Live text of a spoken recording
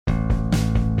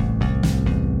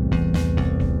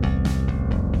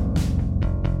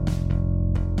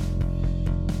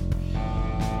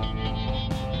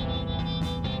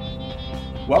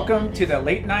Welcome to the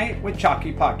Late Night with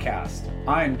Chalky podcast.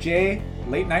 I'm Jay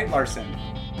Late Night Larson.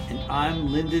 And I'm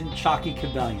Lyndon Chalky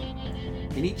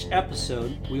Cabellion. In each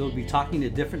episode, we will be talking to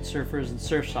different surfers and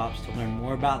surf shops to learn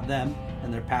more about them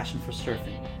and their passion for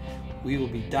surfing. We will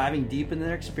be diving deep into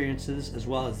their experiences as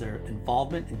well as their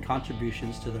involvement and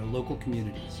contributions to their local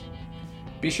communities.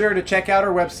 Be sure to check out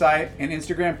our website and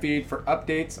Instagram feed for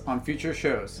updates on future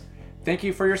shows. Thank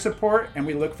you for your support, and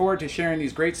we look forward to sharing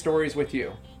these great stories with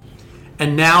you.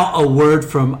 And now a word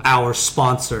from our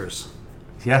sponsors.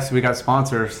 Yes, we got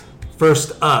sponsors.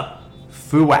 First up,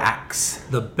 FuWax.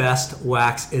 the best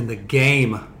wax in the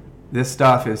game. This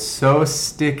stuff is so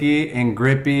sticky and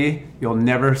grippy, you'll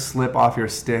never slip off your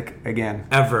stick again.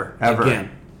 Ever. Ever.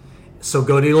 So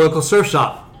go to your local surf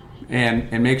shop.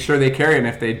 And make sure they carry it. And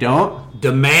if they don't,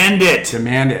 Demand it.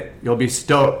 demand it. You'll be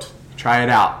stoked. Try it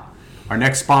out. Our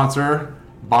next sponsor,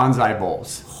 Bonsai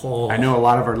Bowls. Oh. I know a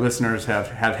lot of our listeners have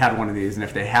had one of these, and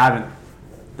if they haven't,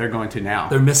 they're going to now.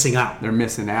 They're missing out. They're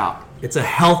missing out. It's a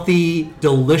healthy,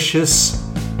 delicious,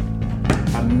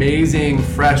 Amazing,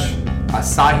 fresh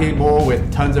acai bowl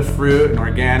with tons of fruit and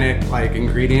organic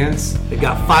ingredients. they've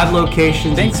got 5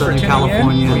 locations Thanks in for Southern tuning in.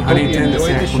 California. We hope you Huntington to enjoyed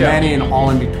San the show. Clemente and all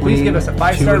in between. Please give us a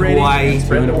 5-star 2 in rating Hawaii, and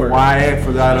spread the word. Hawaii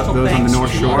for that, Special those on the thanks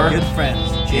North to Shore. our good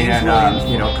friends, James And Williams,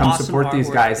 for come awesome support these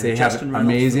artwork, guys. They and have Justin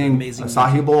Reynolds for the amazing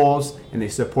acai bowls, and they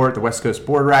support the West Coast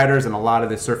board riders and a lot of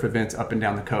the surf events up and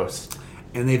down the coast.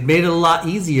 And they've made it a lot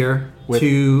easier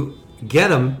to get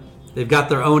them. They've got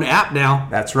their own app now.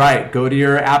 That's right. Go to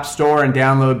your app store and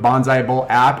download Bonsai Bowl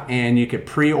app, and you could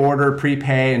pre-order,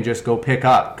 prepay, and just go pick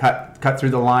up. Cut through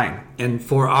the line. And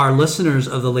for our listeners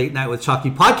of the Late Night with Chalky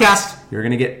podcast, You're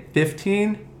going to get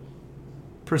 15%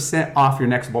 off your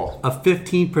next bowl. a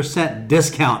 15%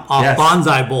 discount off Yes.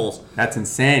 Bonsai Bowls. That's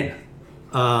insane.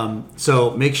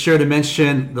 So make sure to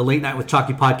mention the Late Night with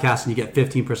Chalky podcast, and you get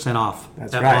 15% off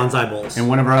That's at right. Bonsai Bowls. And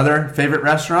one of our other favorite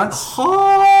restaurants,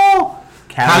 Oh!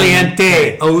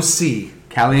 Caliente OC.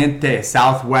 Caliente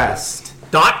Southwest.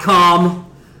 .com.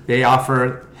 They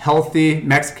offer healthy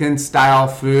Mexican-style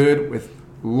food with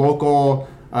local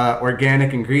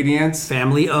organic ingredients,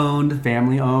 Family owned.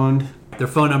 family-owned. Their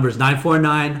phone number is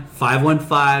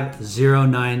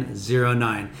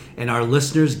 949-515-0909. And our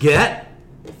listeners get,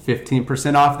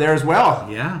 15% off there as well.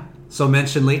 yeah. So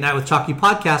mention Late Night with Chalky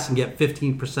podcast and get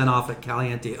 15% off at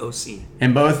Caliente OC.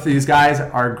 And both these guys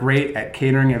are great at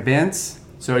catering events.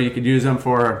 So you could use them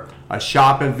for a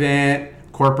shop event,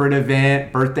 corporate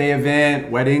event, birthday event,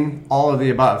 wedding, all of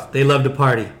the above. They love to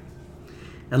party.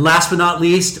 And last but not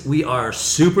least, we are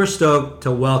super stoked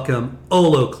to welcome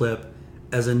Oloclip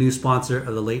as a new sponsor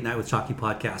of the Late Night with Chalky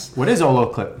podcast. What is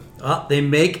Oloclip? They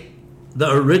make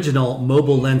the original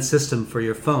mobile lens system for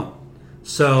your phone.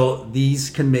 So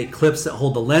these can make clips that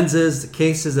hold the lenses, the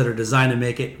cases that are designed to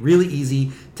make it really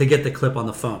easy to get the clip on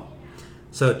the phone.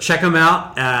 So check them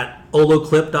out at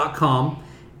oloclip.com.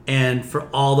 And for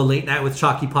all the Late Night with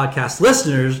Chalky podcast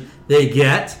listeners, they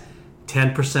get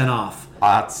 10% off.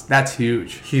 That's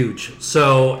huge. Huge.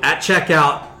 So at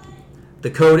checkout, the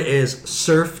code is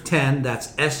SURF10.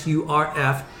 That's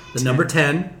SURF, the number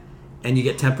 10. And you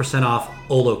get 10% off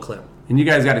Oloclip. And you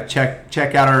guys got to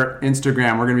check out our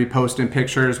Instagram. We're going to be posting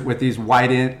pictures with these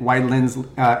wide lens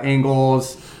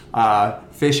angles,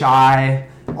 fish eye,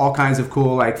 all kinds of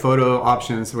cool photo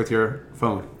options with your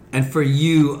phone. And for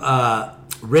you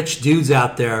rich dudes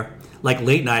out there, like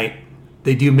Late Night,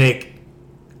 they do make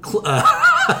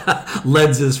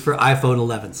lenses for iPhone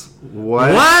 11s.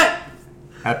 What?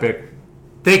 Epic.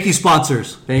 Thank you,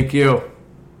 sponsors. Thank you.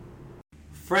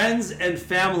 Friends and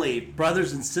family,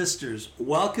 brothers and sisters,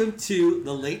 welcome to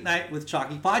the Late Night with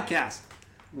Chalky podcast.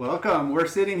 Welcome. We're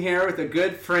sitting here with a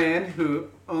good friend who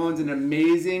owns an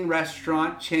amazing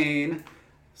restaurant chain,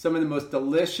 some of the most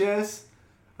delicious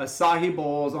acai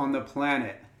bowls on the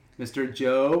planet, Mr.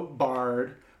 Joe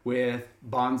Bard with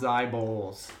Bonsai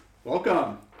Bowls.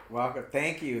 Welcome. Welcome.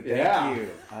 Thank you. Yeah. Thank you.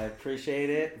 I appreciate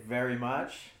it very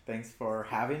much. Thanks for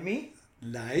having me.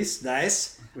 Nice,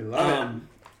 nice. We love it.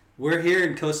 We're here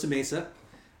in Costa Mesa,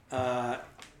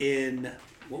 in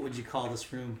what would you call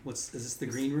this room? Is this the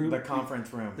green room? The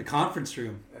conference room. The conference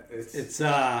room. It's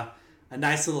a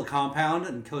nice little compound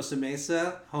in Costa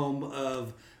Mesa, home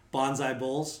of Bonsai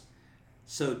Bowls.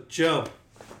 So, Joe,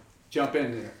 Jump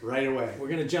in there right away. we're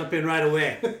going to jump in right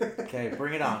away. Okay,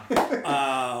 bring it on.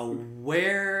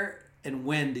 Where and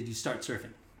when did you start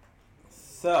surfing?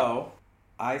 So,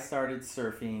 I started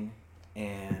surfing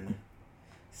in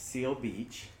Seal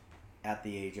Beach at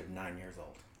the age of 9 years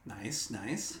old. Nice,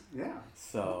 nice. Yeah.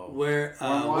 So Where'd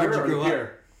Water you or grow up?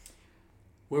 here?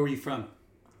 Where were you from?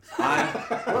 which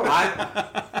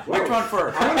one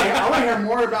first? I want to hear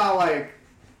more about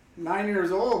 9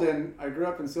 years old, and I grew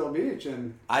up in Seal Beach,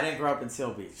 and I didn't grow up in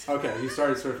Seal Beach. okay, you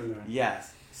started surfing there.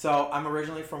 Yes. So I'm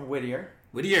originally from Whittier,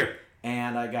 Whittier.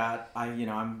 and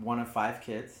I'm one of 5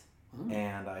 kids,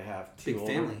 and I have Big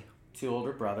family. 2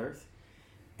 older brothers,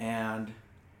 and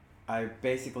I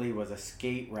basically was a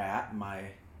skate rat my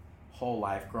whole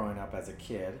life growing up as a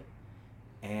kid,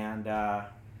 and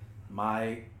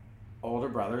my older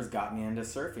brothers got me into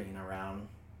surfing around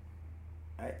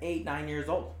 8, 9 years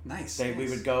old. Nice. We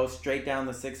would go straight down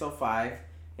the 605.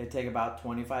 It'd take about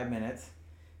 25 minutes,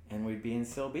 and we'd be in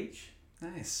Seal Beach.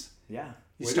 Nice. Yeah.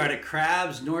 You started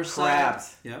crabs, north side.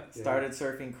 Crabs. Yep. Started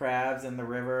surfing crabs in the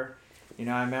river.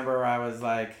 I remember I was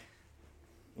like,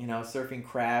 surfing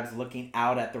crabs, looking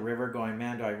out at the river going,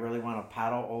 man, do I really want to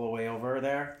paddle all the way over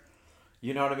there?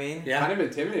 You know what I mean? Yeah. Kind of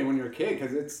intimidating when you're a kid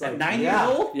because it's like At 9 Yeah.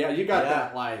 years old? yeah, you got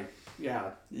that like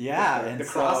Yeah. the And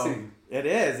crossing. so it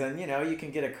is. And, you can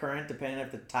get a current depending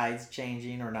if the tide's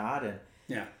changing or not. And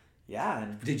Yeah. yeah.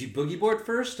 And Did you boogie board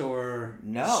first or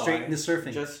no. straight into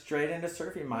surfing? Just straight into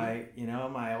surfing.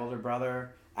 My older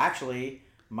brother, actually,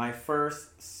 my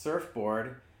first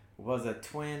surfboard was a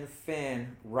twin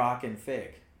fin Rockin'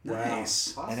 Fig.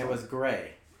 Nice. Wow. And it was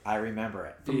gray. I remember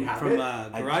it. Do you have From it?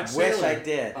 garage I wish sale? I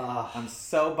did. Ah. I'm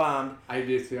so bummed. I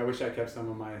do too. I wish I kept some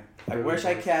of my. I wish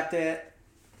I kept it,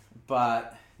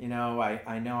 but I know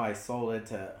I sold it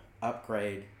to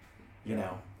upgrade,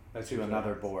 That's to usually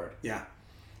another happens. board. Yeah.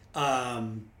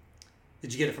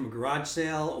 Did you get it from a garage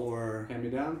sale or? Hand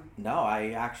me down. No, I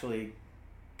actually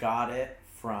got it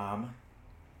from.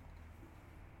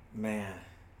 Man,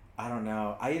 I don't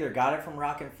know. I either got it from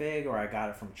Rockin' Fig or I got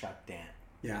it from Chuck Dant.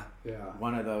 Yeah. Yeah.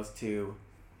 One of those two.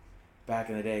 Back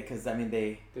in the day, because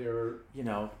they They were.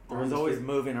 there On was the always street.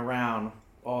 moving around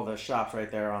all the shops right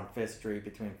there on 5th Street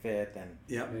between 5th and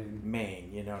Yep. I mean,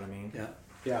 Main, you know what I mean? Yeah.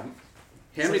 yeah.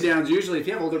 Hand me downs. Usually, if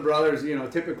you have older brothers,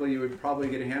 typically you would probably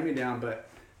get a hand me down, but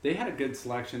they had a good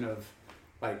selection of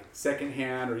like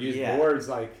secondhand or used Yeah. boards.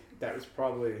 Like that was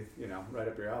probably right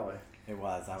up your alley. It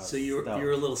was. I was So you stoked.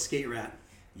 were a little skate rat.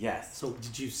 Yes. So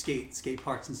did you skate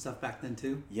parks and stuff back then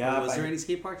too? Yeah, Or was there I- any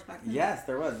skate parks back then? Yes,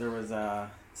 there was. There was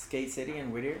Skate City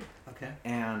in Whittier, Okay.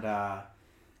 and I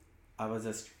was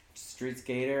a street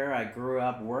skater. I grew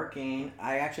up working.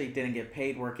 I actually didn't get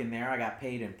paid working there. I got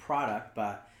paid in product,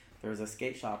 but there was a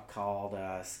skate shop called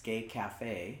Skate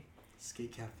Cafe.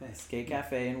 Skate cafe. Skate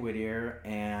Cafe in Whittier,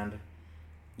 and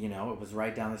it was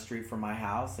right down the street from my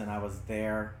house, and I was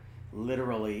there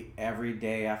literally every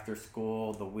day after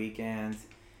school, the weekends.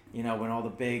 When all the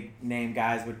big name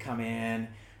guys would come in,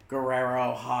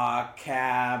 Guerrero, Hawk,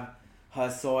 Cab,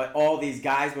 Hussoy, all these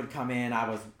guys would come in.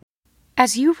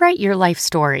 As you write your life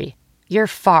story, you're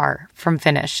far from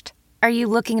finished. Are you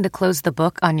looking to close the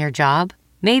book on your job?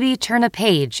 Maybe turn a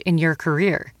page in your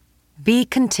career? Be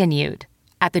continued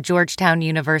at the Georgetown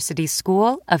University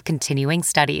School of Continuing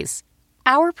Studies.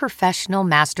 Our professional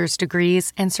master's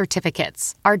degrees and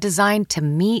certificates are designed to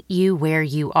meet you where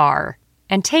you are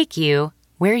and take you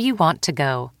where you want to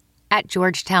go. At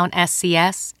Georgetown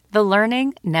SCS, the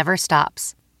learning never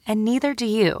stops, and neither do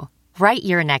you. Write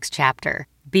your next chapter.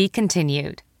 Be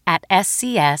continued at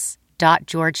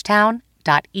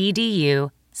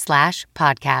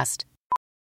scs.georgetown.edu/podcast.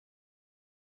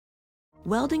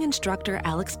 Welding instructor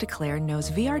Alex DeClaire knows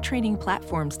VR training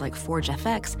platforms like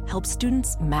ForgeFX help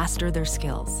students master their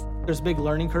skills. There's a big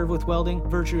learning curve with welding.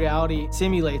 Virtual reality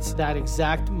simulates that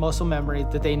exact muscle memory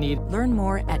that they need. Learn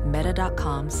more at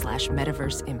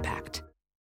meta.com/metaverseimpact.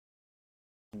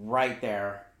 Right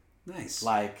there, Nice.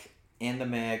 like in the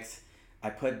mix. I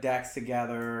put decks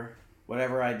together.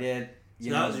 Whatever I did,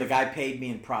 So that was the your- guy paid me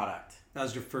in product. That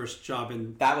was your first job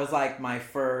in That was like my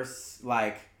first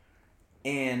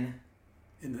in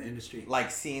the industry.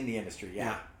 seeing the industry.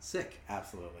 Yeah, Sick.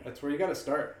 absolutely. That's where you got to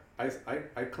start. I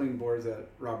cleaned boards at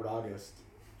Robert August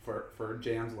for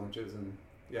Jan's lunches and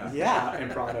Yeah.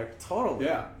 and product. Totally.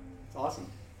 Yeah, it's awesome.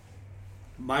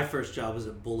 My first job was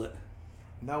at Bullet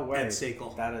No way. at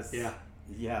Sakel. That is. Yeah.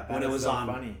 Yeah. That When it is was so on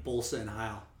funny. Bolsa and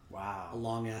Heil a Wow.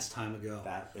 long ass time ago.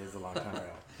 That is a long time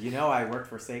ago. I worked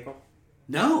for Seiko.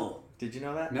 No. Did you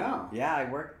know that? No. Yeah, I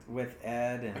worked with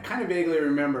Ed I and kind of vaguely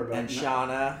remember, but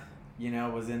Shauna.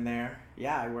 Was in there.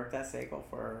 Yeah, I worked at Seiko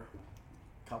for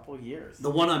a couple years.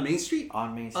 The one on Main Street?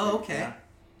 On Main Street. Oh, okay. Yeah.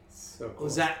 so cool.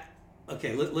 Was that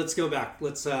okay? Let's go back.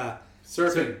 Let's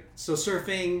surfing? So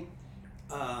surfing,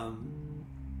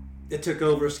 it took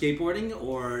over skateboarding,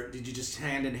 or did you just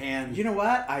hand in hand? You know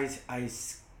what? I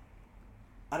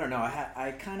don't know.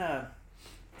 I kind of,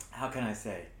 how can I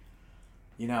say?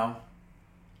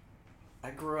 I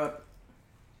grew up,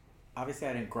 obviously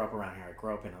I didn't grow up around here. I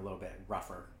grew up in a little bit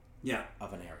rougher Yeah.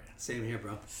 of an area. Same here,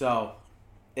 bro. So,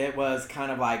 it was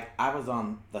kind of like I was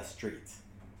on the streets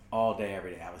all day,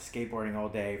 every day. I was skateboarding all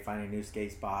day, finding new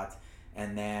skate spots.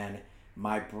 And then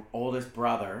my oldest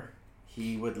brother,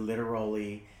 he would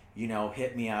literally,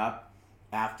 hit me up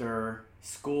after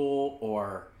school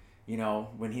or,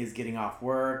 when he was getting off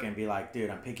work and be like, dude,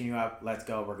 I'm picking you up. Let's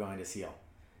go. We're going to Seal.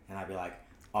 And I'd be like,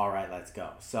 all right, let's go.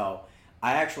 So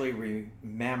I actually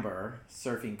remember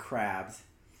surfing crabs.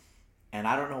 And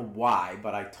I don't know why,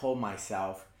 but I told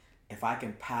myself, if I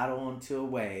can paddle into a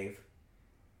wave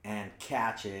and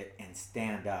catch it and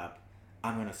stand up,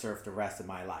 I'm going to surf the rest of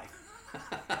my life.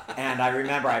 And I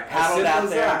remember I paddled out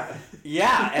there.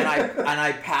 Yeah, and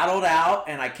I paddled out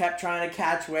and I kept trying to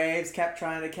catch waves,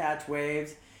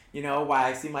 while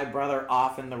I see my brother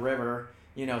off in the river,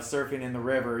 surfing in the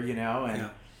river,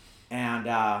 and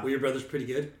were your brothers pretty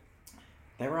good?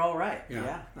 They were all right.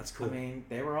 Yeah. That's cool. I mean,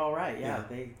 they were all right. Yeah.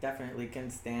 They definitely can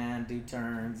stand, do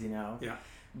turns, Yeah.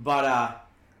 But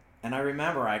and I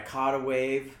remember I caught a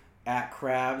wave at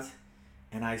Crabs.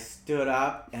 And I stood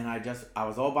up and I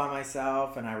was all by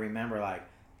myself, and I remember like,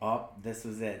 oh, this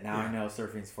was it. Now I know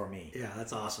surfing's for me. Yeah,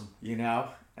 that's awesome. And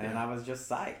I was just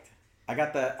psyched. I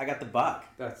got the bug.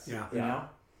 That's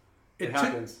It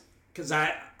happens. Because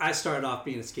I started off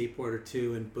being a skateboarder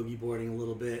too, and boogie boarding a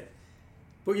little bit.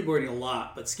 Boogie boarding a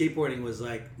lot, but skateboarding was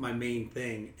like my main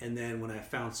thing. And then when I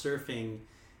found surfing,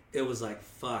 it was like,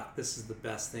 fuck, this is the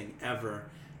best thing ever.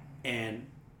 And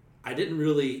I didn't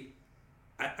really...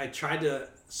 I tried to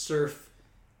surf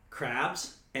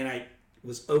crabs, and I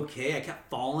was okay. I kept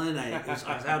falling. I was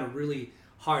having a really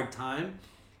hard time.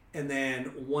 And then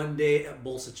one day at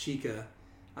Bolsa Chica,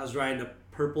 I was riding a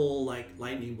purple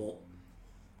lightning bolt.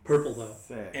 Purple though.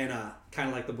 Sick. And kind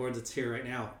of like the board that's here right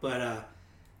now. But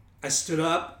I stood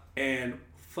up and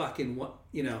fucking,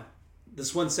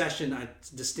 this one session I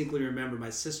distinctly remember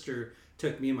my sister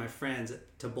took me and my friends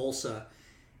to Bolsa,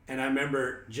 and I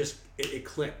remember just it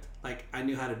clicked. Like, I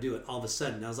knew how to do it all of a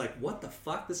sudden. I was like, what the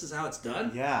fuck? This is how it's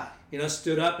done? Yeah.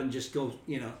 Stood up and just go,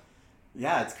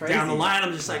 Yeah, it's crazy. down the line.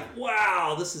 I'm just like,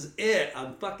 wow, this is it.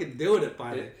 I'm fucking doing it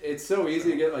finally. It's so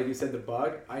easy to get, like you said, the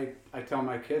bug. I tell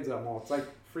my kids, it's like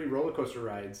free roller coaster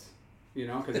rides,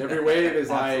 because every wave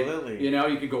is like,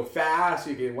 you could go fast,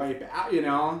 you could wipe out,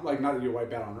 like not that you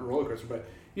wipe out on a roller coaster, but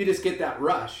you just get that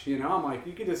rush, I'm like,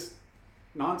 you could just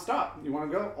nonstop. You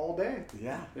want to go all day?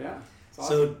 Yeah. Yeah. Awesome.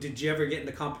 So, did you ever get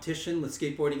into competition with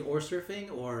skateboarding or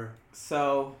surfing, or?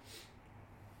 So,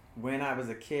 when I was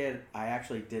a kid, I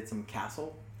actually did some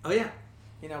castle. Oh yeah.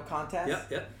 Contests.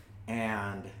 Yep.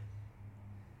 And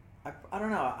I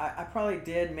don't know. I probably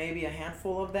did maybe a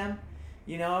handful of them,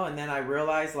 and then I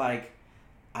realized like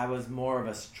I was more of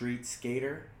a street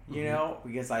skater,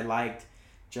 because I liked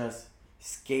just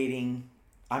skating.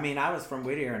 I mean, I was from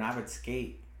Whittier and I would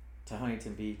skate to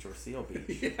Huntington Beach or Seal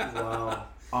Beach. Yeah. Wow.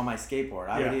 On my skateboard.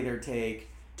 I would either take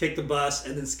the bus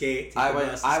and then skate.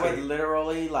 I would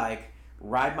literally like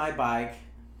ride my bike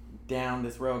down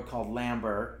this road called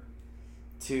Lambert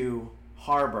to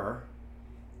Harbor,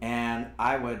 and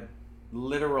I would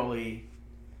literally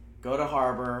go to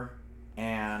Harbor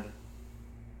and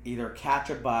either catch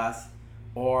a bus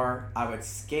or I would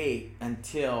skate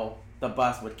until the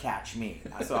bus would catch me.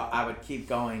 So I would keep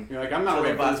going. You're like, I'm not till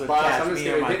waiting the for bus this would bus. catch I'm just me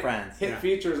or going my to friends. hit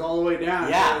features all the way down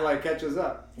Yeah. until it catches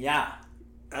up. Yeah.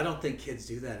 I don't think kids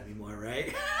do that anymore,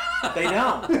 right? They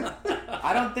don't.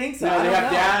 I don't think so. No, I they don't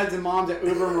have know. dads and moms that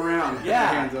Uber them around. Put their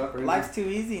hands up. Or Life's too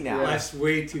easy now. Life's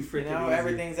way too freaking easy.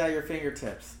 Everything's at your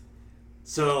fingertips.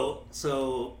 So,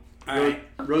 all right.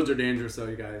 Roads are dangerous, though,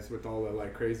 you guys, with all the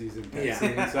like crazies and Yeah.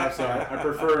 and stuff. So I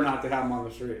prefer not to have them on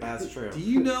the street. That's true. Do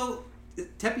you know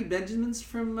Teppy Benjamin's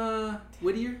from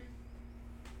Whittier?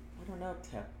 I don't know,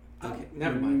 Tep. Okay,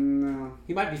 never mind. No.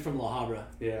 He might be from La Habra.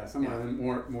 Yeah, somewhere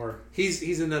more.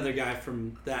 He's another guy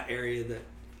from that area that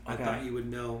I Okay. thought you would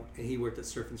know, and he worked at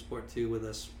Surf and Sport too with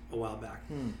us a while back.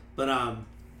 But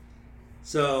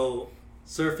so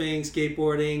surfing,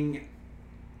 skateboarding.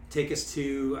 Take us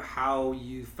to how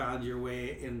you found your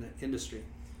way in the industry.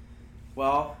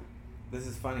 Well, this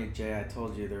is funny, Jay. I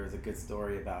told you there was a good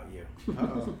story about you.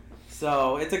 Uh-oh.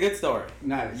 So it's a good story.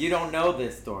 Nice. You don't know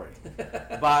this story.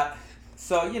 But,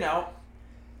 so,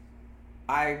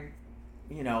 I,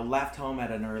 left home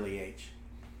at an early age.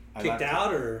 Kicked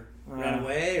out or ran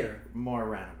away or? More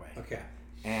ran away. Okay.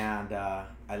 And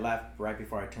I left right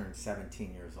before I turned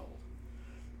 17 years old.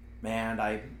 And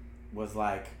I was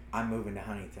like, I'm moving to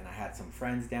Huntington. I had some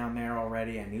friends down there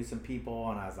already. I knew some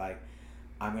people, and I was like,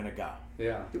 I'm going to go.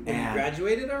 Yeah. Were you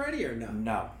graduated already or no?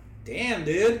 No. Damn,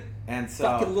 dude. And so...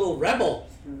 Fucking little rebel.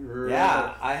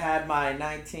 Yeah, I had my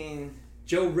 19...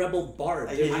 Joe Rebel Bard.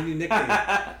 There's a new nickname.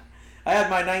 I I had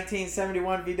my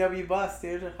 1971 VW bus,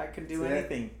 dude. I could do That's it.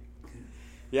 anything.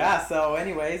 Yeah. So,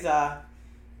 anyways, I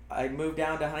moved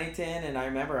down to Huntington, and I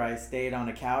remember I stayed on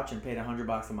a couch and paid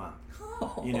 $100 a month,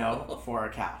 you know, for a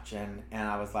couch, and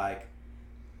I was like,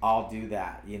 I'll do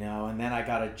that, you know. And then I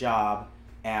got a job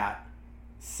at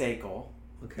Seiko,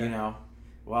 Okay. you know.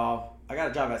 Well, I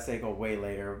got a job at Seiko way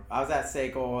later. I was at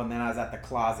Seiko, and then I was at the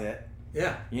Closet,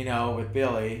 Yeah. you know, with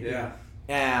Billy. Yeah.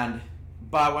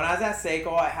 But when I was at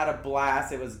Seiko, I had a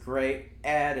blast. It was great.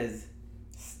 Ed is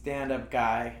stand-up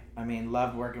guy. I mean,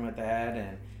 loved working with Ed,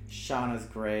 and Shauna's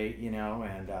great, you know.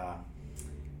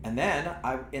 And then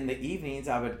in the evenings,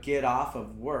 I would get off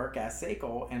of work at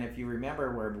Seiko, and if you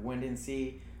remember where Wind and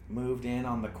Sea moved in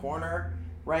on the corner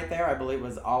right there, I believe it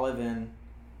was Olive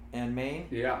and Main.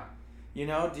 Yeah. You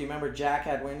know, do you remember Jack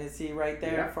had Wind and Sea right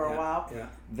there Yeah, for a while? Yeah.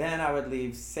 Then I would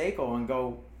leave Seiko and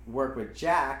go work with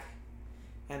Jack.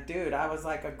 And dude, I was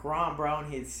like a Grom, bro,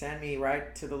 and he'd send me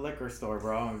right to the liquor store,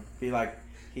 bro, and be like,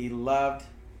 he loved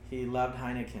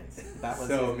Heineken's. That was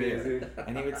So his beer. amazing.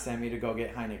 And he would send me to go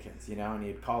get Heineken's, you know, and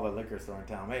he'd call the liquor store and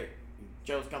tell him, hey,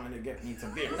 Joe's coming to get me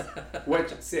some beers.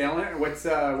 What Salem? What's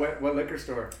what liquor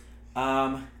store?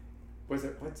 Um, Was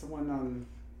it? What's the one on?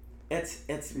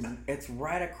 it's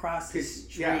right across the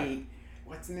Yeah. street.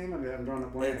 What's the name of it? I'm drawing a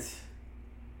blank.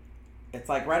 It's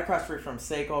like right across the street from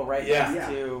Seiko, right Yeah. next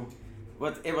to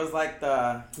it was like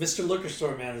the Mr. Liquor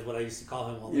Store Man is what I used to call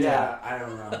him all the Yeah, I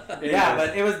don't know. yeah,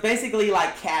 but it was basically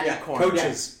like caddy time. corner.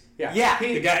 Coaches. Yeah. Yeah,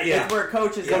 The guy, yeah. it's where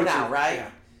coaches Coaches, are now, right? yeah.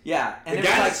 Yeah, and The it was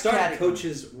guy like that started caddy corner.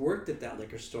 Coaches worked at that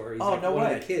liquor store. He's Oh, like no one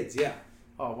way. of the kids, yeah.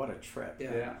 Oh, what a trip!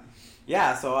 Yeah. Yeah.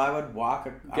 Yeah, so I would walk.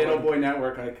 Ghetto Boy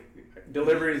Network, like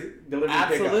delivery pickup.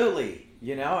 Absolutely,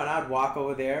 you know, and I'd walk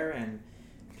over there and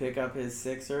pick up his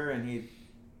sixer, and he'd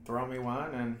throw me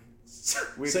one, and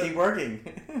we'd keep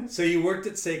working. So you worked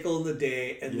at Seiko in the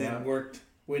day and Yeah. then worked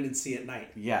Wind and Sea at night.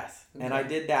 Yes, and I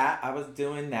did that. I was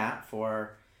doing that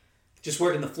for. Just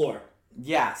working the floor.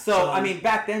 Yeah, so So- I mean,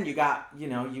 back then you got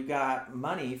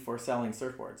money for selling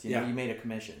surfboards. You know, Yeah. you made a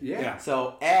commission. Yeah.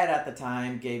 So Ed at the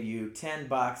time gave you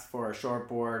 $10 for a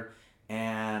shortboard,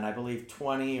 and I believe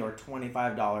 $20 or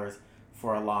 $25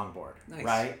 for a longboard. Nice.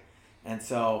 Right. And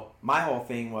so my whole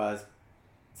thing was,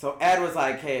 so Ed was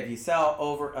like, "Hey, if you sell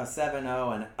over a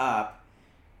 7.0 and up,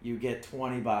 you get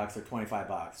 $20 or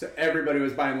 $25." So everybody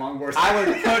was buying longboards. I was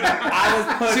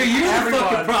putting. So you're the everyone,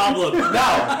 fucking problem. No,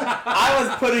 I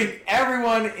was putting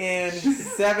everyone in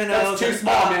 7.0s. That's too and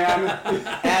small, up. man.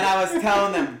 And I was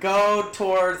telling them, go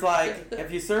towards, like,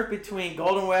 if you surf between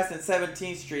Golden West and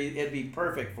 17th Street, it'd be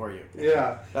perfect for you.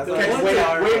 Yeah. That's Okay, what I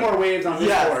way, was way more waves on this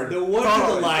Yes. board. No wonder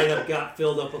Totally. the lineup got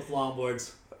filled up with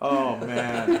longboards. Oh,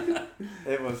 man.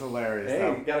 It was hilarious. Hey,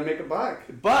 though. you gotta make a buck.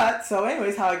 But, so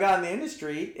anyways, how I got in the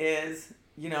industry is,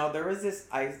 you know, there was this,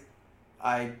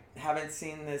 I haven't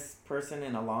seen this person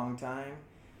in a long time.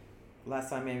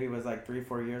 Last time maybe was like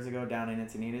 3-4 years ago down in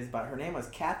Encinitas, but her name was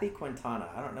Kathy Quintana.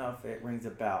 I don't know if it rings a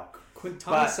bell.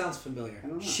 Quintana But- sounds familiar. I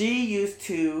don't know. She used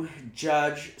to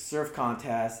judge surf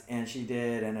contests, and she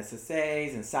did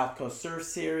NSSAs and South Coast Surf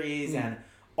Series and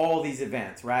all these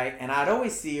events, right? And I'd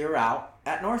always see her out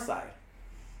at Northside,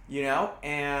 you know?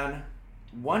 And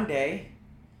one day,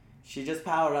 she just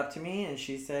powered up to me and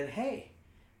she said, "Hey,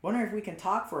 wonder if we can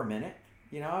talk for a minute.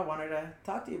 You know, I wanted to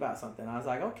talk to you about something." I was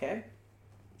like, "Okay."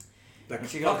 Like,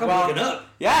 She fuck, goes, I'm "Well," looking up.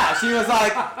 Yeah, she was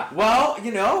like, "Well,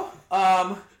 you know,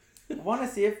 want to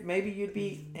see if maybe you'd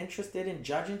be interested in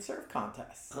judging surf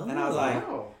contests." And I was like,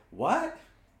 Wow. "What?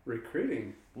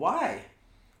 Recruiting. Why?"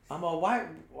 I'm all, "Why?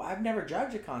 I've never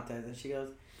judged a contest." And she goes,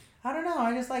 "I don't know.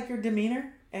 I just like your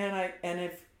demeanor, and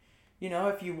if you know,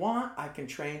 if you want, I can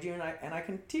train you and I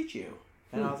can teach you."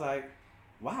 And I was like,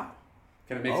 "Wow."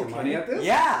 Can I make some money at this?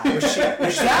 Yeah, Was she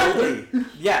exactly.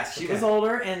 Yes, she Okay. was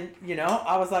older, and you know,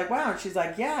 I was like, "Wow." And she's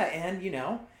like, "Yeah, and you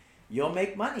know, you'll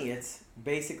make money. It's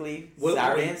basically What,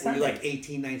 Saturday were and you Sunday." like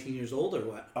 18, 19 years old or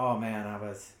what? Oh man, I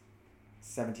was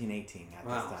 17, 18 at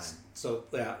Wow. this time. So,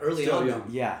 yeah, early Still on. young.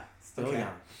 Yeah, still Okay.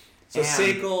 young. So, And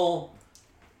Seiko,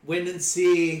 Wind and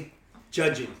Sea,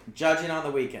 judging. judging on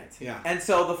the weekends. Yeah. And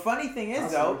so the funny thing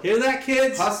is though, Hear that,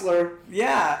 kids? Hustler.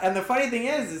 yeah, and the funny thing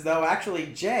is though, actually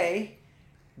Jay,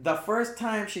 the first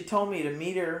time she told me to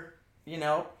meet her, you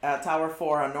know, at Tower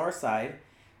 4 on Northside,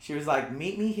 she was like,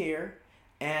 "Meet me here,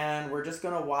 and we're just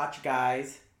gonna watch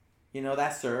guys, you know,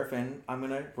 that surf, and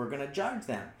we're gonna judge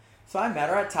them." So I met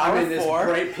her at Tower I'm in this 4.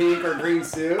 bright pink or green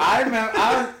suit. I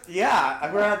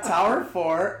we're at Tower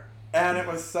 4, and it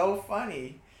was so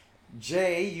funny.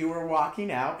 Jay, you were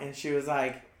walking out, and she was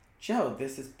like, "Joe,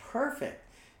 this is perfect.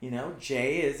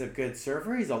 Jay is a good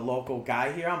surfer. He's a local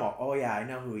guy here. I'm oh yeah, I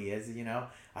know who he is.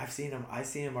 I see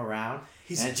him around.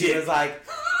 And she was like,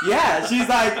 yeah, she's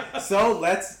like, so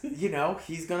let's,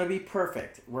 he's going to be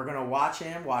perfect. We're going to watch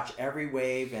every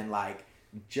wave and like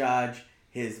judge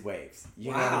his waves.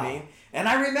 You know what I mean? And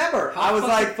I remember, I was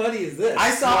like, funny is this?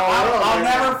 I'll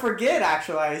never forget,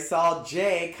 actually. I saw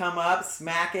Jay come up,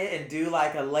 smack it, and do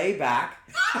like a layback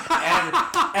and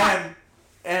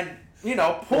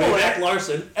pull Layback it.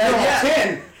 Larson. And yeah,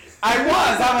 10. I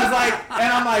was like,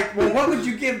 and I'm like, well, what would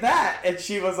you give that? And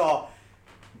she was all,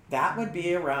 that would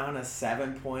be around a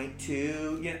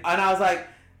 7.2. And I was like,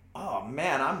 oh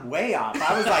man, I'm way off.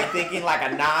 I was like thinking like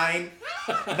a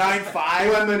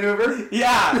 9.5. One maneuver?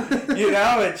 Yeah,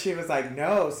 and she was like,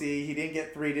 no, see, he didn't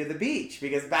get 3 to the beach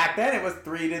because back then it was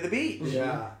 3 to the beach.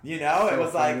 Yeah. It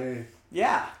was funny. like,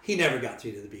 yeah. He never got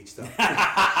 3 to the beach though.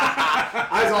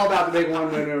 I was all about the big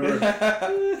one maneuver.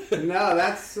 No,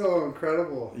 that's so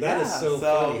incredible. That is so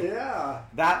funny. Yeah.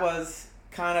 That was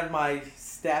kind of my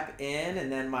step in,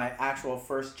 and then my actual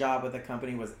first job with the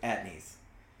company was Etnies.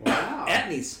 Wow.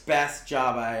 Etnies. Best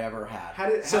job I ever had. How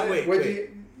did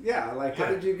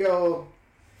you go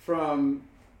from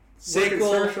Seiko,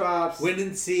 surf shops? Wind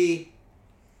and Sea.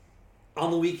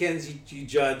 On the weekends, you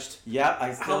judged. Yep,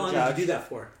 I still How long judged. did you do that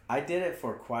for? I did it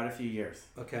for quite a few years.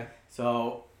 Okay.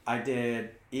 So I'd do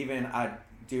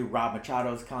Rob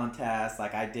Machado's contest.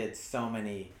 Like I did so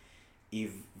many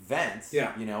events,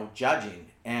 judging.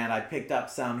 And I picked up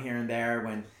some here and there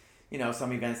when,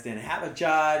 some events didn't have a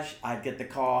judge. I'd get the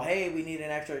call, hey, we need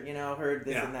an extra, heard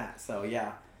this and that. So,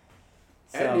 yeah.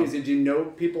 Etnies, did you know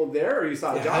people there or you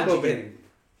saw a job opening?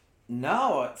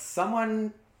 No,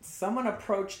 someone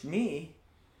approached me.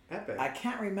 Epic. I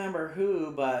can't remember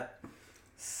who, but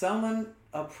someone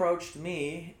approached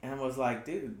me and was like,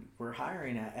 dude, we're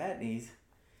hiring at Etnies.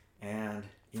 And,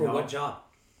 For what job?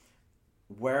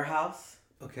 Warehouse.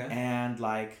 Okay. And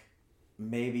like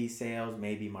maybe sales,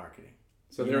 maybe marketing.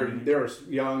 So they're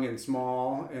young and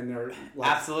small, and they're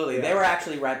absolutely. Yeah. They were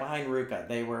actually right behind Ruka.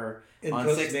 They were on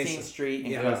Costa 16th Mesa. Street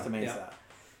in Costa Mesa.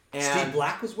 Yeah. And Steve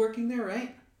Black was working there,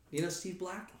 right? You know Steve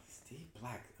Black? Steve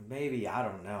Black, maybe, I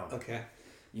don't know. Okay.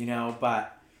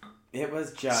 But it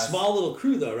was just small little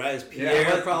crew though, right? It's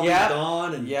Pierre, probably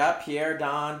Don, and Pierre,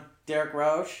 Don, Derek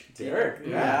Roche. Derek,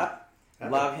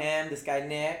 love him. This guy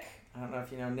Nick. I don't know if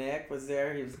you know Nick was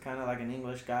there. He was kind of like an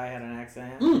English guy, had an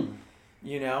accent.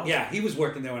 Yeah, he was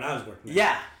working there when I was working there.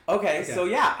 Yeah. Okay. So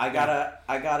I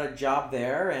got a job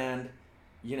there, and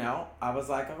I was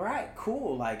like, all right,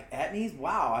 cool. Like Etnies,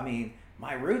 wow. I mean,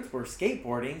 my roots were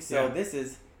skateboarding, so this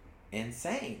is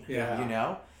insane.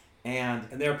 Yeah. And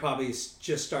they're probably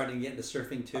just starting to get into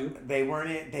surfing too. They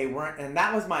weren't, and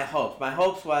that was my hopes. My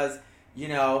hopes was,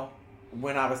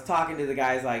 when I was talking to the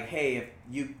guys, like, hey, if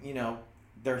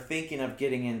they're thinking of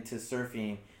getting into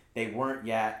surfing, they weren't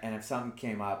yet, and if something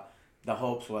came up, the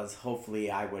hopes was hopefully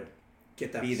I would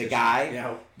get that be position. the guy.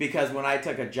 Yeah. Because when I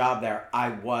took a job there, I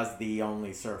was the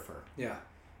only surfer. Yeah.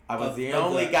 I was the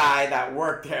only guy that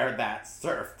worked there that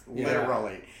surfed,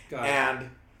 literally.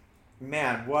 And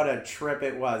man, what a trip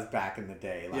it was back in the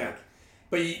day. Like,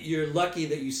 but you're lucky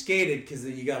that you skated because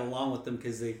you got along with them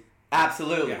because they.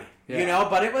 Absolutely. Yeah.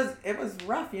 But it was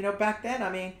rough. Back then. I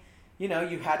mean, you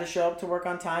had to show up to work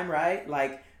on time, right?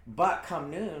 Like, but come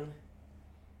noon,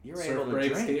 you were able to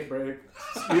drink. Skate break.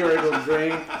 You were able to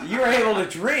drink. You were able to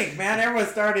drink, man. Everyone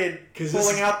started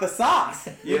pulling out the sauce,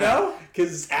 you know?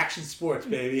 Because it's action sports,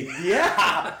 baby.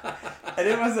 Yeah. And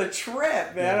it was a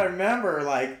trip, man. I remember,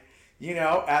 like,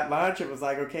 at lunch, it was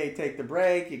like, okay, take the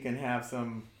break. You can have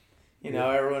some,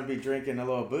 everyone be drinking a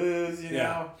little booze, you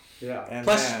know? Yeah. And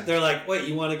plus, they're like, wait,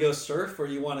 you want to go surf or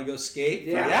you want to go skate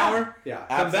for an hour? Yeah.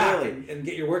 Come absolutely. back and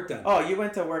get your work done. Oh, you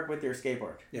went to work with your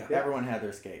skateboard. Yeah. Everyone had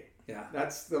their skate. Yeah.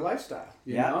 That's the lifestyle.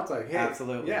 You know? It's like, hey.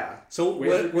 Absolutely. Yeah. So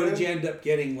what did you end up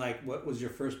getting? Like, what was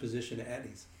your first position at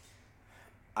Etnies?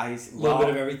 A little bit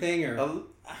of everything? Or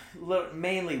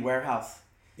mainly warehouse.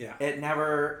 Yeah. It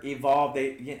never evolved.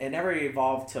 It never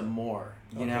evolved to more,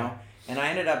 you know? And I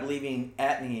ended up leaving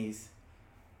Etnies.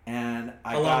 And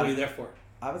How long were you there for?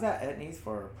 I was at Etnies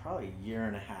for probably a year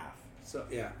and a half. So,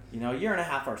 yeah. A year and a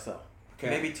half or so. Okay.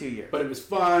 Maybe 2 years. But it was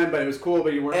fun, but it was cool,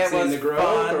 but you weren't seeing the growth?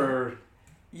 Fun. Or...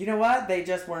 You know what? They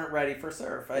just weren't ready for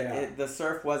surf. Yeah. The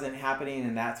surf wasn't happening,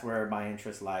 and that's where my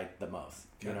interest lied the most.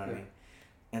 You know what I mean?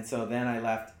 And so then I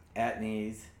left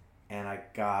Etnies, and I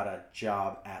got a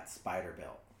job at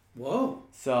Spider-Built. Whoa.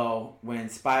 So when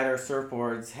Spider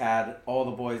Surfboards had all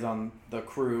the boys on the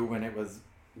crew, when it was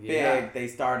big, they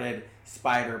started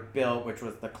Spider-Built, which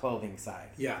was the clothing side.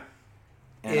 Yeah.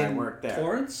 And I worked there.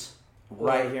 Florence?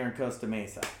 Right here in Costa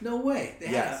Mesa. No way.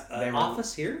 They Yes, had they an were-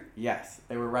 office here? Yes,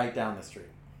 they were right down the street.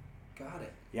 Got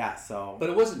it. Yeah, so... But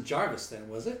it wasn't Jarvis then,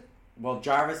 was it? Well,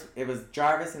 it was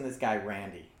Jarvis and this guy,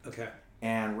 Randy. Okay.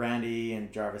 And Randy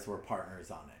and Jarvis were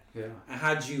partners on it. Yeah. And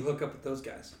how'd you hook up with those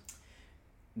guys?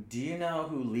 Do you know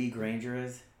who Lee Granger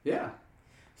is? Yeah.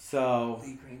 So...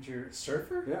 Lee Granger,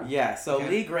 surfer? Yeah. Yeah, so Okay.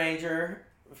 Lee Granger,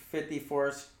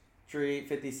 54th Street,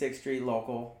 56th Street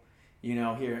local, you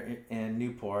know, here in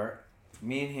Newport.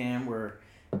 Me and him were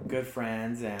good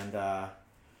friends, and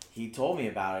he told me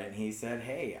about it, and he said,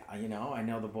 hey, you know, I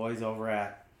know the boys over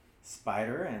at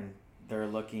Spider, and they're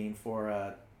looking for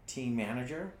a team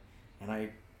manager, and I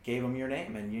gave them your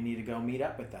name, and you need to go meet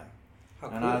up with them. How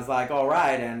And cool. I was like, all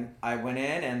right, and I went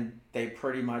in, and they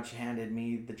pretty much handed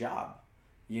me the job,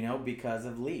 you know, because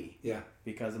of Lee. Yeah.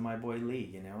 Because of my boy Lee,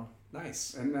 you know.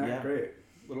 Nice. Isn't that Yeah. great?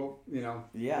 Little, you know,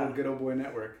 Yeah. little good old boy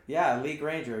network. Yeah, Lee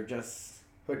Granger, just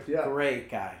Hooked you up. great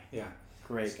guy. Yeah.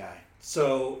 Great guy.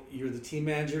 So you're the team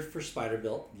manager for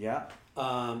Spider-Built. Yeah.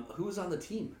 Who was on the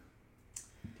team?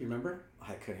 Do you remember?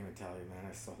 I couldn't even tell you, man.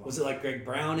 It's so long. Was it like Greg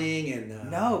Browning and...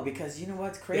 No, because you know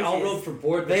what's They crazy? all is rode for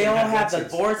board. but They all had had the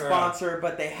wetsuits. board Or, sponsor,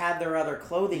 but they had their other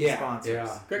clothing Yeah. sponsors.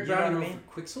 Yeah. Greg You know Browning what I rode mean?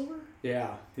 for Quicksilver?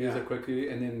 Yeah. He was Yeah. a quickie,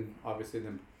 and then obviously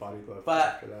then Body Glove But-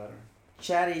 after that.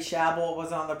 Chatty Shabble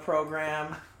was on the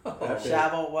program. Epic.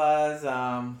 Shabble was,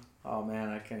 oh man,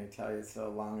 I can't even tell you, it's so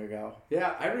long ago.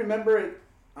 Yeah, I remember it.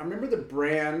 I remember the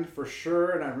brand for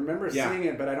sure, and I remember Yeah. seeing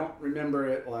it, but I don't remember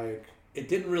it like It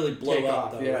didn't really blow take up,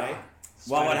 off. though, Yeah. right?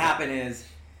 Well, what Spider- happened is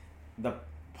the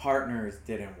partners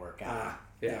didn't work out. Ah,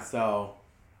 Yeah. So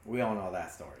we all know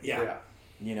that story. yeah. Yeah.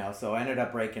 You know, so I ended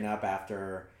up breaking up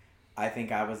after, I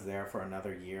think I was there for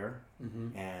another year.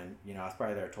 Mm-hmm. And, you know, I was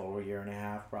probably there a total year and a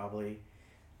half probably.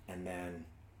 And then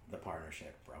the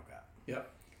partnership broke up. Yep.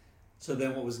 So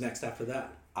then what was next after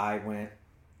that? I went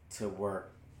to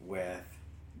work with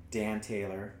Dan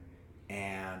Taylor,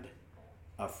 and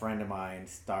a friend of mine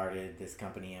started this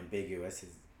company, Ambiguous. His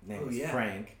name Oh, was yeah.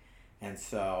 Frank. And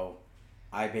so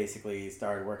I basically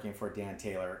started working for Dan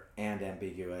Taylor and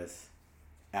Ambiguous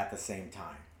at the same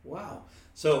time. Wow.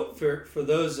 So for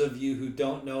those of you who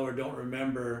don't know or don't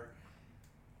remember,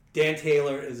 Dan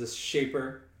Taylor is a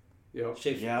shaper, Yep.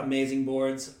 shapes Yep. amazing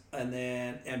boards, and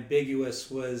then Ambiguous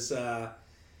was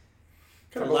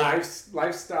Kind of a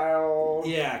lifestyle.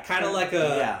 yeah, kind of like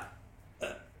a Yeah,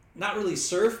 not really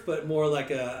surf, but more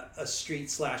like a street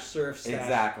slash surf. Slash,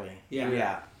 exactly. Yeah.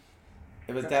 Yeah.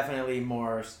 It was definitely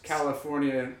more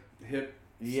California hipster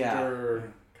Yeah.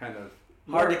 kind of.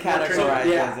 hard to more trendy. categorize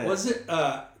Yeah. as it. Was it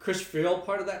Chris Friel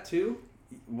part of that too?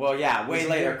 Well, yeah. Way Was he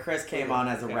later, there? Chris came on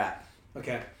as a Okay. rep.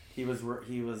 Okay. He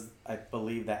was I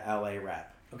believe the LA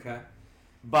rep. Okay.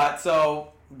 But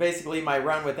so basically, my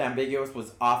run with Ambiguous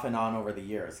was off and on over the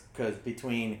years because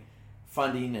between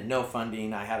funding and no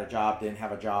funding, I had a job, didn't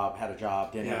have a job, had a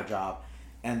job, didn't have Yeah. a job,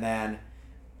 and then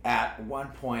at one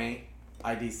point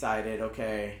I decided,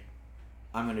 okay,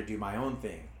 I'm gonna do my own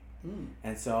thing,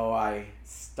 and so I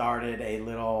started a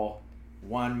little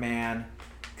one-man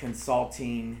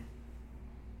consulting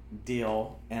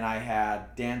deal, and I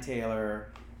had Dan Taylor,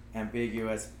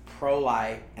 Ambiguous,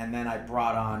 ProLite, and then I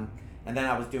brought on, and then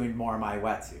I was doing more of my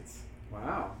wetsuits.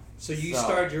 Wow. So you So-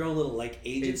 started your own little like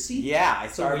agency? Yeah, I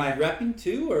So were started you my. repping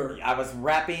too, or I was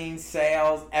repping,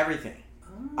 sales, everything.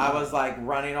 I was like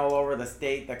running all over the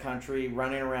state, the country,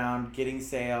 running around, getting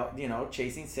sale, you know,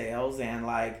 chasing sales, and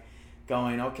like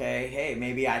going, okay, hey,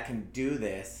 maybe I can do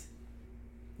this,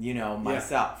 you know,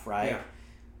 myself, right? Yeah.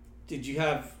 Did you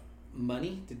have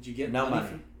money? Did you get No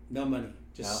money. No money.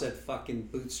 Just No. said fucking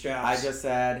bootstraps. I just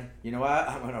said, you know what,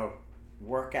 I'm gonna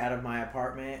work out of my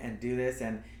apartment and do this,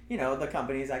 and you know, the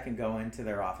companies I can go into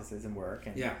their offices and work,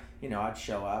 and Yeah. you know, I'd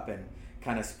show up and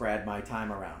kind of spread my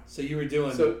time around. So you were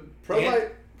doing. So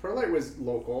ProLite was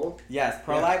local. Yes,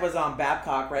 ProLite was on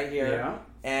Babcock right here, Yeah.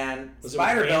 and Was it with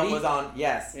Spider-Built Randy? was on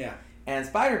Yeah. and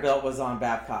Spider-Built was on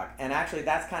Babcock, and actually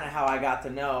that's kind of how I got to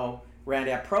know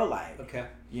Randy at ProLite, Okay.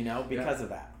 you know, because of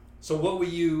that. So what were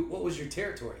you? What was your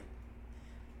territory?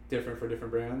 Different for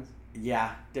different brands.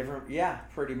 Yeah, different. Yeah,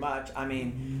 pretty much. I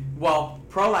mean, well,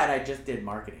 ProLite I just did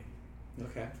marketing.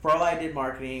 Okay. ProLite did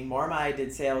marketing. Morma I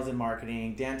did sales and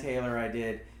marketing. Dan Taylor I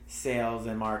did sales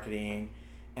and marketing.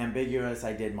 Ambiguous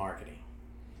I did marketing.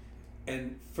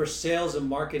 And for sales and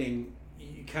marketing,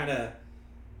 you kind of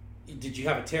did you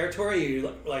have a territory?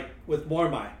 You like with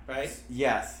Mormai, right?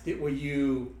 Yes. Were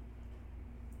you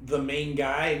the main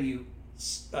guy and you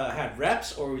had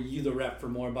reps, or were you the rep for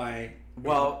Mormai?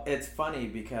 Well, it's funny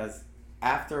because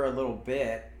after a little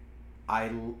bit,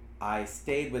 I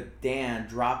stayed with Dan,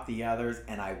 dropped the others,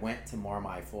 and I went to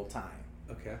Mormai full time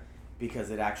Okay. because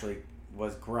it actually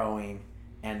was growing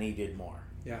and needed more.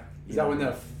 Yeah. Is that when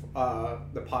the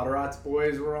Potterots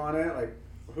boys were on it? Like,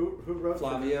 who wrote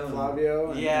Flavio.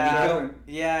 Flavio.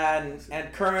 Yeah,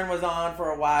 and Curran was on for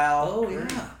a while. Oh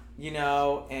yeah. You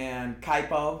know, and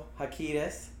Kaipo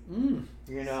Hakitas.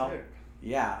 You know. Sick.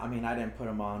 Yeah, I mean, I didn't put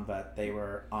them on, but they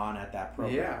were on at that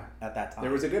program at that time.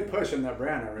 There was a good push in that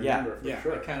brand, I remember, for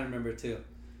sure. I kind of remember too.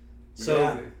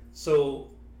 Amazing.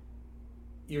 So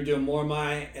you were doing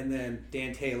Mormai and then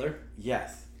Dan Taylor.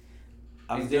 Yes.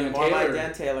 I was And doing Dan more like Taylor-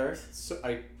 Dan Taylor's.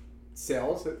 So,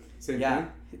 sales, same Yeah.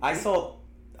 thing?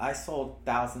 I sold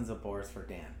thousands of boards for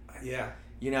Dan. Yeah.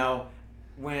 You know,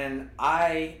 when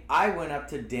I went up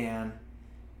to Dan,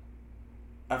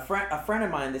 a friend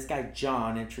of mine, this guy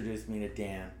John, introduced me to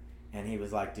Dan, and he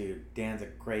was like, "Dude, Dan's a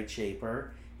great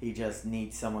shaper. He just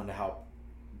needs someone to help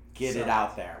get it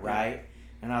out there, right?"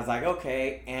 And I was like,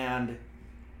 "Okay." And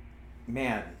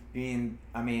man, me and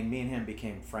him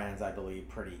became friends, I believe,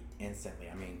 pretty instantly.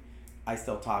 I mean, I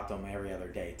still talk to him every other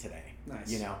day today. Nice.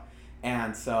 You know,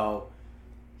 and so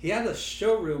He had a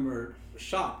showroom or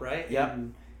shop, right? Yep.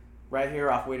 Right here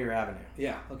off Whittier Avenue.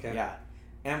 Yeah. Okay. Yeah.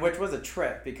 And which was a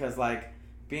trip because, like,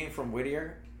 being from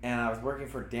Whittier and I was working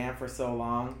for Dan for so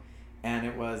long, and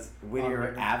it was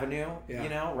Whittier Avenue, Yeah. you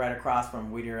know, right across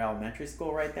from Whittier Elementary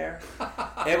School right there.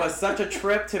 It was such a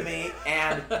trip to me,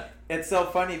 and it's so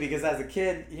funny because as a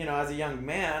kid, you know, as a young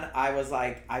man, I was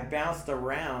like, I bounced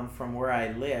around from where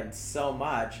I lived so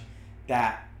much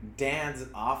that Dan's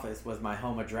office was my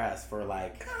home address for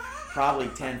like probably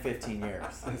 10, 15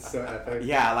 years. It's so epic.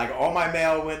 Yeah, like all my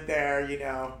mail went there, you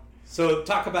know. So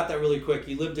talk about that really quick.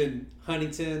 You lived in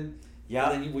Huntington. Yeah.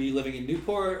 And then were you living in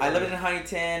Newport? I lived in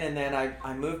Huntington, and then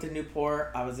I moved to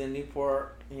Newport. I was in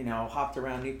Newport, you know, hopped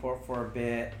around Newport for a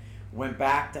bit, went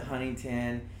back to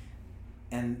Huntington,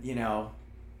 and, you know,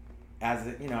 as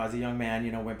a young man,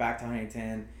 you know, went back to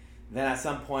Huntington. Then at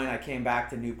some point I came back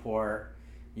to Newport,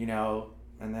 you know,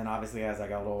 and then obviously as I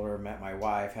got older, met my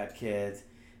wife, had kids,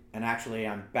 and actually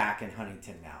I'm back in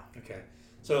Huntington now. Okay.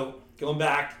 So going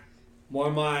back,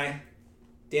 Mormai,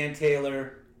 Dan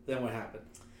Taylor, then what happened?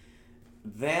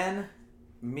 Then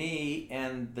me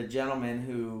and the gentleman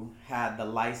who had the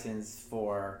license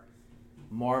for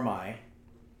Mormai,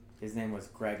 his name was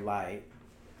Greg Light,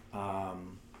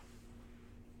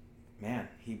 man,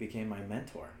 he became my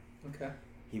mentor. Okay.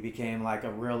 He became like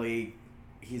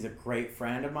he's a great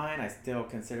friend of mine. I still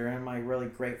consider him my really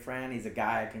great friend. He's a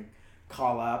guy I can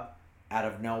call up out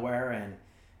of nowhere and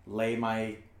lay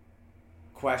my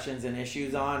questions and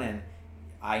issues on, and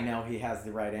I know he has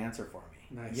the right answer for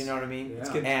me. Nice. You know what I mean?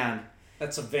 Yeah. good. And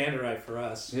That's a Vanderite for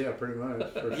us. Yeah, pretty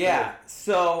much. For yeah,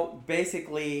 so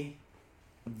basically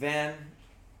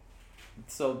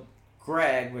so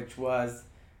Greg,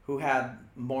 who had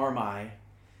Mormai,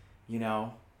 you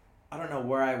know, I don't know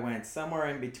where I went. Somewhere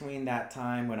in between that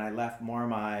time when I left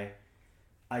Mormai,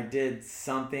 I did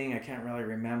something. I can't really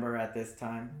remember at this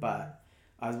time, but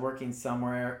I was working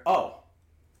somewhere. Oh,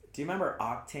 do you remember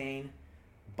Octane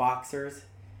boxers?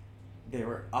 They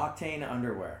were Octane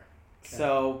underwear. Okay.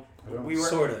 So we were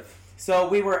Sort of. So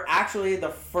we were actually the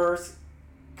first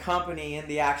company in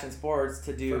the action sports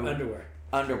to do For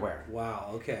underwear.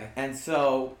 Wow. Okay. And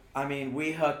so, I mean,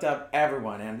 we hooked up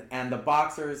everyone, and the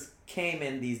boxers came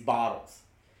in these bottles.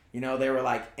 You know, they were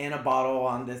like in a bottle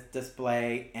on this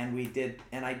display, and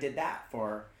I did that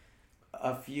for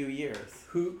a few years.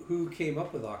 Who came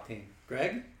up with Octane?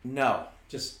 Greg? No.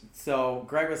 Just So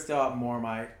Greg was still at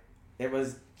Mormai. It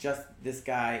was just this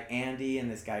guy, Andy, and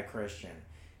this guy, Christian,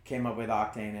 came up with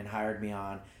Octane and hired me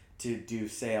on to do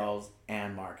sales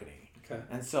and marketing. okay.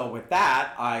 And so with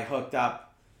that, I hooked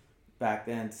up back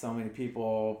then so many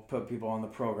people, put people on the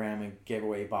program and gave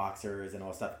away boxers and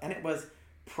all stuff. And it was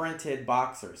printed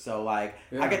boxers. So like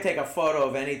Yeah. I could take a photo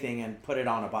of anything and put it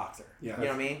on a boxer. Yeah. You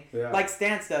know what I mean? Yeah. Like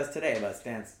Stance does today, but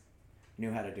Stance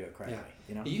knew how to do it correctly. Yeah.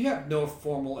 You know? You have no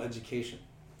formal education.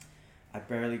 I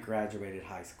barely graduated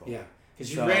high school. Yeah. Because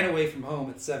you So- ran away from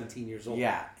home at 17 years old.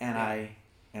 Yeah, and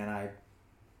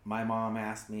my mom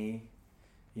asked me,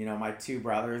 you know, my two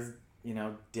brothers, you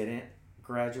know, didn't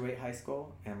graduate high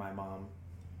school, and my mom,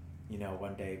 you know,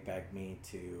 one day begged me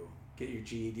to Get your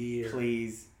GED.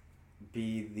 please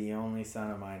be the only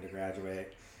son of mine to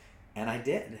graduate, and I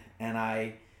did, and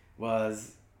I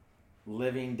was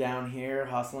living down here,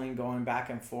 hustling, going back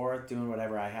and forth, doing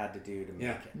whatever I had to do to make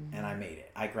Yeah. it, and I made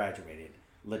it. I graduated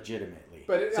legitimately.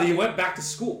 But So you went back to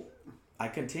school. I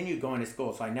continued going to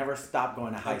school, so I never stopped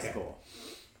going to high Okay. school.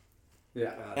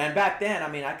 yeah. And back then, I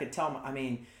mean, I could tell. I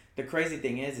mean, the crazy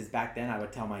thing is back then I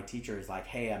would tell my teachers like,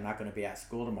 "Hey, I'm not going to be at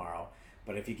school tomorrow,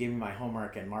 but if you give me my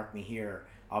homework and mark me here,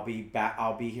 I'll be back.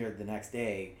 I'll be here the next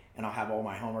day, and I'll have all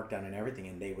my homework done and everything,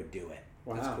 and they would do it.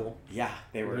 Wow. That's cool. Yeah,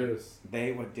 they were. It is.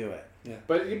 They would do it. Yeah.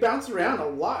 But you bounce around a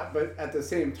lot, but at the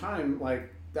same time,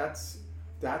 like that's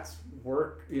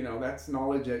work, that's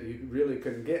knowledge that you really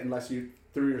couldn't get unless you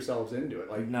threw yourselves into it.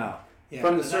 Like No. Yeah,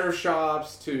 from the and surf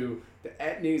shops to the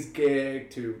Etnies gig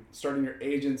to starting your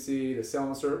agency to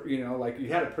selling surf, like you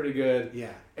had a pretty good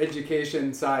Yeah.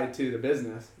 education side to the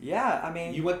business. Yeah, I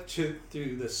mean. You went through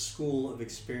the school of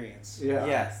experience. Yeah.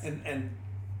 Yes. And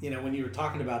when you were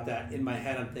talking about that, in my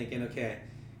head I'm thinking, okay,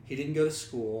 he didn't go to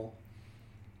school.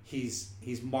 He's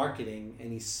marketing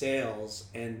and he's sales,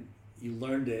 and you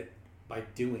learned it by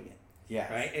doing it.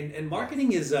 Yes. Right? And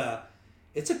marketing is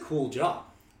it's a cool job,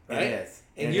 right? It is.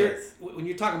 And It is. when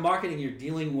you're talking marketing, you're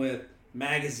dealing with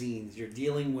magazines, you're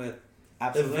dealing with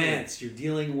Absolutely. events, you're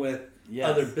dealing with Yes.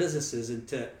 other businesses, and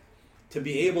to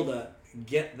be able to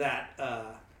get that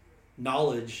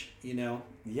knowledge,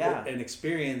 Yeah. and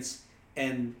experience,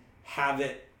 and have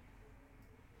it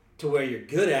to where you're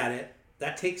good at it,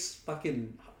 that takes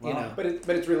fucking But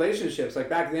it's relationships. Like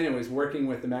back then, it was working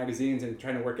with the magazines and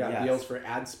trying to work out Yes. deals for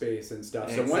ad space and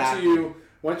stuff. So Exactly.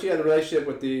 once you had a relationship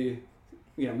with the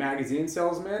magazine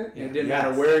salesman, it didn't Yes.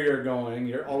 matter where you're going.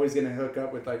 You're always going to hook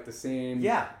up with like the same.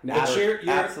 Yeah. network. But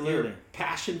your Absolutely.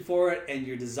 passion for it and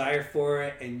your desire for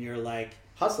it and your like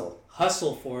Hustle.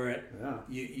 hustle for it. Yeah.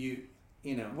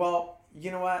 You know. Well,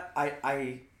 you know what?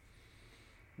 I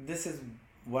this is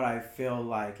what I feel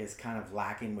like is kind of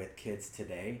lacking with kids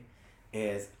today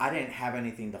is I didn't have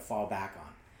anything to fall back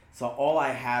on. So all I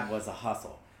had was a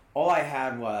hustle. All I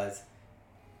had was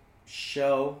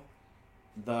show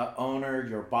the owner,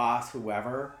 your boss,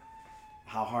 whoever,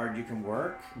 how hard you can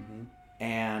work. Mm-hmm.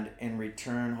 And in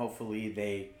return, hopefully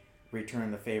they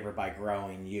return the favor by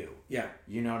growing you. Yeah.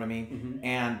 You know what I mean? Mm-hmm.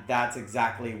 And that's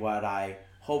exactly what I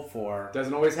hope for.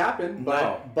 Doesn't always happen,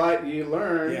 but you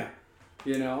learn. Yeah.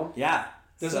 Yeah.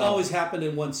 Doesn't So- always happen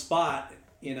in one spot.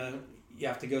 You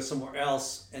have to go somewhere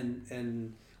else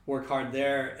and work hard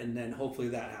there, and then hopefully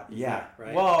that happens. Yeah. there,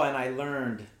 right. Well, and I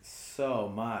learned so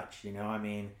much, I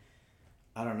mean,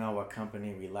 I don't know what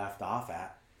company we left off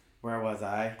at. Where was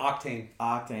I?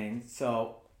 Octane.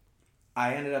 So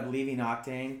I ended up leaving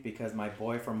Octane because my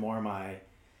boy from Mormai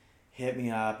hit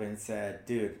me up and said,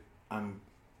 dude, I'm,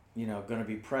 going to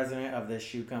be president of this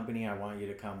shoe company. I want you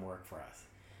to come work for us.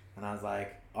 And I was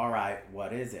like, all right,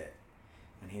 what is it?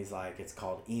 And he's like, it's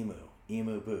called Emu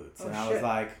Boots. And I was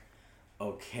like,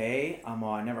 okay,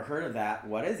 well, I never heard of that.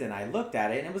 What is it? And I looked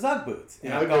at it and it was Ugg boots. And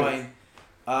Yeah, I'm Ugg going,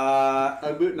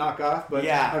 A boot knockoff, but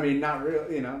Yeah. I mean, not real,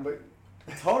 but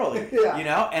totally. Yeah.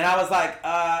 And I was like,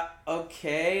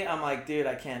 okay. I'm like, dude,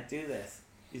 I can't do this.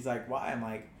 He's like, why? I'm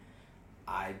like,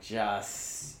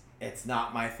 it's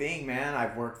not my thing, man.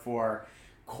 I've worked for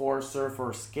core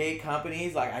surfer skate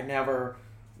companies. Like, I never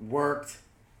worked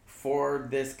for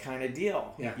this kind of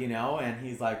deal, Yeah. And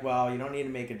he's like, well, you don't need to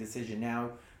make a decision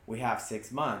now. We have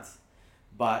 6 months,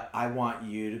 but I want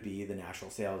you to be the national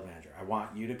sales manager. I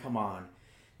want you to come on,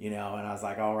 and I was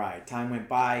like, all right. Time went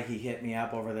by. He hit me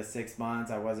up over the 6 months.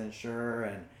 I wasn't sure.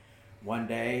 And one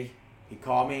day he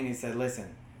called me and he said,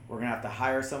 listen, we're going to have to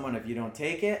hire someone if you don't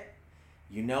take it.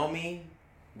 You know me.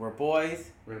 We're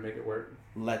boys. we're gonna make it work.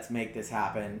 Let's make this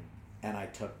happen. And I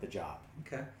took the job.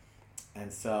 Okay.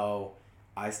 And so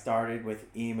I started with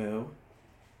Emu,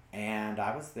 and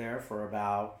I was there for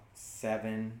about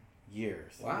 7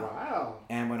 years. Wow.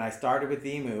 And when I started with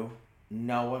Emu,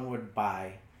 no one would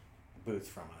buy boots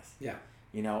from us. Yeah.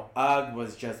 Ugg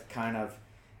was just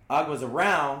Ugg was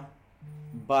around,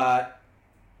 but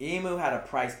Emu had a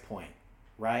price point,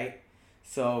 right?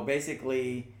 So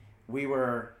basically, we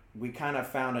kind of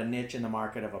found a niche in the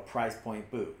market of a price point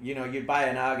boot. You'd buy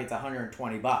an Ugg, it's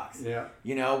 $120.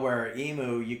 Yeah. Where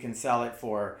Emu, you can sell it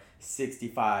for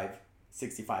 $65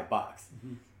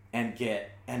 and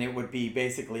it would be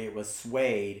basically, it was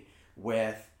suede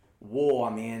with wool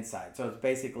on the inside. So it's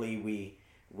basically,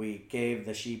 we gave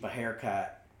the sheep a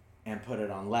haircut and put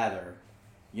it on leather,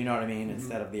 you know what I mean,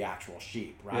 instead of the actual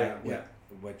sheep, right? Yeah.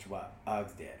 Which what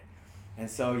Uggs did. And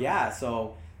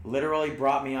so literally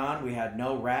brought me on. We had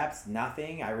no reps,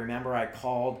 nothing. I remember I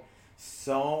called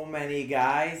so many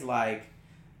guys, like,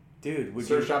 dude, would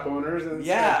Surf you... shop owners and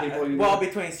Yeah, people you well, know.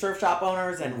 between surf shop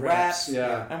owners and reps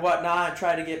Yeah. and whatnot, I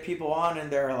tried to get people on, and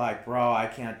they're like, bro, I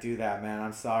can't do that, man.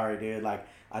 I'm sorry, dude. Like,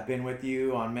 I've been with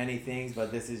you on many things,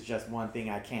 but this is just one thing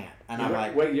I can't. And I'm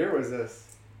like... What year was this?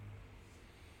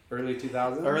 Early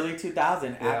 2000s? Early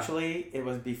 2000. Yeah. Actually, it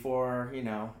was before,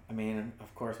 I mean,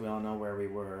 of course, we all know where we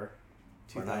were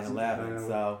for 2000, 9/11.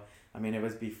 So, I mean, it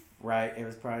was it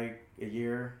was probably a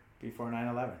year before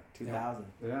 9/11, 2000.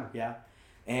 Yeah. Yeah.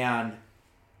 And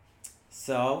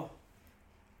So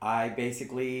I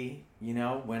basically,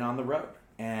 went on the road,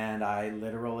 and I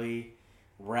literally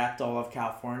repped all of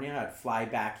California. I'd fly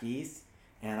back east,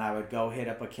 and I would go hit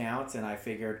up accounts, and I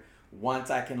figured once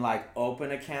I can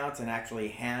open accounts and actually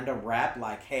hand a rep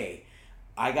hey,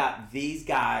 I got these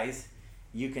guys,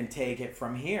 you can take it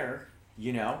from here,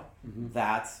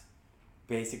 That's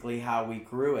basically how we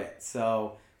grew it.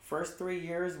 So first 3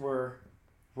 years were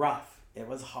rough. It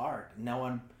was hard. No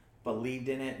one believed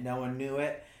in it. No one knew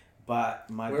it. But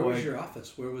Where was your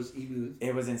office? Where was Emu?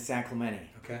 It was in San Clemente.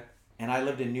 Okay. And I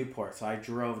lived in Newport, so I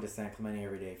drove to San Clemente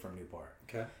every day from Newport.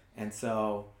 Okay. And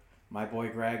so my boy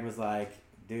Greg was like,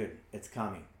 dude, it's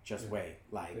coming. Just wait.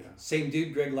 Same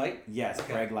dude, Greg Light? Yes,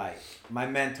 Okay. Greg Light. My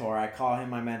mentor. I call him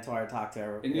my mentor. I talk to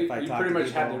her. And you pretty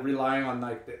much had to rely on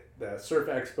the Surf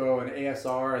Expo and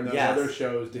ASR and those other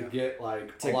shows to get a lot of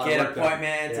work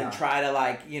appointments done. and try to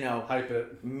hype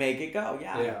it, make it go.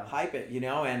 Yeah. Hype it.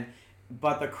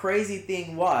 But the crazy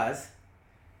thing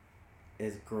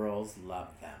is girls love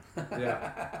them.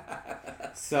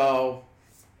 Yeah. So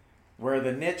where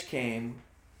the niche came,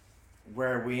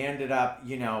 where we ended up,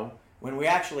 when we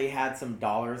actually had some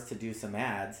dollars to do some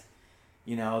ads,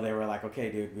 they were like,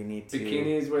 okay, dude, we need to...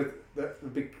 Bikinis with the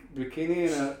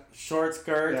bikini and a... Short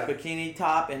skirts, bikini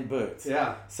top, and boots.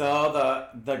 Yeah. So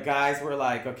the guys were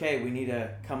like, okay, we need to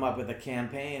come up with a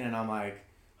campaign. And I'm like,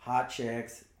 hot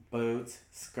chicks, boots,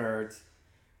 skirts.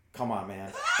 Come on,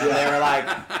 man. And they were like,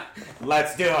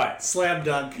 let's do it. Slam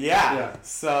dunk. Yeah.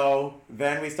 So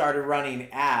then we started running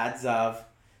ads of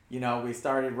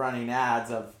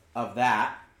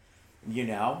that,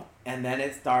 and then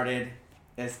it started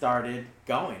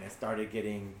going. It started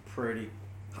getting pretty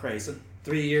crazy. So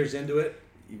 3 years into it?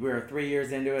 We were 3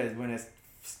 years into it is when it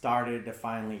started to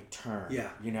finally turn. Yeah.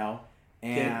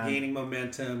 And gaining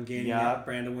momentum, gaining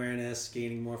brand awareness,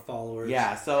 gaining more followers.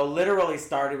 Yeah, so literally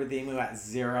started with Emu at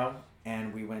 0,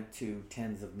 and we went to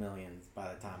tens of millions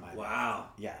by the time I Wow.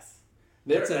 left. Yes.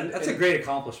 That's a great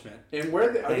accomplishment. And where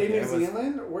are they New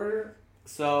Zealand? Where?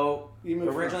 So You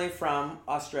moved originally from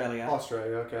Australia.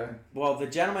 Australia, okay. Well, the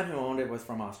gentleman who owned it was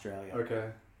from Australia. Okay.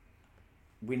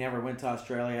 We never went to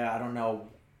Australia. I don't know.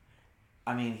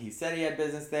 I mean, he said he had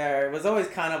business there. It was always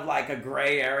kind of like a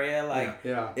gray area.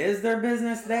 Is there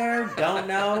business there? Don't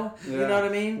know. You know what I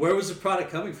mean? Where was the product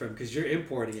coming from? Because you're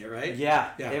importing it, right? Yeah.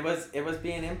 It was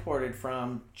being imported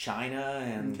from China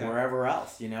and wherever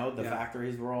else. The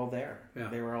factories were all there. Yeah.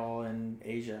 They were all in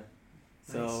Asia.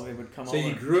 So Nice. it would come So over.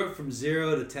 you grew it from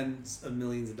 0 to tens of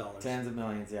millions of dollars. Tens of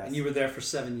millions, yes. And you were there for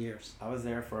 7 years. I was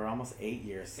there for almost 8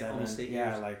 years. Yeah, almost 8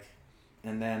 years.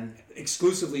 And then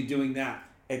Exclusively doing that.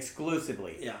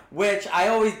 exclusively. Yeah. Which I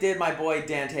always did my boy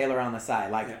Dan Taylor on the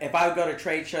side. If I would go to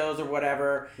trade shows or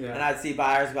whatever, and I'd see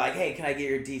buyers be like, hey, can I get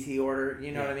your DT order?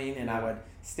 You know what I mean? And I would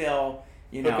still,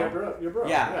 Hook up your bro.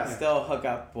 still hook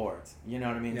up boards. You know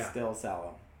what I mean? Yeah. Still sell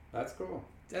them. That's cool.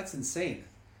 That's insane.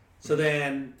 So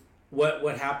then,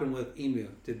 what happened with Emu?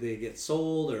 Did they get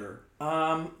sold or?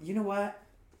 You know what?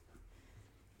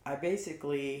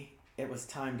 It was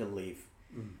time to leave.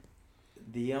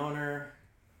 The owner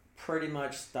pretty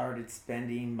much started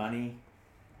spending money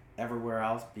everywhere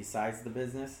else besides the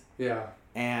business. Yeah.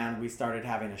 And we started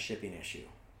having a shipping issue.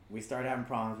 We started having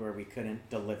problems where we couldn't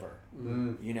deliver,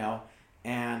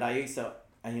 and I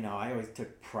always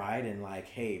took pride in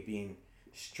being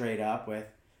straight up with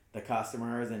the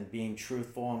customers and being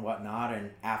truthful and whatnot.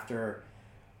 And after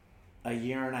a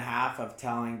year and a half of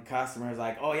telling customers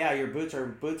oh yeah, your boots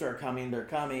are coming, they're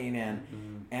coming,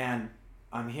 and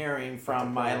I'm hearing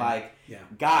from my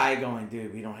guy going,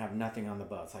 dude, we don't have nothing on the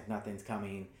boats, nothing's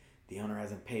coming, the owner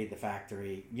hasn't paid the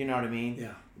factory, you know what I mean?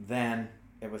 Yeah. Then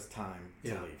it was time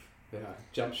to leave. Yeah.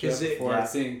 Jump ship before it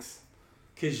sinks.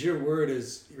 Because your word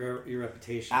is your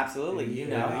reputation. Absolutely, you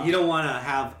don't want to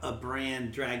have a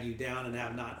brand drag you down and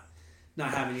not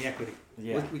have any equity.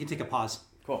 Yeah. We can take a pause.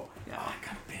 Cool. Yeah. Oh, I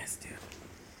got a piss, dude.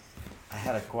 I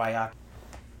had a guayak.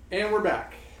 And we're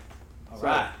back. All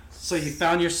right. So you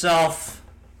found yourself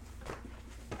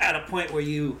at a point where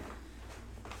you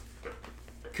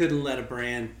couldn't let a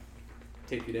brand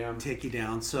Take you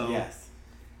down. So Yes.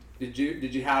 Did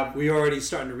you have? were you already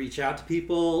starting to reach out to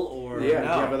people, or Yeah. Did you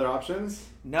No. have other options?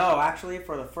 No, actually,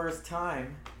 for the first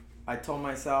time, I told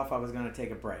myself I was going to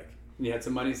take a break. You had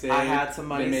some money saved. I had some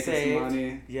money been making saved. Some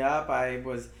money. Yep,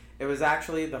 it was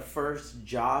actually the first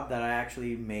job that I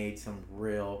actually made some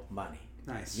real money.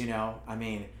 nice? I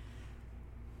mean,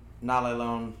 not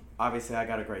alone, obviously I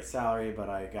got a great salary, but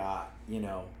I got,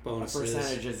 Bonuses.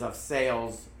 percentages of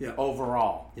sales Yeah.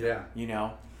 overall, Yeah.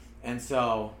 And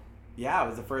so, yeah, it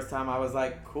was the first time I was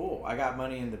like, cool, I got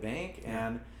money in the bank,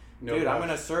 and No dude, I'm rush.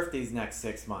 going to surf these next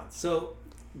 6 months. So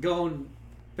going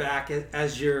back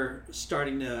as you're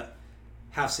starting to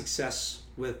have success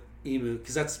with Emu,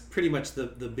 because that's pretty much the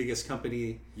biggest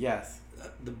company, Yes.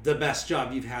 the best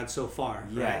job you've had so far,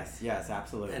 Yes. Yes.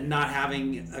 Absolutely. right? And not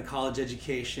having a college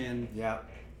education, Yep.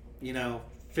 you know,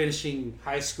 finishing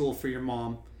high school for your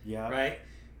mom, Yep. right?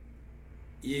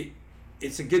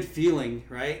 It's a good feeling,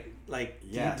 right? Like,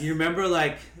 Yes. do you remember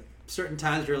like certain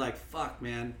times where you're like, fuck,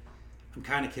 man, I'm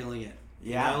kind of killing it.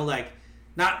 Yeah. You know, like,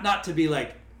 not to be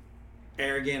like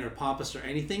arrogant or pompous or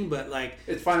anything, but like,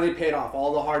 It's finally paid off.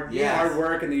 All the hard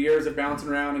work and the years of bouncing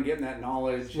around and getting that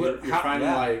knowledge. You're finally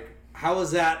like. how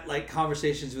was that like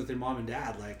conversations with your mom and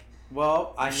dad? Like,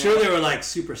 Well, I'm sure they were like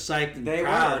super psyched and They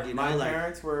proud. were. You know, My like,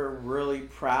 parents were really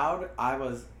proud. I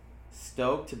was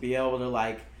stoked to be able to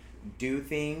like do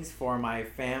things for my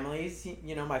families.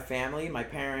 You know, my family, my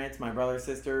parents, my brothers,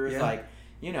 sisters. Yeah. Like,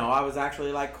 you know, I was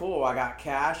actually like, cool. I got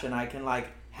cash and I can like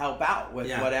help out with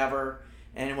Yeah. whatever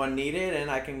anyone needed, and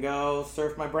I can go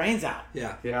surf my brains out.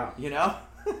 yeah, Yeah. You know,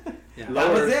 yeah, that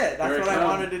was Lord, it. That's here what it I comes.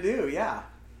 wanted to do. Yeah.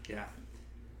 yeah.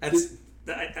 That's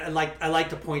I like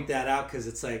to point that out because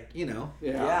it's like, you know,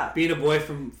 Yeah. being a boy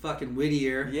from fucking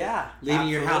Whittier, Yeah. leaving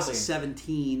your house at absolutely.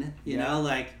 17, you Yeah. know,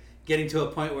 like getting to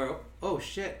a point where, oh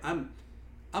shit, I'm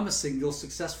a single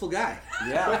successful guy.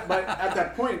 Yeah. But at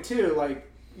that point too, like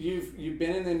you've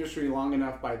been in the industry long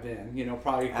enough by then, you know,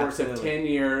 probably a course of Absolutely. 10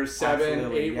 years, 7,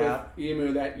 Absolutely, 8 yeah. with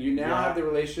Emu, that you now Yeah. have the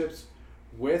relationships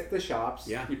with the shops.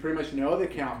 Yeah. You pretty much know the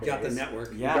account base. Got the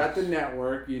network. Yeah. You got the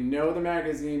network. You know the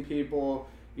magazine people.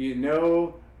 You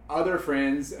know other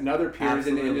friends and other peers in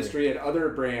Absolutely. the industry at other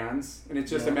brands. And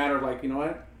it's just a Yeah. matter of like, you know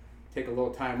what? Take a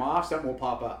little time off, something will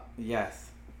pop up. Yes.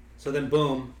 So then,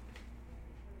 boom,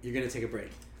 you're gonna take a break.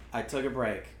 I took a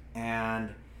break and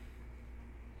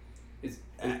Is,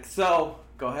 so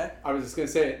go ahead. I was just going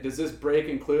to say, does this break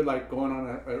include like going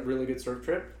on a really good surf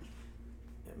trip?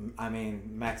 I mean,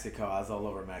 Mexico. I was all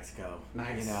over Mexico.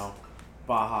 Nice. You know,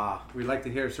 Baja. We'd like to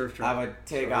hear surf trip. I would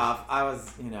take off. I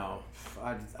was, you know,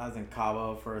 I was in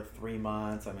Cabo for 3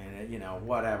 months. I mean, you know,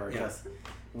 whatever. Yeah. Just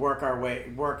work my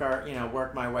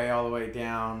way all the way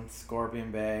down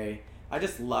Scorpion Bay. I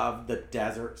just love the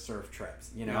desert surf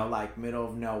trips. You know, Yeah. like middle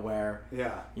of nowhere.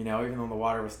 Yeah. You know, even though the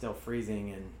water was still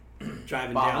freezing and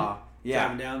Driving Baja. down, Yeah.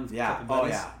 driving down. with a Yeah. couple Oh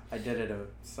buddies. yeah. I did it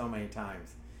so many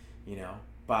times, you know.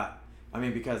 But I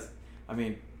mean, because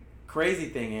crazy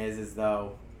thing is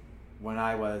though, when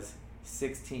I was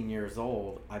 16 years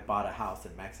old, I bought a house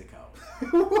in Mexico.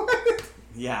 What?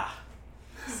 Yeah.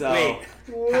 So Wait,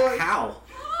 What? how?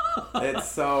 it's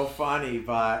so funny,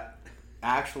 but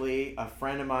actually, a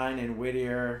friend of mine in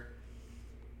Whittier,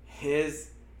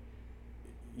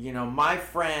 my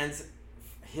friend's.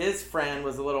 His friend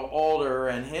was a little older,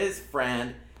 and his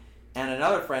friend and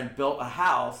another friend built a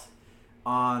house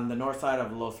on the north side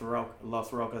of Los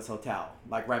Rocas Hotel,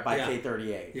 like right by Yeah.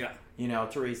 K38. Yeah, You know,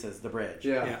 Teresa's, the bridge.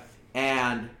 Yeah. yeah.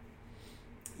 And,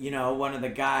 you know, one of the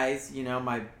guys, you know,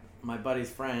 my buddy's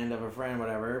friend of a friend,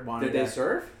 whatever, wanted Did they to...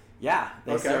 surf? Yeah,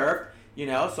 they Okay. surfed. You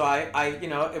know, so I, you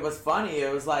know, it was funny.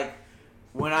 It was like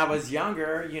when I was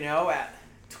younger, you know, at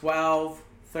 12,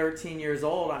 13 years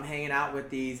old, I'm hanging out with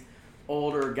these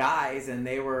older guys, and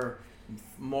they were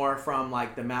more from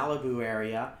like the Malibu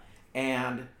area,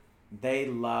 and they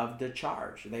loved to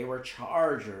charge. They were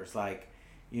chargers. Like,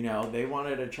 you know, they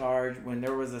wanted to charge when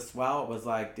there was a swell. It was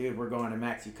like, dude, we're going to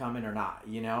Mex. You coming or not?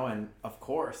 You know, and of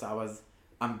course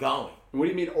I'm going. What do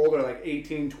you mean older, like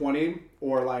 18, 20,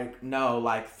 or like... No,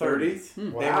 like 30s. 30s? They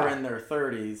Wow. were in their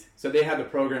 30s. So they had the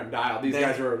program dialed. These They-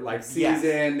 guys were like yes.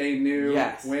 seasoned. They knew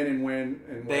Yes. when and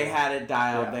when. They where. had it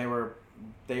dialed. Yeah.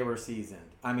 They were seasoned.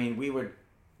 I mean, we would,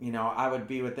 you know, I would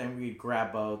be with them. We'd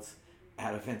grab boats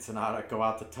out of Ensenada, go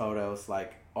out to Todos,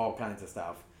 like all kinds of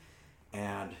stuff.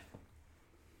 And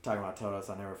talking about Todos,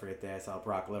 I'll never forget the day I saw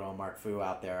Brock Little and Mark Fu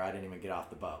out there. I didn't even get off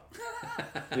the boat.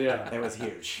 Yeah. It was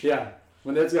huge. Yeah.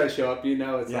 When those guys show up, you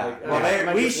know it's Yeah. like...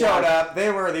 Well, we showed up.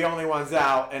 They were the only ones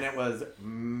out, and it was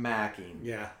macking.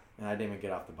 Yeah. And I didn't even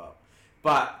get off the boat.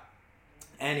 But,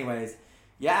 anyways,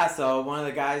 yeah, so one of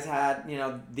the guys had, you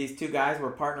know, these two guys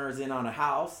were partners in on a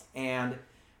house, and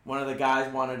one of the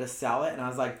guys wanted to sell it, and I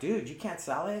was like, dude, you can't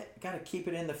sell it. You got to keep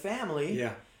it in the family.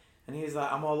 Yeah. And he's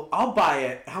like, I'll buy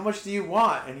it. How much do you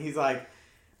want? And he's like,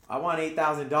 I want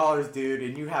 $8,000, dude,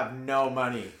 and you have no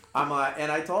money. I'm like,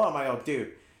 and I told him, I go,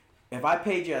 dude, if I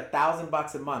paid you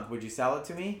 $1,000 a month, would you sell it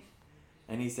to me?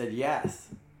 And he said yes.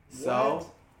 So What?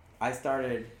 I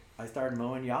started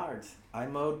mowing yards. I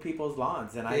mowed people's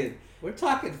lawns, and Dude, we're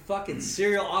talking fucking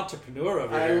serial entrepreneur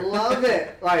over I here. love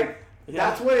it. Like,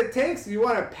 That's what it takes. You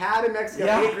want a pad in Mexico,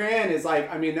 Yeah. $8,000 is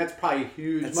like, I mean, that's probably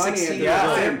huge That's money at 16 the years Yeah,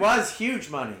 time. it was huge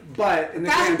money. But in the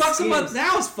 $1,000 grand a month schemes-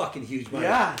 now is fucking huge money.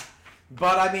 Yeah.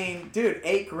 But I mean, dude,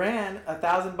 $8,000,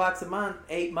 $1,000 a month,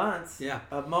 8 months Yeah.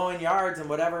 of mowing yards and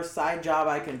whatever side job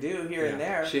I can do here and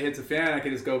there. Shit hits a fan, I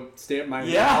can just go stay at my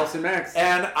Yeah. house in Mex.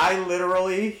 And I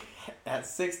literally, at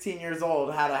 16 years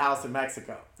old, had a house in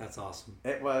Mexico. That's awesome.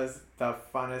 It was the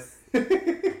funnest.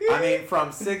 I mean,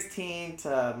 from 16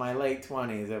 to my late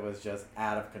 20s, it was just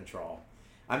out of control.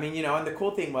 I mean, you know, and the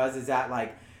cool thing is that,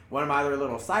 like, one of my other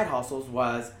little side hustles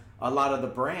was a lot of the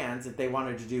brands, if they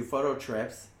wanted to do photo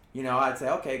trips, you know, I'd say,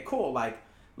 okay, cool, like,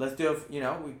 let's do,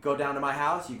 we go down to my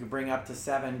house, you can bring up to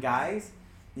 7 guys,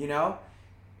 you know,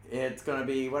 it's going to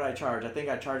be, what I charge? I think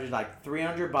I charged like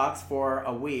 $300 for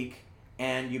a week,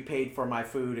 and you paid for my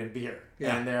food and beer.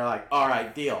 Yeah. And they're like, all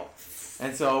right, deal.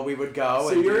 And so we would go.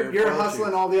 So and you're do photo hustling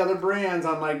shoots. all the other brands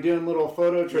on like doing little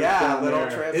photo trips Yeah, down little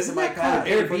there. trips. Isn't to my that called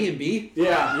pad. Airbnb?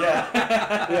 Yeah,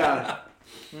 Yeah. yeah.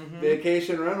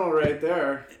 Vacation rental right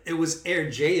there. It was Air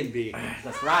J&B.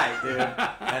 That's right, dude.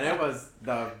 And it was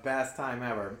the best time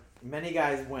ever. Many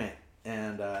guys went,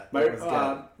 and it was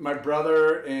good. My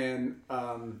brother and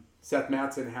Seth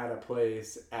Matson had a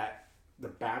place at the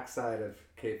backside of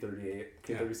K38,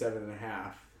 K37 and a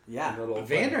half. Yeah. A little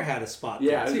Vander had a spot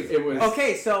Yeah, there, too. it was.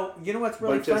 Okay, so you know what's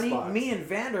really Bunch of funny? spots. Me and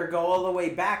Vander go all the way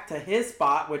back to his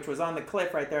spot, which was on the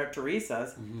cliff right there at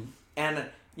Teresa's. Mm-hmm. And,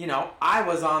 you know, I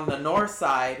was on the north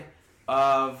side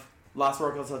of Los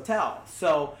Robles Hotel.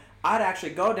 So I'd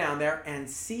actually go down there and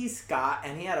see Scott,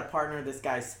 and he had a partner, this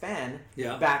guy Sven,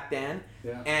 Yeah. back then.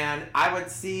 Yeah. And I would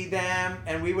see them,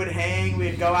 and we would hang,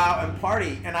 we'd go out and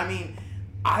party. And I mean,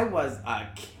 I was a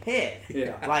kid.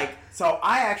 Yeah. Like, so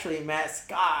I actually met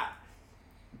Scott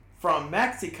from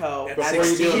Mexico At Before you do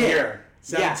it 16. here.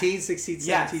 17, 16, 17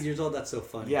 Yes. years old. That's so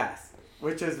funny. Yes.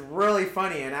 Which is really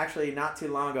funny. And actually, not too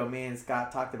long ago, me and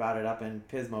Scott talked about it up in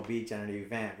Pismo Beach at an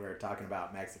event. We were talking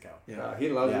about Mexico. Yeah. He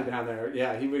loves Yeah. it down there.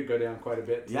 Yeah, he would go down quite a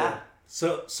bit. Too. Yeah.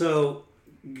 So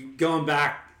going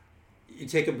back, you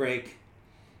take a break.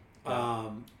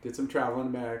 Did some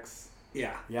traveling to Mex.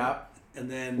 Yeah. Yep. And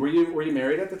then Were you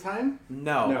married at the time?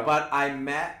 No, but I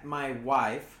met my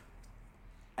wife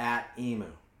at Emu.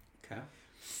 okay.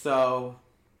 So,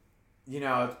 you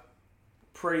know, it's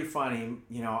pretty funny.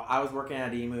 You know, I was working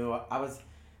at Emu.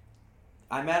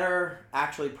 I met her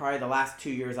actually probably the last 2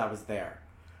 years I was there.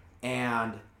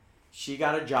 And she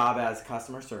got a job as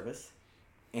customer service.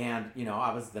 And, you know,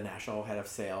 I was the national head of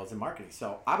sales and marketing.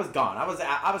 So I was gone. I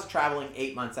was traveling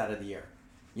 8 months out of the year.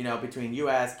 You know, between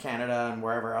U.S., Canada, and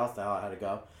wherever else the hell I had to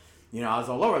go. You know, I was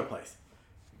all over the place.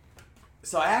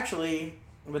 So I actually,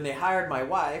 when they hired my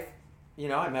wife, you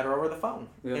know, I met her over the phone.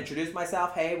 Yeah. Introduced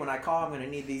myself. Hey, when I call, I'm going to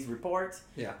need these reports.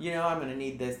 Yeah. You know, I'm going to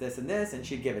need this, this, and this, and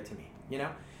she'd give it to me. You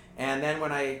know, and then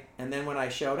when I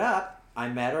showed up, I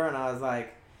met her, and I was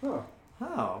like, Oh.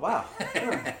 oh wow,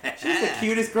 she's the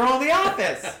cutest girl in the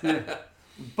office.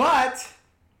 But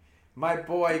my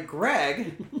boy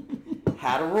Greg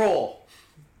had a rule.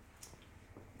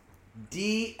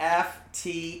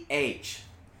 DFTH.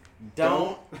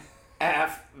 Don't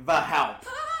F the help.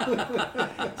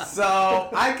 So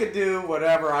I could do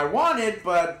whatever I wanted,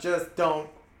 but just don't,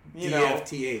 you know.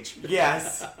 DFTH.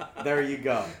 Yes, there you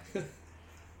go.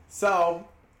 So,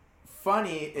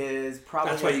 funny is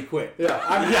probably... That's why you quit. Yeah,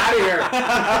 I'm out of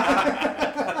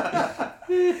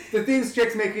here. The things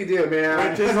chicks make you do,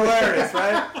 man. Which is hilarious,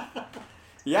 right?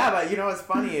 Yeah, but you know what's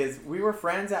funny is we were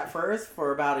friends at first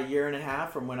for about a year and a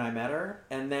half from when I met her.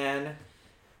 And then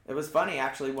it was funny,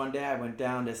 actually, one day I went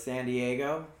down to San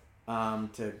Diego. I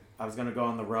was going to go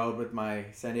on the road with my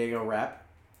San Diego rep.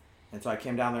 And so I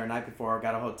came down there the night before,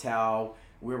 got a hotel.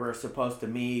 We were supposed to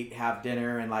meet, have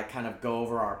dinner, and like kind of go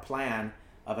over our plan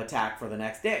of attack for the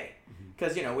next day.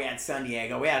 Because, you know, we had San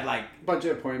Diego. We had like Bunch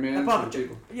of appointments. a bunch and of,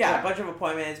 people. a bunch of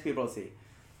appointments, people to see.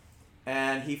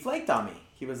 And he flaked on me.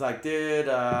 He was like, dude,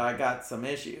 I got some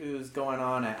issues going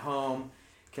on at home.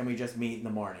 Can we just meet in the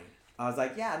morning? I was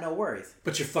like, yeah, no worries.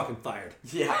 But you're fucking fired.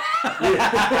 Yeah.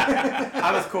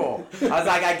 I was cool. I was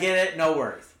like, I get it, no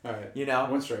worries. All right. You know?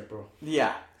 One strike, bro.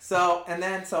 Yeah. So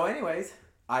anyways,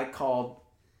 I called,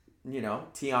 you know,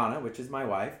 Tiana, which is my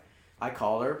wife. I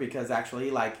called her because actually,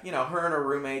 like, you know, her and her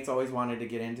roommates always wanted to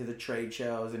get into the trade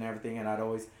shows and everything, and I'd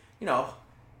always, you know,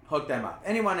 hook them up.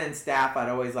 Anyone in staff, I'd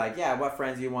always like, yeah, what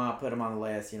friends do you want? Put them on the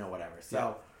list, you know, whatever.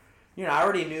 So, you know, I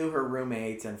already knew her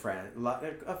roommates and friends,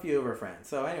 a few of her friends.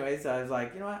 So anyways, I was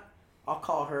like, you know what? I'll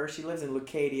call her. She lives in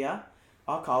Leucadia.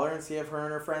 I'll call her and see if her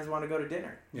and her friends want to go to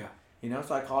dinner. Yeah. You know,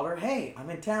 so I called her. Hey, I'm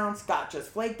in town. Scott just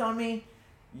flaked on me.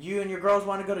 you and your girls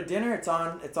want to go to dinner? It's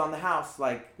on the house,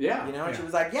 like, Yeah, you know. And yeah. she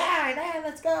was like, yeah,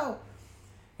 let's go.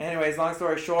 Anyways, long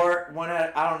story short,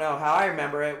 I don't know how I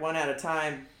remember it. One at a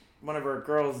time, one of her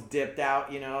girls dipped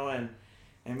out, you know, and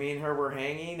me and her were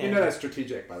hanging. And, You know that's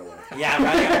strategic, by the way. yeah,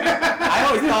 right. I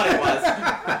always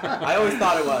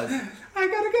thought it was. I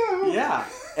gotta go. Yeah,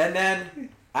 and then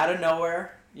out of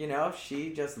nowhere, you know,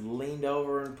 she just leaned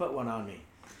over and put one on me.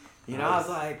 You know, I was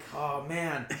like, oh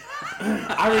man.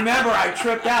 I remember I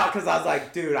tripped out because I was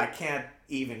like, dude, I can't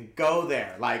even go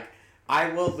there. Like, I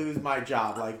will lose my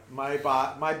job. Like, my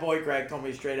boy Greg told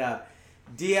me straight up,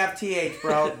 DFTH,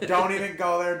 bro. Don't even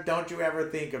go there. Don't you ever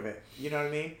think of it. You know what I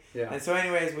mean? Yeah. And so,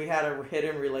 anyways, we had a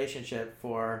hidden relationship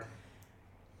for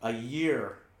a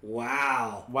year.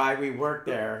 Wow. While we worked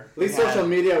there. At least social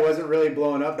media wasn't really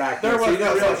blowing up back then. There was so you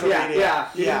no didn't really, social media. Yeah,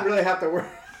 you Yeah. didn't really have to work.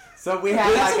 So we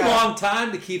had That's like a long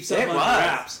time to keep something It under was.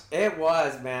 wraps. It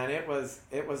was, man. It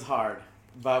was hard,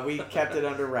 but we kept it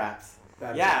under wraps.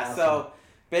 That's yeah. awesome. So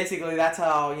basically, that's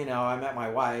how I met my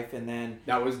wife, and then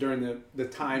That was during the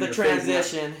time. the you're phasing out.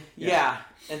 transition. Yeah.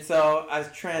 And so I was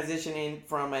transitioning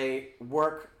from a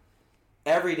work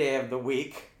every day of the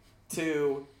week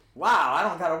to wow, I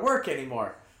don't gotta work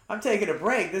anymore. I'm taking a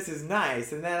break. This is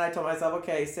nice. And then I told myself,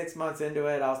 okay, 6 months into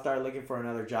it, I'll start looking for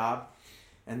another job.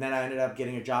 And then I ended up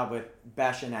getting a job with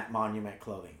Bashan at Monument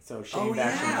Clothing. So Shane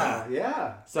Bashan.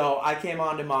 Yeah. So I came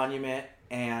on to Monument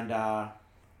and,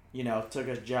 took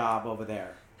a job over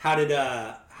there. How did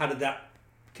that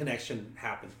connection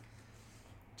happen?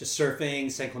 Just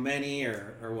surfing, San Clemente,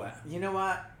 or what? You know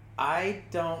what? I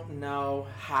don't know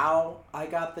how I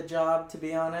got the job, to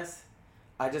be honest.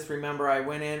 I just remember I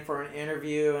went in for an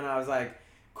interview and I was like,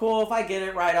 cool, if I get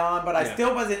it, right on. But I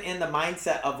still wasn't in the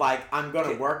mindset of like, I'm going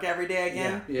to work every day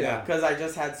again. Yeah. Because I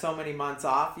just had so many months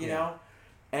off, you know?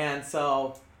 And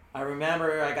so I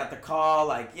remember I got the call,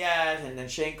 like, yeah. And then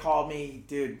Shane called me,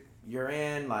 dude, you're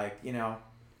in, like, you know.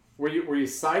 Were you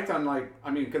psyched on like?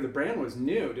 I mean, because the brand was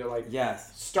new. To like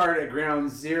Yes. start at ground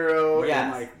zero Yes.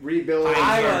 and like rebuild.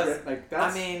 I was, like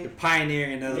that's. I mean, You're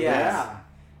pioneering another. Yes. yeah.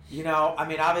 You know, I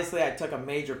mean, obviously I took a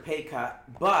major pay cut,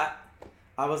 but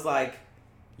I was like,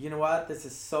 you know what? This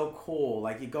is so cool.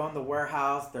 Like, you go in the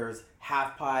warehouse, there's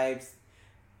half pipes.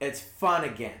 It's fun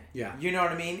again. Yeah. You know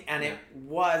what I mean? And it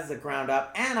was the ground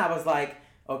up. And I was like,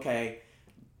 okay,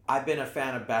 I've been a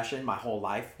fan of Bashan my whole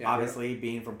life. Yeah, Obviously,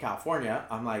 being from California,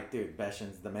 I'm like, dude,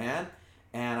 Bashan's the man.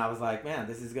 And I was like, man,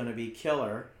 this is going to be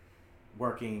killer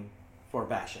working for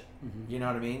Bashan. You know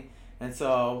what I mean? And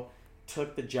so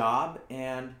took the job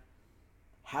and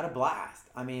had a blast.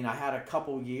 I mean, I had a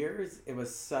couple years. It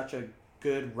was such a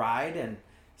good ride and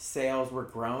sales were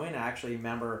growing. I actually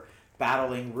remember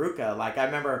battling Ruka. Like, I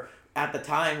remember at the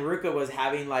time Ruka was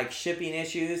having like shipping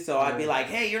issues, so I'd be like,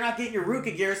 hey, you're not getting your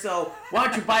Ruka gear, so why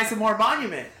don't you buy some more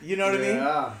Monument? You know what I mean?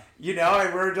 Yeah. You know,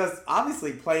 and we're just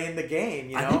obviously playing the game,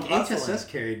 you know? I think hustling. HSS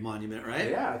carried Monument, right?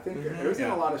 Yeah, I think it was in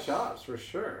a lot of shops for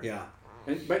sure. Yeah.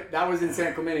 But that was in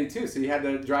San Clemente too, so you had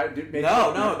to drive.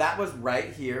 No, that was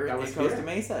right here That in was Costa here?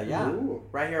 Mesa. Yeah, Ooh.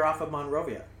 right here off of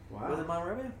Monrovia. Wow. Was it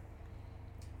Monrovia?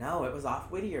 No, it was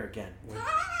off Whittier again.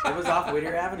 It was off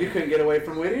Whittier Avenue. You couldn't get away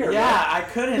from Whittier. Yeah, I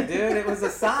couldn't, dude. It was a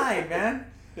sign, man.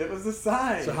 It was a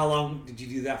sign. So how long did you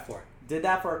do that for? Did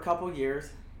that for a couple years,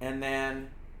 and then,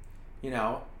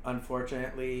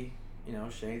 unfortunately,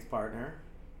 Shane's partner,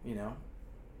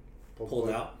 Pulled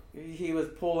out. he was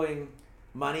pulling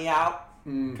money out,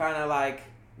 kind of like,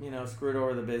 screwed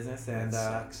over the business, and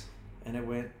That sucks. and it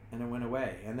went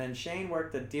away. And then Shane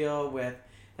worked a deal with,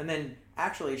 and then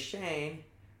actually Shane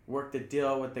worked a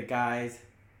deal with the guys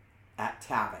at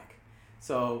Tavik.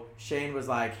 So Shane was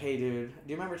like, "Hey, dude, do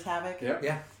you remember Tavik?" Yep.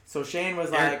 Yeah. So Shane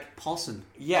was Eric like, Paulson.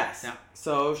 "Yes." Yeah.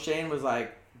 So Shane was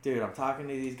like, "Dude, I'm talking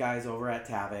to these guys over at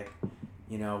Tavik.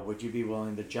 Would you be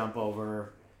willing to jump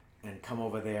over and come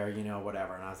over there?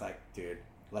 Whatever." And I was like, "Dude,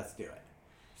 let's do it."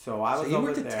 So I was you over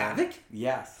went to there. Tavik?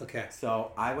 Yes. Okay.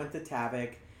 So I went to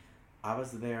Tavik. I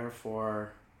was there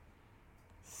for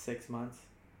 6 months.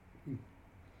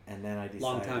 And then I decided.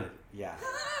 Long time. Yeah.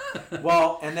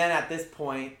 Well, and then at this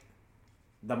point,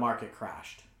 the market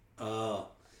crashed. Oh.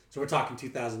 So we're talking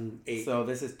 2008. So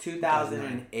this is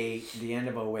 2008, the end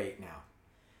of 08 now.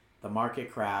 The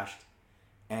market crashed.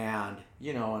 And,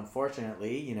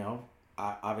 unfortunately,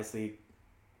 I obviously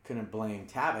couldn't blame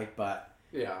Tavik, but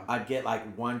Yeah. I'd get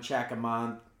like one check a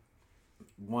month,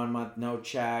 1 month no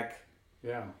check,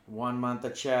 Yeah. 1 month a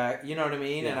check. You know what I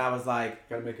mean? Yeah. And I was like,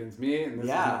 Got to make ends meet, and this is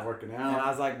yeah. not working out. And I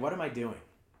was like, what am I doing?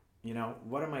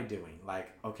 What am I doing? Like,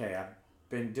 okay, I've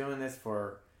been doing this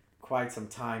for quite some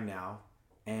time now,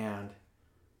 and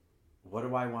what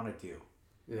do I want to do?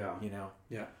 Yeah.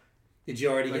 Yeah. Did you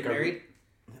already Like get married?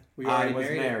 Were you I already was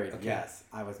married? married. Okay. Yes,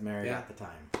 I was married Yeah. at the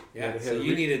time. Yeah. Hit So a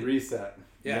you needed. reset.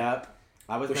 Yeah. Yep.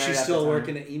 I was Was married she at still the time.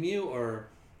 working at Emu or?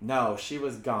 No, she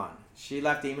was gone. She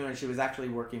left Emu and she was actually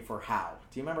working for Howe.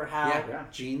 Do you remember Howe? Yeah.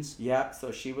 Jeans. Yep.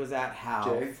 So she was at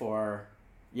Howe Jade? for,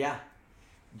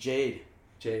 Jade.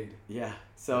 Jade. Yeah.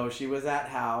 So she was at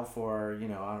Howe for, I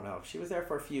don't know. She was there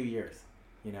for a few years,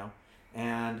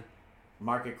 and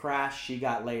market crash. She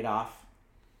got laid off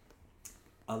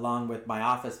along with my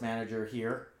office manager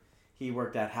here. He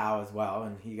worked at Howe as well,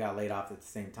 and he got laid off at the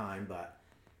same time. But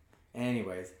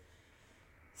anyways,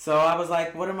 so I was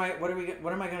like, what am I going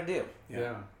to do?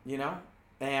 Yeah.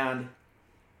 And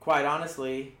quite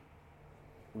honestly,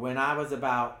 when I was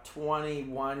about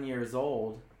 21 years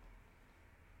old,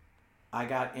 I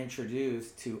got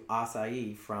introduced to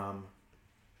acai from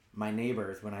my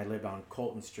neighbors when I lived on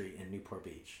Colton Street in Newport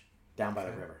Beach, down by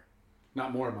the river.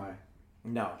 Not more my.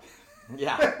 No.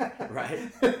 Yeah, right.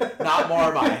 Not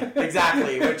Mormai.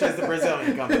 Exactly, which is the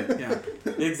Brazilian company. Yeah.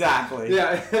 Exactly.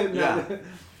 Yeah. Yeah.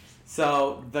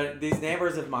 So these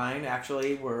neighbors of mine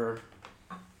actually were,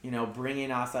 bringing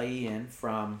acai in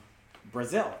from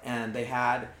Brazil, and they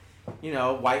had,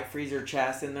 white freezer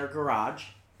chests in their garage,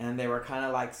 and they were kind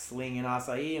of like slinging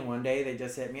acai. And one day they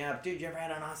just hit me up, dude, you ever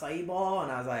had an acai bowl?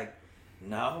 And I was like,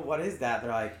 no, what is that?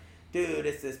 They're like, dude,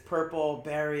 it's this purple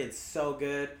berry. It's so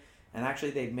good. And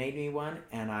actually, they made me one,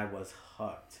 and I was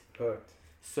hooked.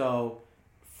 So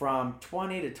from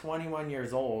 20 to 21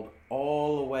 years old,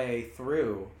 all the way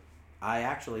through, I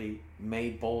actually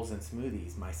made bowls and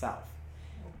smoothies myself.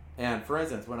 And for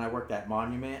instance, when I worked at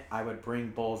Monument, I would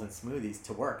bring bowls and smoothies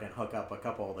to work and hook up a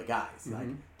couple of the guys. Like,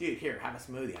 dude, here, have a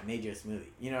smoothie. I made you a smoothie.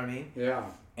 You know what I mean? Yeah.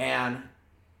 And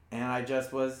I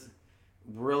just was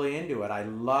really into it. I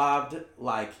loved,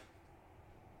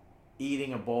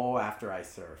 eating a bowl after I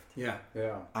served. Yeah.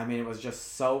 Yeah. I mean, it was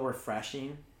just so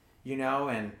refreshing,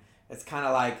 and it's kind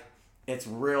of like it's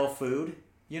real food.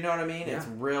 You know what I mean? Yeah. It's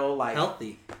real,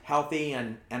 healthy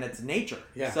and it's nature.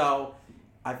 Yeah. So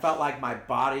I felt like my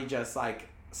body just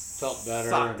Felt better.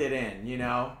 sucked it in,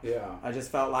 Yeah. I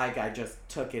just felt like I just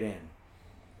took it in.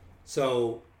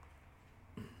 So,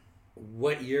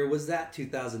 what year was that?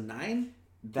 2009?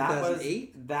 That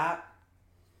 2008? was that.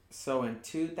 So in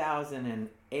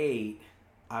 2008,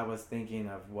 I was thinking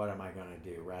of what am I going to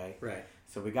do, right? Right.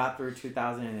 So we got through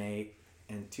 2008.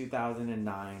 In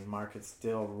 2009, market's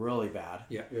still really bad.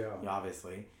 Yeah. Yeah.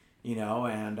 Obviously,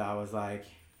 and I was like,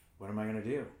 what am I going to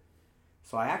do?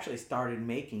 So I actually started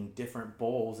making different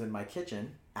bowls in my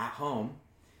kitchen at home.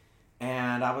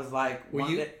 And I was like,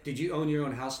 Did you own your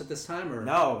own house at this time or?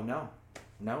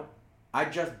 No. I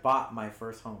just bought my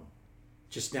first home.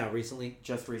 Just now, recently?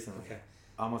 Just recently. Okay.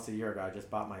 Almost a year ago, I just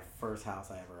bought my first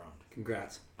house I ever owned.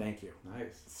 Congrats. Thank you.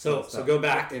 Nice. So go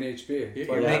back. NHB.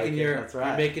 You're Yeah, making that's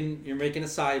right. you're making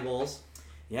acai bowls.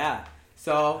 Yeah.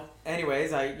 So,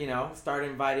 anyways, I started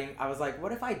inviting. I was like,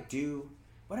 what if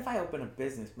I open a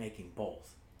business making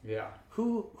bowls? Yeah.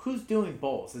 Who's doing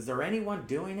bowls? Is there anyone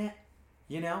doing it?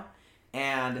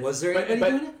 And Was there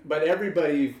anybody doing it? But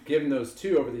everybody you've given those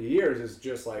to over the years is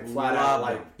just flat out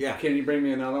Love them. Yeah. can you bring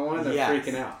me another one? They're Yes.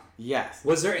 freaking out. Yes.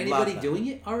 Was there Love anybody them. doing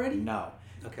it already? No.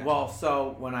 Okay. Well,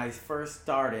 so when I first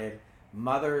started,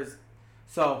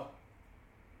 so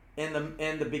in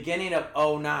the beginning of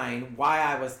 2009, why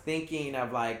I was thinking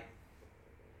of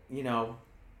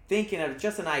thinking of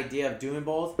just an idea of doing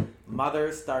bowls,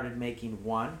 Mothers started making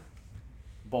one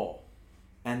bowl.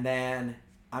 And then,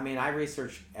 I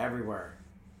researched everywhere.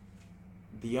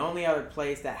 The only other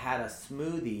place that had a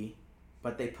smoothie,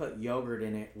 but they put yogurt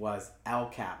in it, was El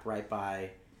Cap, right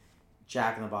by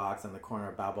Jack in the Box on the corner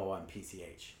of Balboa and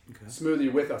PCH. Okay.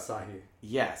 Smoothie with acai.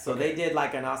 Yeah, so they did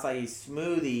like an acai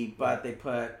smoothie, but they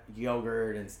put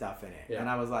yogurt and stuff in it. Yeah. And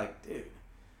I was like, dude,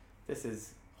 this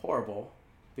is horrible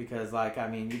because,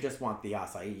 you just want the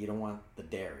acai. You don't want the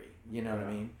dairy. You know what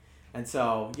I mean? And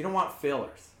so you don't want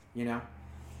fillers,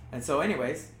 And so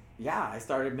anyways, I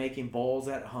started making bowls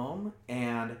at home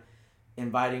and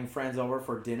inviting friends over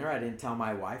for dinner. I didn't tell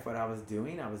my wife what I was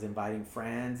doing. I was inviting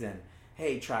friends and,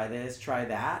 hey, try this, try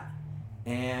that.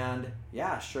 And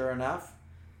sure enough,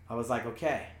 I was like,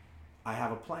 okay, I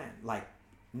have a plan.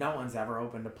 No one's ever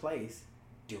opened a place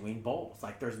doing bowls.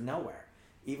 There's nowhere.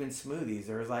 Even smoothies,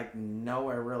 there's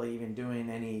nowhere really even doing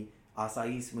any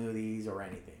acai smoothies or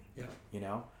anything.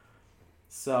 Yeah.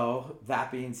 So that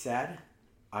being said,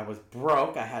 I was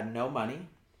broke. I had no money.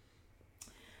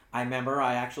 I remember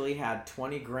I actually had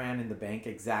 20 grand in the bank,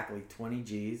 exactly 20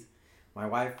 G's. My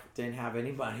wife didn't have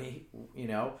any money,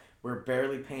 We're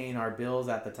barely paying our bills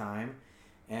at the time.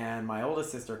 And my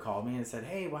oldest sister called me and said,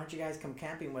 hey, why don't you guys come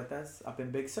camping with us up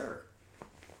in Big Sur?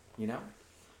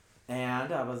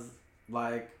 And I was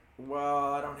like,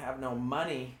 well, I don't have no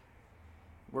money.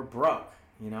 We're broke.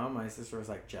 You know, my sister was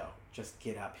like, Joe, just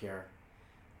get up here.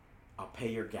 I'll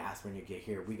pay your gas when you get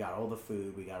here. We got all the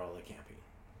food. We got all the camping.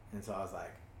 And so I was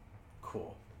like,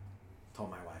 cool. Told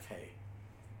my wife, hey,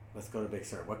 let's go to Big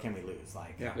Sur. What can we lose?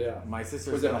 Like, my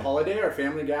sister was it a holiday or a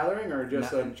family gathering or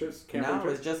just just camping? No, it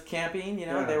was just camping. You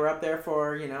know, they were up there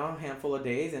for, you know, a handful of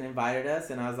days and invited us.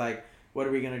 And I was like, what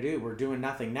are we going to do? We're doing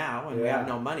nothing now and we have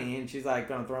no money. And she's like,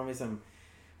 going to throw me some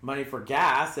money for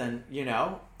gas. And, you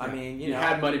know, I mean, you know.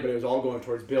 had money, but it was all going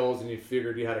towards bills and you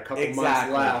figured you had a couple months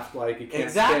left. Like, you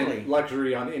can't spend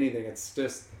luxury on anything. It's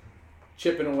just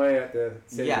chipping away at the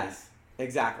savings. Yes,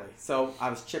 exactly. So I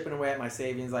was chipping away at my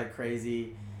savings like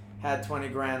crazy. Had 20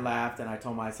 grand left, and I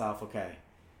told myself, okay,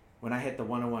 when I hit the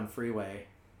 101 freeway,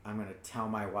 I'm going to tell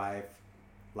my wife,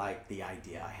 like, the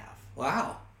idea I have.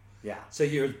 Wow. Yeah. So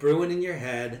you're brewing in your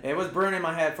head. It was brewing in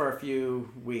my head for a few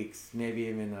weeks, maybe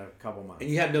even a couple months. And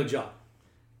you had no job?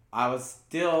 I was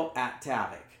still at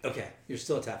Tavik. Okay. You're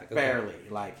still at Tavik. Okay. Barely,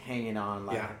 like, hanging on,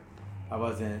 like, I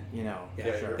wasn't, you know.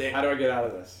 Yeah, sure. How do I get out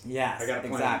of this? Yes, I got a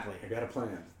plan. exactly. I got a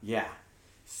plan. Yeah.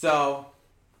 So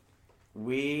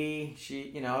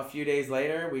a few days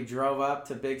later, we drove up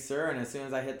to Big Sur, and as soon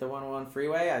as I hit the 101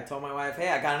 freeway, I told my wife, hey,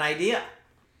 I got an idea.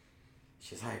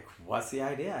 She's like, what's the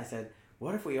idea? I said,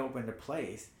 what if we opened a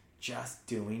place just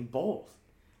doing bowls?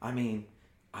 I mean,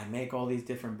 I make all these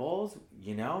different bowls,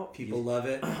 you know. People love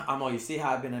it. You see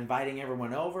how I've been inviting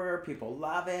everyone over? People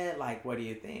love it. Like, what do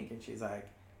you think? And she's like,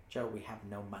 Joe, we have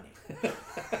no money. That's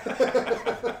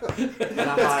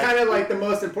kind of like the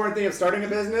most important thing of starting a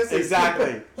business.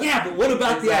 Exactly. Yeah, but what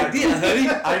about the idea, honey?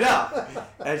 I know.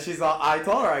 And I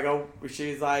told her,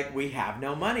 she's like, we have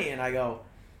no money. And I go,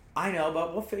 I know,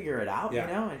 but we'll figure it out, you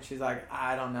know? And she's like,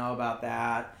 I don't know about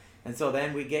that. And so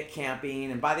then we get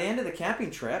camping. And by the end of the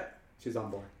camping trip, she's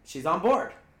on board. She's on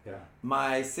board. Yeah.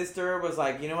 My sister was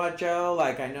like, you know what, Joe?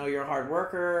 Like, I know you're a hard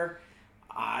worker.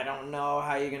 I don't know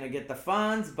how you're going to get the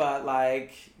funds, but,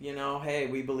 like, you know, hey,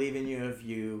 we believe in you if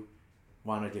you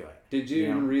want to do it. Did you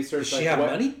even research? Does she have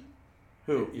money?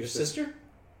 Who? Your sister?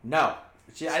 No.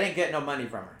 I didn't get no money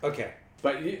from her. Okay.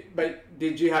 But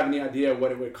did you have any idea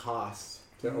what it would cost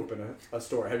to open a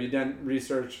store? Have you done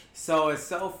research? So it's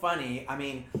so funny. I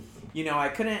mean, you know, I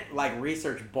couldn't, like,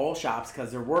 research bowl shops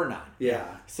because there were none.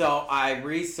 Yeah. So I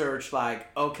researched,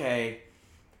 like, okay,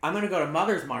 I'm going to go to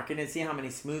Mother's Market and see how many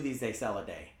smoothies they sell a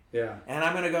day. Yeah. And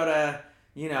I'm going to go to,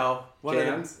 you know,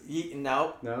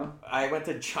 No? I went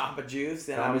to Jamba Juice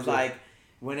and I was like,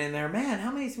 went in there, man,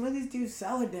 how many smoothies do you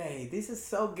sell a day? This is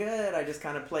so good. I just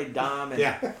kind of played dumb and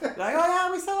like, oh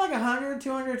yeah, we sell like 100,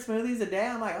 200 smoothies a day.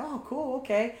 I'm like, oh, cool,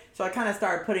 okay. So I kind of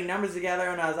started putting numbers together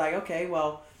and I was like, okay,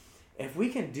 well, if we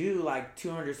can do like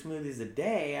 200 smoothies a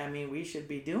day, I mean, we should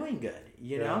be doing good,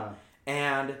 you know?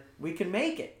 And we can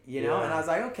make it, you know? And I was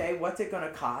like, okay, what's it going to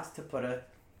cost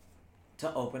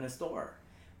to open a store?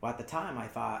 Well, at the time, I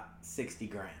thought 60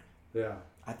 grand. Yeah.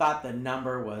 I thought the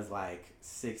number was like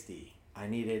 60. I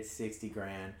needed 60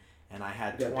 grand, and I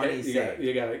had 20 saved.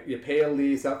 You pay a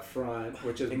lease up front,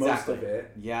 which is most of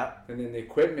it. Yep. And then the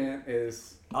equipment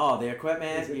is... Oh, the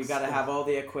equipment. You got to have all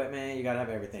the equipment. You got to have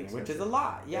everything, which is a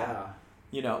lot. Yeah.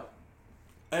 You know.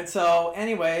 And so,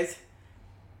 anyways,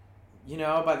 you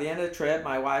know, by the end of the trip,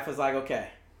 my wife was like, okay,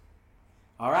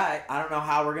 all right, I don't know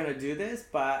how we're going to do this,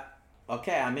 but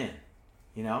okay, I'm in,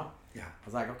 you know? Yeah. I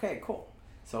was like, okay, cool.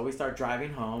 So we start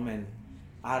driving home, and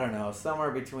I don't know,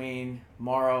 somewhere between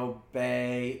Morro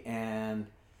Bay and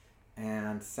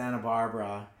Santa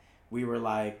Barbara, we were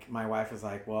like, my wife was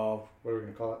like, well, what are we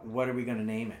going to call it? What are we going to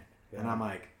name it? Yeah. And I'm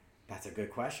like, that's a good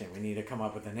question. We need to come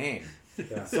up with a name.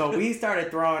 Yeah. So we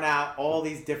started throwing out all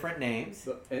these different names.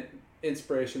 The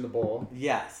inspiration, the bowl.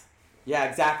 Yes. Yeah,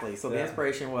 exactly. So the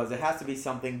inspiration was it has to be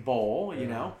something bowl, you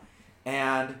know?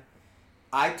 And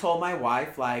I told my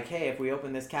wife, like, hey, if we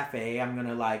open this cafe, I'm going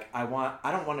to, like, I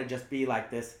don't want to just be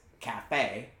like this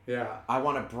cafe. Yeah. I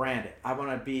want to brand it. I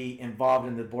want to be involved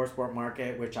in the board sport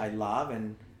market, which I love,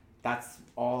 and that's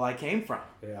all I came from.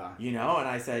 Yeah. You know, and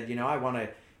I said, you know, I want to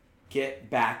get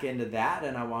back into that,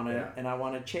 and I want to I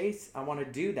want to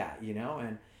do that, you know,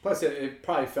 and plus it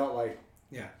probably felt like,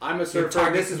 yeah, I'm a surfer,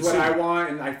 this is what I want,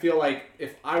 and I feel like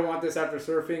if I want this after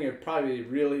surfing, it'd probably be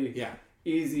really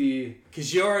easy.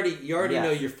 Because you already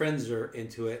know your friends are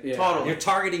into it. Yeah. Totally. You're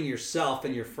targeting yourself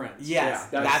and your friends. Yes,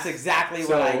 that's exactly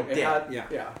what I did.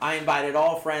 I invited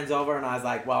all friends over, and I was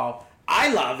like, well,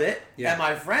 I love it, and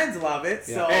my friends love it,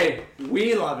 so... Hey,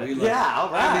 we love it. All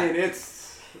right. I mean, it's...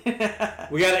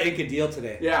 We got to ink a deal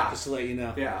today. Yeah. Just to let you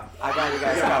know. Yeah. I got you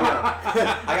guys covered.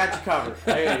 I got you covered.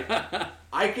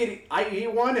 Hey, I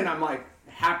eat one, and I'm like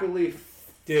happily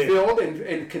filled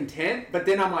and content. But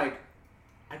then I'm like,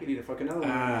 I could eat a fucking another one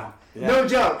right now. Yeah. No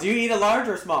joke. Do you eat a large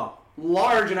or small?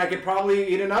 Large, and I could probably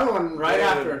eat another one right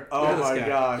after. Oh my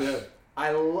gosh. Dude,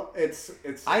 it's.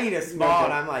 I eat a small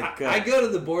and I'm like, good. I go to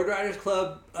the Board Riders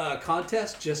Club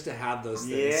contest just to have those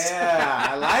things. Yeah,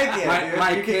 I like it. My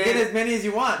You can kid- get as many as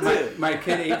you want, too. My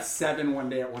kid ate 7 one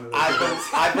day at one of those.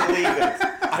 I believe it.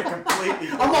 I completely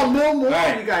believe I'm on no more,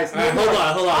 right. you guys. All right, No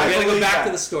hold more. on. I gotta go believe back that.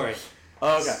 to the story.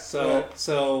 Okay.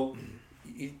 So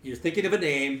you're thinking of a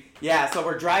name. Yeah, so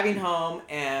we're driving home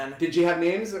and... Did you have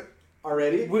names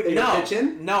already? that you're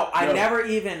pitching? No, I No. never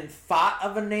even thought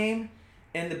of a name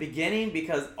in the beginning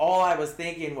because all I was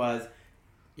thinking was,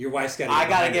 Your wife's got. I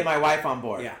gotta get my wife on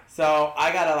board. Yeah. So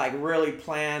I gotta like really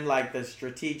plan like the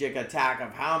strategic attack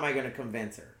of how am I gonna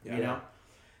convince her, you know?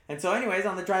 And so anyways,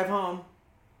 on the drive home,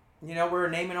 you know, we were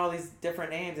naming all these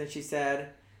different names and she said,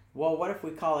 well, what if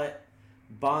we call it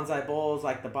Bonsai Bowls,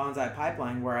 like the Bonsai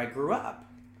Pipeline where I grew up?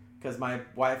 Because my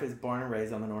wife is born and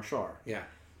raised on the North Shore. Yeah.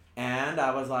 And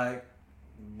I was like,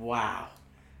 wow.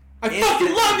 I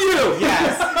fucking love you.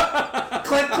 Yes.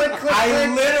 Click, click, click. I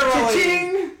click.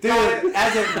 literally, dude,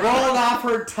 as it rolled off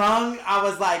her tongue, I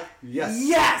was like,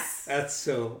 yes. That's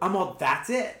so. I'm all, that's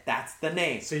it. That's the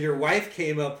name. So your wife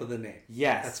came up with a name.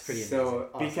 Yes. That's pretty amazing. So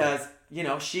awesome. Because, you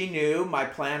know, she knew my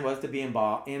plan was to be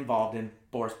involved in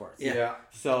board sports. Yeah.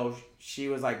 So she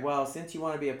was like, well, since you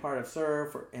want to be a part of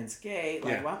surf and skate,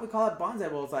 like, why don't we call it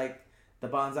Bonsai? Well, it's like the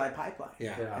Bonsai Pipeline.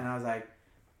 Yeah. And I was like,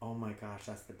 oh my gosh,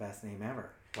 that's the best name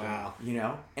ever. Wow. You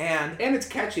know? And it's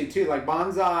catchy too. Like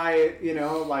Bonsai, you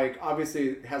know, like obviously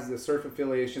it has the surf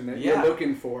affiliation that you're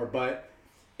looking for, but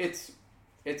it's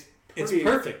pretty,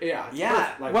 perfect. Yeah. It's yeah.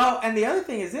 perfect. Like, Well, and the other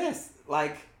thing is this,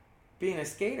 like being a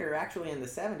skater, actually in the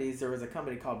 70s, there was a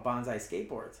company called Bonsai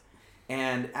Skateboards.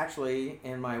 And actually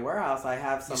in my warehouse, I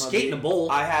have some skating a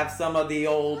bowl. I have some of the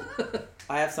old,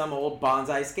 I have some old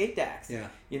bonsai skate decks. Yeah.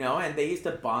 You know, and they used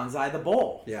to bonsai the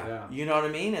bowl. Yeah. You know what I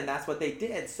mean? And that's what they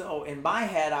did. So in my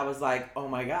head, I was like, oh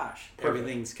my gosh.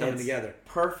 Everything's coming It's together.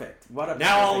 Perfect. What a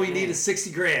Now all we perfect need name. is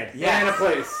 $60,000. Yeah. and a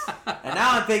place. And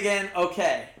now I'm thinking,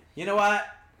 okay, you know what?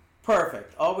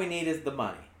 Perfect. All we need is the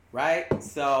money, right?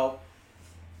 So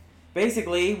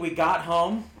basically, we got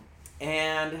home,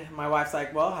 and my wife's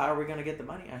like, well, how are we going to get the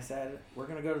money? I said, we're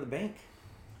going to go to the bank.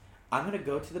 I'm going to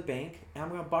go to the bank, and I'm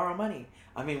going to borrow money.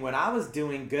 I mean, when I was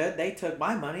doing good, they took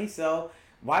my money, so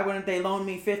why wouldn't they loan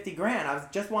me $50,000? I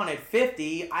just wanted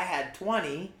 50. I had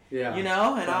 20. Yeah. You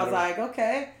know, and I was like,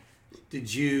 okay.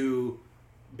 Did you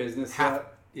Business. have?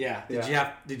 Yeah.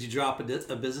 Yeah. Did you drop a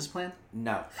business plan?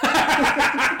 No.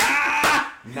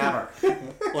 Never.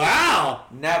 Wow.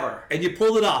 Never. And you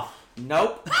pulled it off.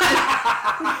 Nope. The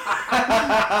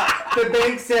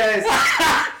bank says,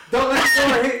 don't let the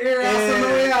door hit your ass on the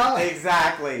way out.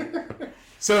 Exactly.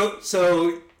 So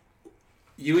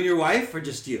you and your wife, or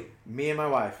just you? Me and my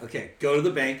wife. Okay. Go to the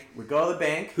bank. We go to the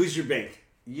bank. Who's your bank?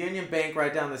 Union Bank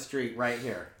right down the street, right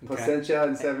here. Placentia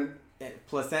and 7.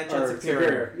 Placentia Or and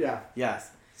Superior. Yeah.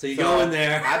 Yes. So you go in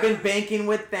there. I've been banking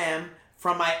with them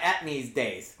from my Etnies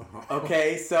days.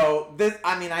 Okay, so this,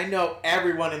 I mean, I know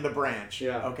everyone in the branch.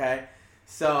 Yeah. Okay,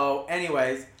 so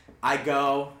anyways, I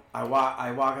go, I walk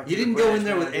up. You to the didn't go branch in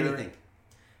there with manager. anything.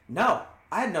 No,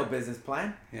 I had no business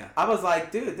plan. Yeah. I was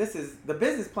like, dude, the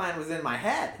business plan was in my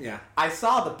head. Yeah. I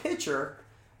saw the picture.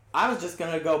 I was just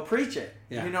gonna go preach it.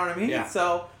 Yeah. You know what I mean? Yeah.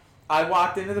 So I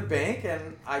walked into the bank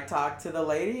and I talked to the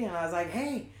lady and I was like,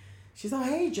 hey. She's like,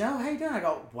 hey, Joe, how you doing? I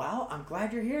go, well, I'm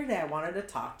glad you're here today. I wanted to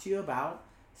talk to you about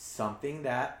something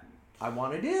that I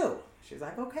want to do. She's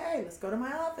like, okay, let's go to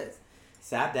my office.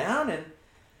 Sat down and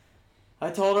I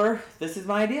told her, this is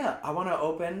my idea. I want to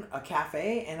open a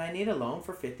cafe and I need a loan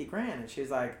for $50,000. And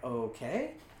she's like,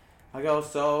 okay. I go,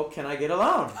 so can I get a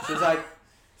loan? She's like,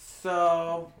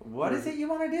 so what is it you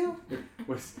want to do?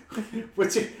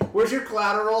 Where's your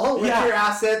collateral? What's Yeah, your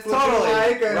assets looking totally,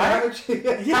 like? And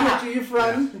right? how much are you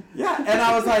fronting? Yeah, and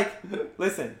I was like,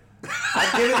 listen,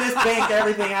 I've given this bank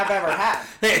everything I've ever had.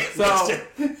 Hey, So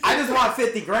I just want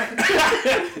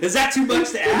 $50,000. Is that too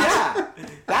much to ask? Yeah,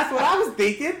 that's what I was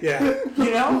thinking. Yeah.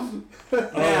 You know? Oh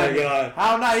my God.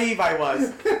 How naive I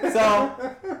was.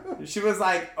 So she was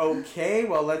like, okay,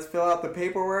 well, let's fill out the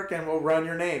paperwork and we'll run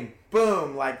your name.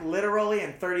 Boom. Like literally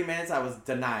in 30 minutes, I was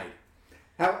denied.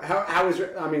 How was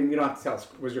your? I mean, you don't have to tell us.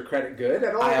 Was your credit good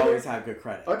at all? I always have good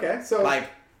credit. Okay, so Like,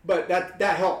 but that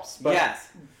helps. But yes.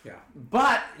 Yeah.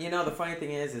 But, you know, the funny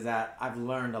thing is that I've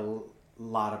learned a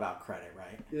lot about credit,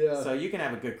 right? Yeah. So you can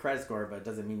have a good credit score, but it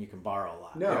doesn't mean you can borrow a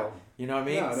lot. No. You know what I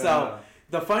mean? No, So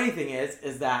the funny thing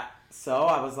is that, so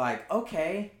I was like,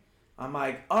 okay. I'm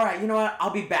like, all right, you know what?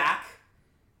 I'll be back.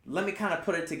 Let me kind of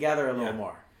put it together a little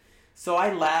more. So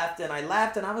I left, and I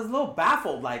was a little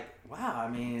baffled. Like, wow, I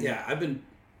mean, Yeah, I've been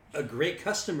a great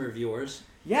customer of yours.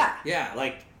 yeah. Yeah,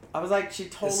 like I was like, she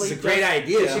totally. this is a great Did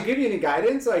idea. she give you any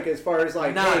guidance, like as far as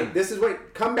like, None. hey, this is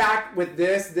what, come back with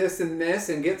this, and this,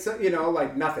 and get some,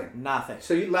 like nothing. Nothing.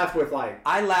 So you left with like,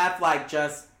 I left like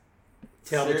just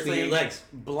Tail between seriously your legs.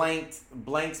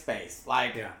 blank space.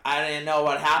 Like, Yeah. I didn't know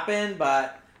what happened,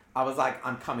 but I was like,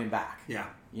 I'm coming back. Yeah.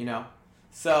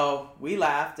 So we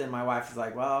left, and my wife was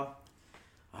like, well,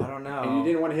 I don't know. and you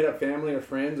didn't want to hit up family or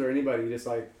friends or anybody. You just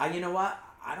like, You know what?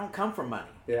 I don't come from money.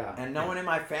 yeah. And no one in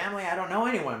my family, I don't know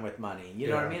anyone with money. You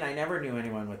know what I Yeah. mean? I never knew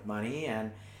anyone with money,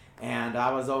 and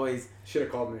I was always, Should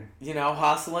have called me.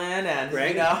 hustling, and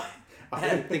Greg?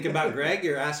 and Think about Greg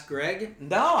or ask Greg.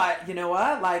 no, you know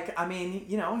what? Like, I mean,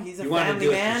 he's a You wanted to family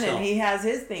do it man, yourself. and he has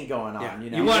his thing going on. Yeah. You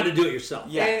know, You wanted to do it yourself.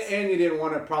 Yes. And you didn't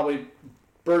want to probably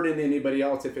burden anybody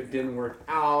else if it didn't work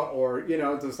out, or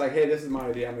just like, hey, this is my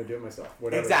idea, I'm gonna do it myself.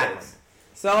 Whatever. Exactly. It takes.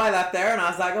 So I left there, and I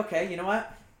was like, okay, you know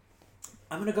what?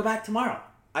 I'm gonna go back tomorrow.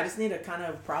 I just need to kind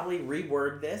of probably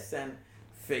reword this and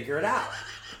figure it out.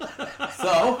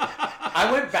 So I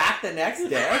went back the next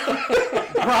day,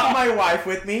 brought my wife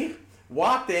with me,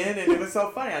 walked in, and it was so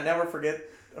funny. I'll never forget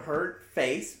her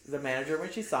face, the manager,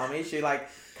 when she saw me. She like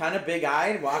kind of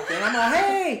big-eyed walked in. I'm like,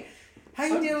 hey, how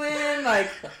you doing? Like,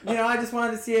 I just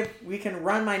wanted to see if we can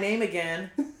run my name again,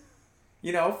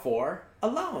 for a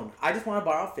loan. I just want to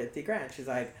borrow $50,000. She's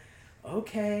like,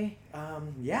 okay,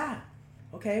 yeah.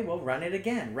 Okay, well, run it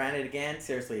again. Ran it again.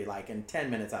 Seriously, like in 10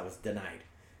 minutes, I was denied.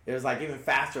 It was like even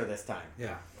faster this time.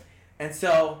 Yeah. And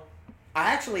so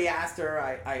I actually asked her,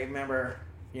 I remember,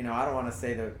 I don't want to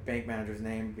say the bank manager's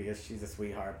name because she's a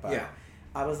sweetheart, but Yeah.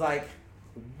 I was like,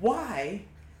 why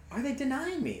are they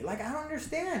denying me? Like, I don't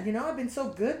understand. I've been so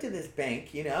good to this bank,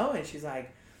 and she's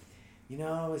like,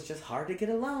 it's just hard to get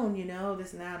a loan,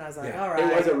 this and that. And I was like, Yeah. all right.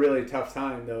 It was a really tough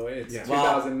time though. It's Yeah.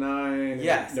 2009. and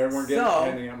Yes. They weren't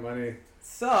handing out money.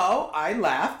 So I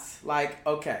left, like,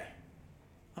 okay,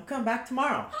 I'm coming back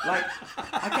tomorrow. Like,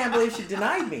 I can't believe she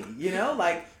denied me,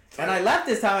 and I left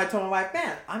this time. I told my wife,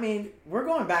 man, I mean, we're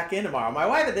going back in tomorrow. My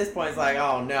wife at this point is like,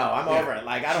 oh no, I'm over it.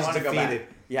 Like, I don't She's want to go back. defeated.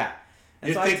 Yeah.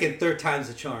 And You're so thinking third time's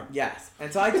the charm. yes.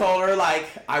 And so I told her, like,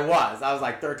 I was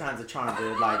like, third time's a charm,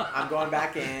 dude. Like, I'm going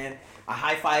back in. I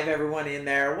high-five everyone in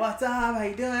there. What's up? How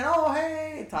you doing? Oh,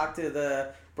 hey. Talk to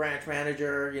the branch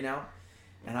manager,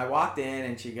 And I walked in,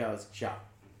 and she goes, Joe,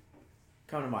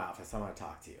 come to my office. I want to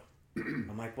talk to you.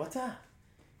 I'm like, what's up?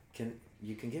 Can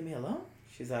get me a loan?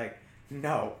 She's like,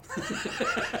 no.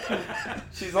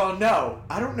 She's all, no.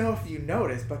 I don't know if you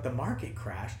noticed, but the market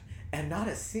crashed, and not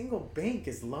a single bank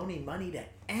is loaning money to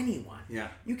anyone. Yeah.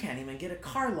 You can't even get a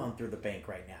car loan through the bank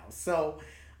right now. So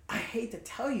I hate to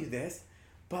tell you this,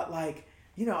 but like,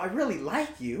 I really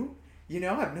like you.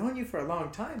 I've known you for a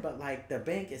long time, but like the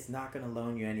bank is not going to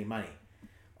loan you any money.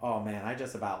 Oh man, I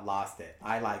just about lost it.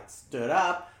 I like stood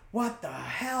up. What the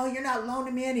hell? You're not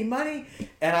loaning me any money?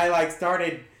 And I like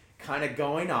started kind of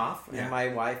going off. Yeah. And my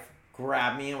wife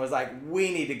grabbed me and was like,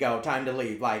 we need to go. Time to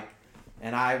leave. Like,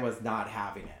 and I was not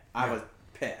having it. I was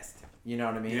pissed. You know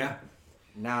what I mean? Yeah.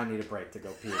 Now I need a break to go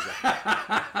pee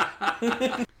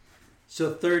again.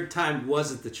 So third time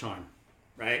wasn't the charm,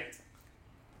 right?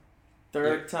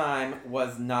 Third time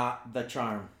was not the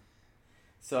charm.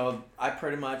 So I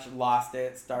pretty much lost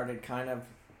it, started kind of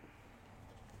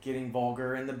getting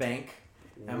vulgar in the bank.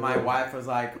 And my wife was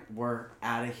like, we're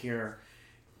out of here.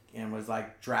 And was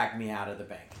like, drag me out of the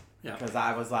bank. Yeah. Because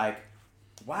I was like,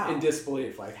 wow. In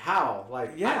disbelief, like how?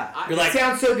 Like Yeah. I, You're it like-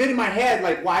 sounds so good in my head.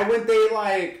 Like why wouldn't they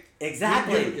like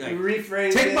Exactly. Like,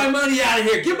 rephrase Take it? my money out of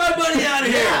here. Get my money out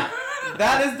of here.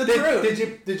 That is the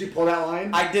truth. Did you pull that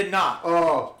line? I did not.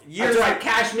 Oh, Years that's right. ago-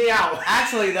 Cash me out.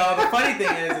 Actually, though, the funny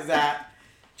thing is that,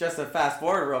 just to fast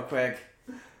forward real quick,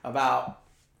 about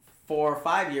 4 or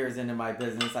 5 years into my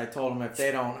business, I told them if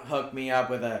they don't hook me up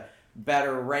with a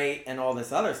better rate and all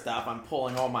this other stuff, I'm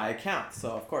pulling all my accounts.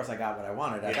 So, of course, I got what I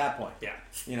wanted at that point.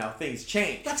 Yeah. Things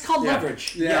change. That's called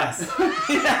leverage. Yeah. Yes.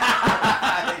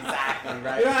 Exactly,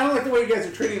 right? I don't like the way you guys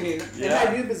are treating me. And Yeah.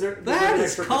 I do deserve That is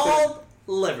extra called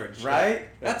leverage. Right?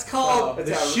 That's called So- the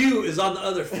That's how- shoe is on the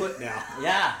other foot now.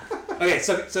 Yeah. Okay,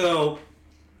 so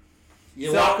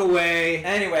you So- walk away.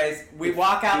 Anyways, we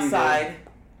walk outside.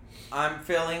 I'm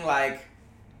feeling like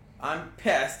I'm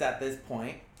pissed at this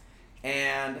point.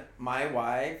 And my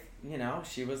wife,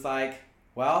 she was like,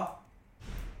 well,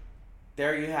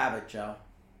 there you have it, Joe.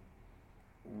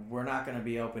 We're not going to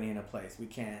be opening a place. We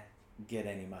can't get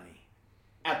any money.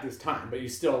 at this time, but you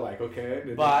still like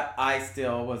okay. But I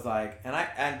still was like,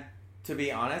 and to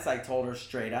be honest, I told her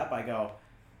straight up, I go,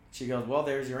 she goes, well,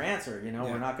 there's your answer. You know,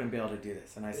 we're not going to be able to do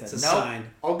this. And I It's said, a nope. sign.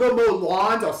 I'll go mow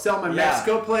lawns. I'll sell my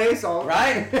Mexico place.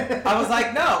 Right? I was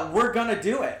like, no, we're going to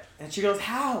do it. And she goes,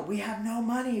 how? We have no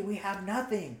money. We have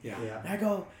nothing. Yeah. And I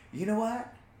go, you know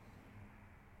what?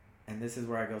 And this is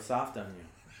where I go soft on you.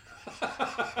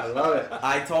 I love it.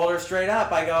 I told her straight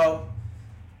up, I go,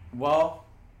 well,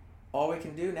 all we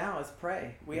can do now is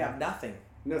pray. We have nothing.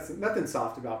 Nothing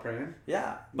soft about praying.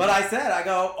 Yeah. But I said, I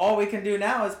go, all we can do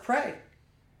now is pray.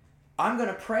 I'm going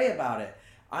to pray about it.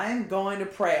 I'm going to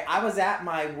pray. I was at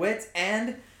my wit's end.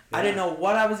 Yeah. I didn't know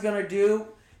what I was going to do.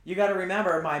 You got to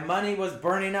remember, my money was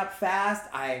burning up fast.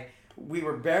 We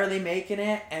were barely making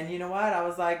it. And you know what? I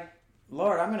was like,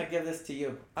 Lord, I'm going to give this to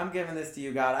you. I'm giving this to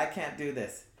you, God. I can't do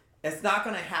this. It's not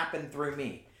going to happen through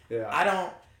me. Yeah. I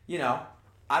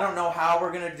don't know how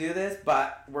we're going to do this,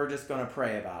 but we're just going to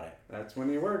pray about it. That's when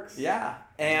he works. Yeah.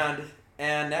 And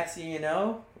next thing you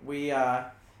know, we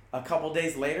a couple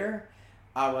days later,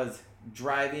 I was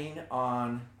driving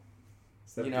on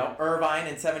Irvine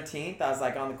and 17th. I was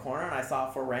like on the corner and I saw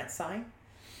a for rent sign.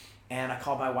 And I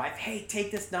called my wife, hey,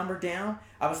 take this number down.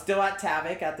 I was still at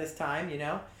Tavik at this time,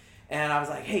 And I was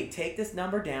like, hey, take this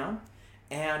number down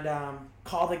and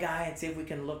call the guy and see if we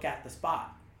can look at the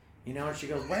spot. And she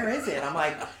goes, where is it? And I'm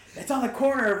like, it's on the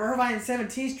corner of Irvine and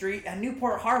 17th Street, and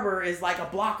Newport Harbor is like a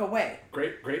block away.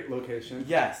 Great location.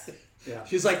 Yes. Yeah.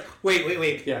 She's like,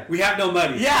 wait. Yeah. We have no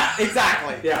money. Yeah,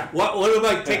 exactly. Yeah. What am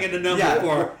I taking the number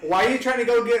for? Why are you trying to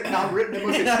go get the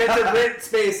most expensive rent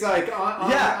space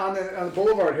on the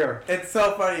boulevard here? It's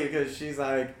so funny because she's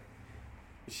like,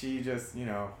 she just,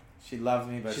 she loves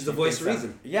me, but she's the voice of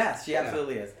reason. Yes, she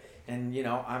absolutely is. And,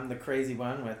 I'm the crazy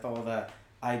one with all the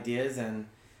ideas and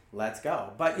let's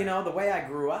go. But, the way I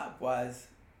grew up was,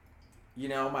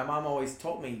 my mom always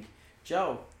told me,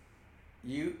 Joe,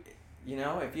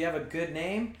 if you have a good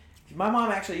name, my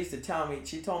mom actually used to tell me,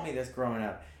 she told me this growing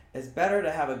up, it's better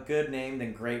to have a good name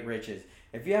than great riches.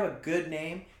 If you have a good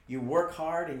name, you work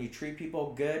hard and you treat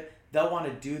people good, they'll want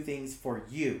to do things for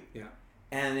you. Yeah.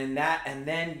 And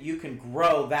then you can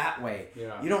grow that way.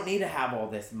 Yeah. You don't need to have all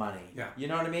this money. Yeah. You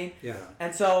know what I mean? Yeah.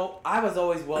 And so I was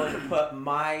always willing to put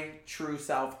my true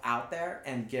self out there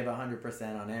and give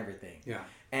 100% on everything. Yeah.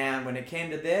 And when it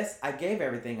came to this, I gave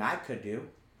everything I could do,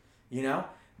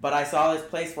 But I saw this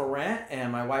place for rent,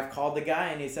 and my wife called the guy,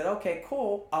 and he said, okay,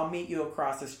 cool, I'll meet you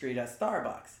across the street at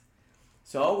Starbucks.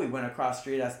 So we went across the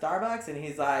street at Starbucks, and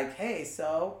he's like, hey,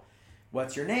 so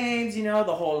what's your names?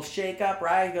 The whole shake-up,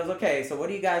 right? He goes, okay, so what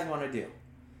do you guys want to do?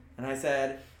 And I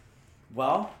said,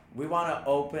 well, we want to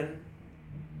open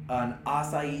an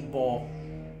acai bowl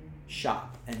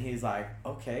shop. And he's like,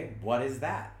 okay, what is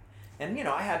that? And,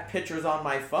 I had pictures on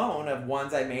my phone of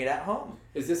ones I made at home.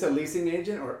 Is this a leasing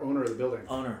agent or owner of the building?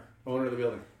 Owner of the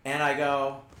building. And I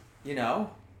go,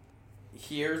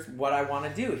 here's what I want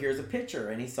to do. Here's a picture.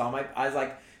 And he saw I was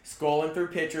like scrolling through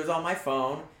pictures on my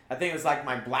phone. I think it was like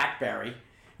my BlackBerry,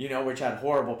 which had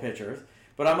horrible pictures.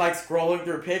 But I'm like scrolling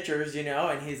through pictures,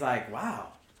 and he's like, wow,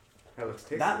 that looks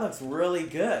tasty. That looks really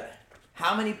good.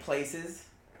 How many places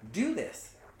do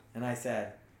this? And I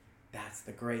said, that's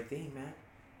the great thing, man.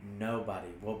 Nobody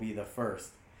will be the first.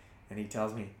 And he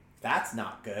tells me, that's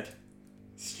not good.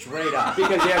 Straight up.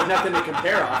 Because he has nothing to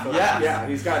compare off of. Yeah. Yeah,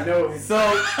 he's got no... So...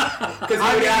 Because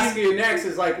what he ask you next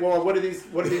is like, well, what do these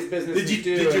businesses do?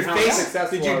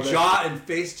 Did your jaw and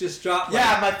face just drop?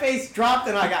 Yeah, my face dropped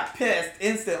and I got pissed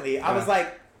instantly. I was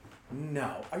like,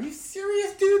 no. Are you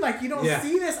serious, dude? Like, you don't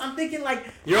see this? I'm thinking like...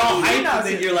 You're all hyped and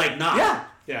then you're like, nah.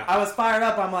 Yeah. I was fired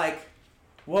up. I'm like,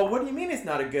 well, what do you mean it's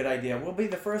not a good idea? We'll be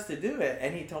the first to do it.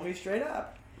 And he told me straight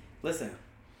up, listen,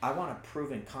 I want a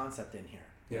proven concept in here.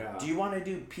 Yeah. Do you want to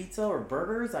do pizza or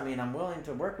burgers? I mean, I'm willing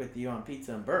to work with you on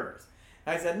pizza and burgers.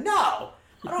 And I said, no,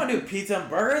 I don't want to do pizza and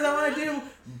burgers. I want to do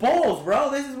bowls,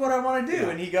 bro. This is what I want to do.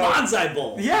 And he goes, bonsai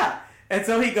bowl. Yeah. And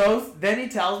so he goes, then he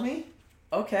tells me,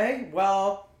 okay,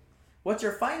 well, what's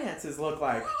your finances look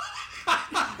like?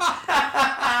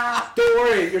 Don't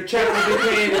worry, your check will be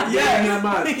paid at the end of the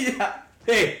month. Yeah.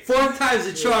 Hey, 4 times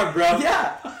the charm, bro.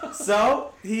 Yeah.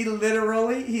 So he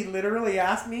literally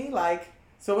asked me, like,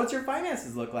 so what's your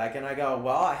finances look like? And I go,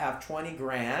 well, I have 20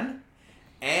 grand.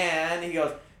 And he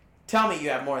goes, tell me you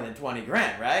have more than 20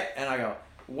 grand, right? And I go,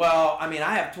 well, I mean,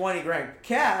 I have 20 grand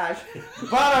cash,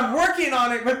 but I'm working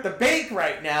on it with the bank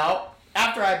right now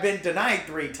after I've been denied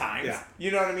 3 times. Yeah. You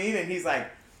know what I mean? And he's like,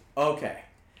 okay.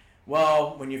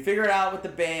 Well, when you figure it out with the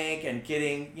bank and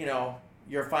getting,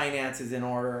 your finances in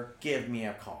order, give me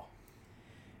a call.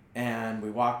 And we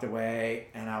walked away,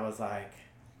 and I was like,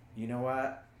 you know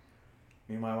what?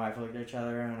 Me and my wife looked at each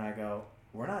other, and I go,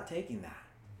 we're not taking that.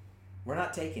 We're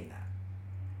not taking that.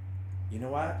 you know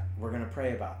what? We're going to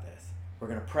pray about this. We're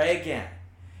going to pray again.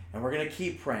 And we're going to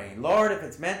keep praying. Lord, if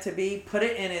it's meant to be, put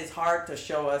it in his heart to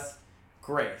show us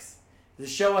grace, to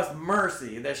show us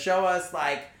mercy, to show us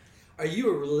like... Are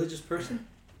you a religious person?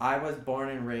 I was born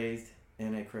and raised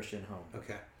in a Christian home.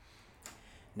 Okay.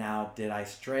 Now, did I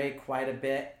stray quite a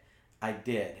bit? I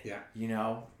did. Yeah. You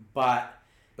know, but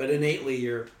innately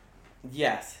you're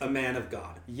yes, a man of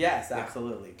God. Yes,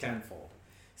 absolutely. Okay. Tenfold.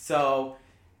 So,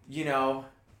 you know,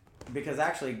 because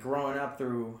actually growing up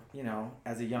through, you know,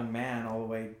 as a young man all the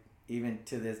way even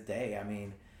to this day, I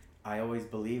mean, I always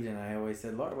believed and I always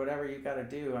said, Lord, whatever you got to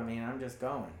do, I mean, I'm just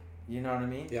going. You know what I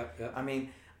mean? Yep. I mean,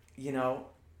 you know,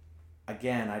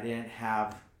 again, I didn't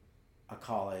have a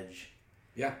college.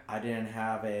 Yeah. I didn't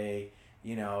have a,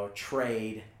 you know,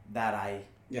 trade that I,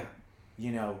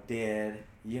 you know, did.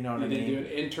 You know what I mean? You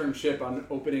didn't do an internship on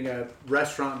opening a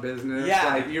restaurant business. Yeah.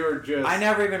 Like you were just... I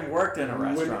never even worked in a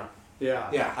restaurant.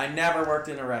 Yeah. I never worked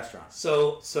in a restaurant.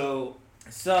 So,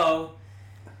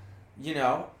 you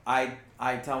know, I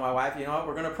tell my wife, you know what,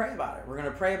 we're going to pray about it. We're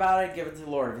going to pray about it, give it to the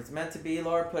Lord. If it's meant to be,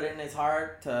 Lord, put it in his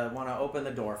heart to want to open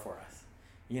the door for us,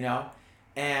 you know?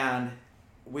 And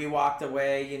we walked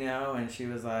away, you know, and she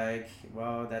was like,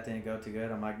 well, that didn't go too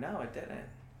good. I'm like, no, it didn't.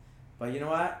 But you know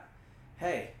what?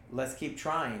 Hey, let's keep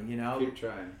trying, you know? Keep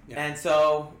trying. Yeah. And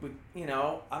so, you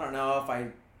know, I don't know if I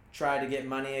tried to get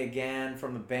money again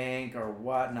from the bank or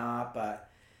whatnot, but,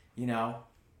 you know,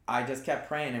 I just kept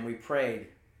praying and we prayed,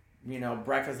 you know,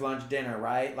 breakfast, lunch, dinner,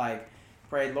 right? Like,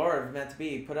 prayed, Lord, if it's meant to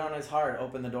be, put it on his heart,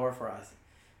 open the door for us.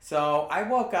 So I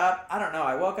woke up,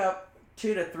 I woke up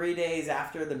 2 to 3 days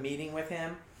after the meeting with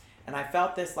him, and I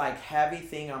felt this, like, heavy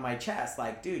thing on my chest.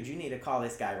 Like, dude, you need to call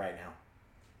this guy right now.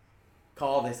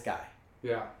 Call this guy.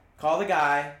 Yeah. Call the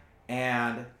guy,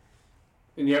 and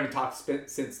you haven't talked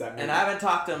since that meeting? And I haven't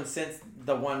talked to him since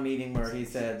the one meeting where he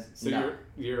said so no.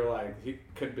 You're like, he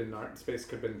could have been, space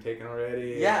could have been taken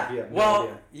already? Yeah.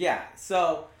 Well, yeah.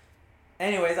 So,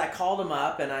 anyways, I called him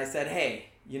up and I said, hey,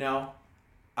 you know,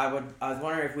 I was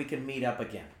wondering if we could meet up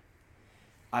again.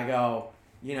 I go,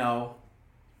 you know,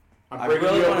 I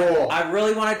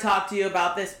really want to talk to you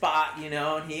about this spot, you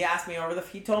know, and he asked me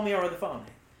he told me over the phone,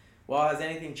 well, has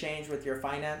anything changed with your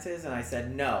finances? And I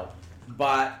said, no,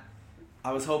 but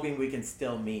I was hoping we can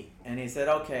still meet. And he said,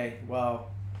 okay,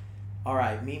 well, all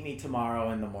right, meet me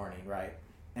tomorrow in the morning, right?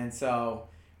 And so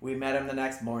we met him the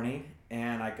next morning,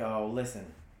 and I go, listen,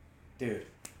 dude,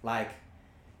 like,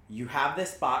 you have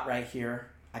this spot right here.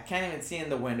 I can't even see in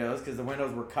the windows because the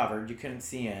windows were covered. You couldn't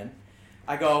see in.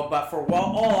 I go, but for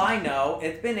all I know,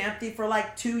 it's been empty for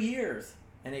like 2 years.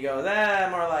 And he goes,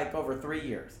 more like over 3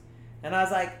 years. And I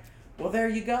was like, well, there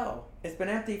you go. It's been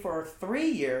empty for 3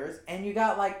 years, and you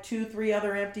got like 2-3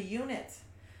 other empty units.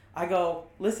 I go,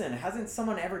 listen, hasn't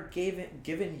someone ever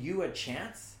given you a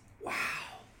chance? Wow.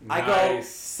 Nice. I go,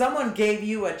 someone gave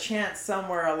you a chance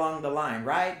somewhere along the line,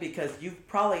 right? Because you've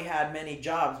probably had many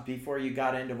jobs before you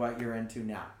got into what you're into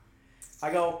now.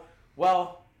 I go,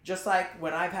 well, just like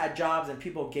when I've had jobs and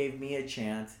people gave me a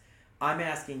chance, I'm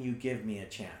asking you give me a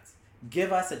chance.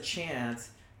 Give us a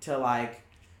chance to, like,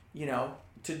 you know,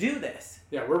 to do this.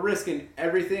 Yeah, we're risking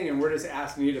everything, and we're just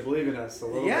asking you to believe in us a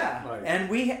little bit. Yeah, like.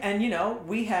 And you know,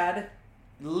 we had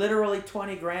literally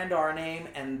 $20,000 to our name,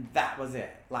 and that was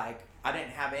it. Like, I didn't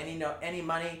have any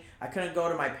money. I couldn't go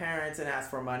to my parents and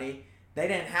ask for money. They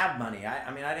didn't have money.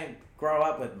 I mean, I didn't grow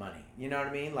up with money. You know what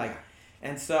I mean? Like,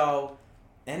 and so,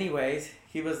 anyways,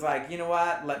 he was like, you know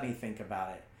what? Let me think about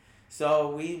it.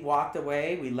 So we walked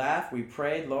away. We left. We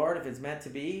prayed, Lord, if it's meant to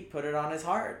be, put it on his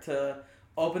heart to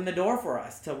open the door for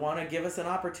us, to want to give us an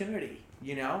opportunity,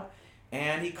 you know?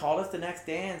 And he called us the next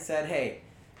day and said, hey,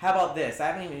 how about this? I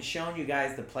haven't even shown you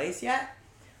guys the place yet.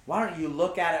 Why don't you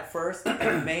look at it first?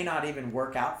 It may not even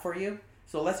work out for you.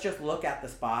 So let's just look at the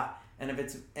spot, and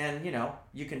you know,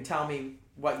 you can tell me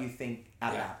what you think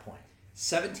at that point.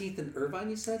 17th and Irvine,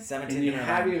 you said? 17th and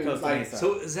Irvine. Costa Mesa.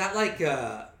 So is that like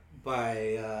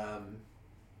by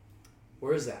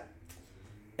where is that?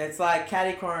 It's like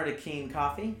catty corner to Keene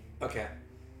Coffee. Okay.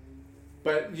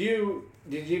 But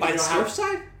did you by know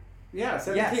Surfside? Yeah,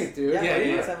 17th, yes. dude. Yeah,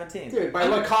 yeah. 17th. Dude, by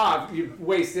La Cave, you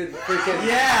wasted freaking...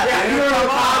 Yeah, you know where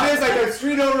La Cave is? Like a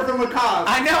street over from La Cave.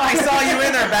 I know, I saw you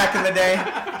in there back in the day.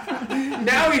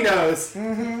 Now he knows.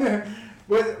 Mm-hmm.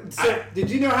 Did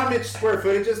you know how much square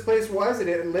footage this place was? Did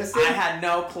it listed? I had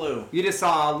no clue. You just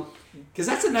saw... Because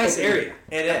that's a nice area.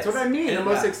 It That's is. what I mean. The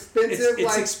most expensive,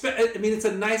 I mean, it's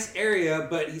a nice area,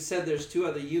 but he said there's 2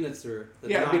 other units there.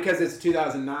 Because it's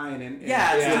 2009 and it's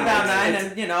 2009,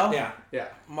 and you know,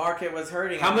 market was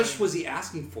hurting. How much was he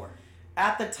asking for?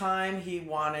 At the time, he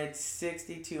wanted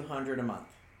 $6,200 a month.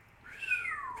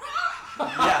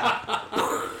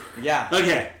 Yeah. Yeah.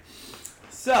 Okay.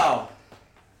 So,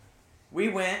 we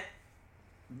went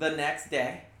the next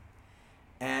day,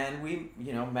 and we,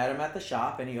 met him at the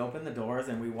shop, and he opened the doors,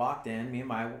 and we walked in. Me and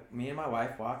my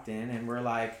wife walked in, and we're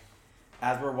like,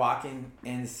 as we're walking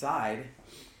inside,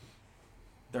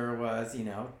 there was,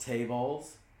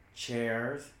 tables,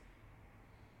 chairs,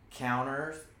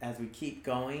 counters. As we keep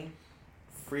going,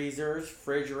 freezers,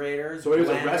 refrigerators. So it was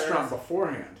a blenders. restaurant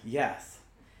beforehand. Yes.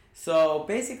 So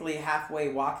basically, halfway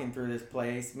walking through this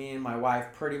place, me and my wife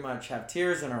pretty much have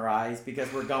tears in our eyes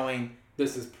because we're going,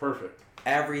 This is perfect.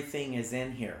 everything is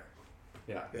in here.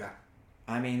 Yeah. Yeah.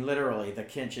 I mean, literally, the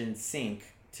kitchen sink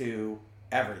to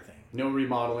everything. No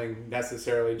remodeling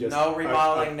necessarily. Just No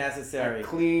remodeling a necessary.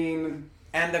 clean.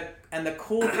 And the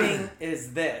cool thing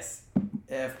is this: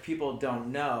 if people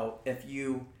don't know, if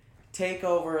you take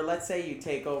over, let's say you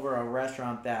take over a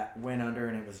restaurant that went under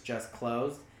and it was just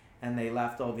closed, and they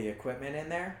left all the equipment in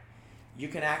there, you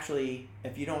can actually,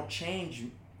 if you don't change,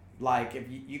 like if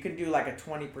you can do like a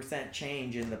 20%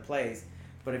 change in the place,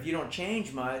 but if you don't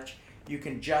change much, you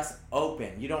can just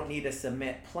open. You don't need to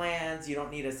submit plans. You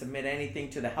don't need to submit anything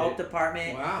to the health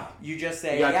department. Wow. You just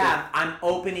say, You got yeah, I'm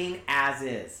opening as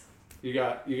is. You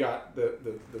got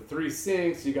the 3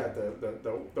 sinks. You got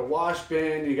the wash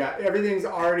bin. You got everything's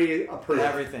already approved.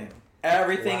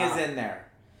 Everything Wow. is in there.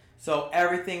 So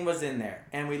everything was in there.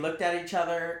 And we looked at each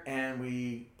other and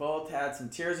we both had some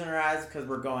tears in our eyes because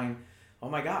we're going, oh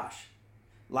my gosh,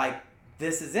 like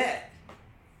this is it.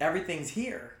 Everything's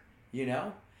here,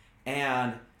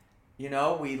 And,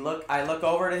 I look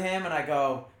over to him and I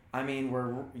go, I mean,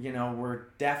 we're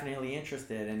definitely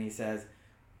interested. And he says,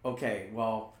 okay,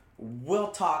 well,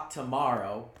 we'll talk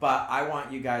tomorrow, but I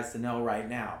want you guys to know right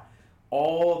now,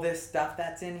 all this stuff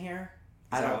that's in here,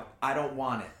 I don't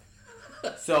want it.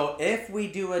 So if we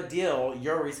do a deal,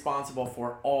 you're responsible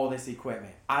for all this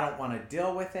equipment. I don't want to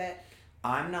deal with it.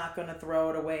 I'm not going to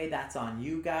throw it away. That's on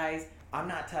you guys. I'm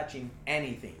not touching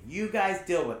anything. You guys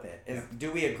deal with it.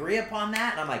 Do we agree upon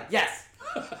that? And I'm like, yes.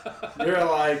 You're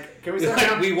like, can we sit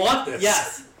down? We want this.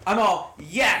 Yes. I'm all,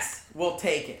 yes, we'll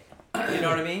take it. You know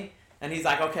what I mean? And he's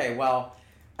like, okay, well,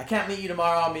 I can't meet you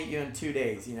tomorrow. I'll meet you in 2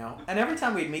 days, And every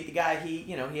time we'd meet the guy,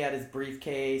 he had his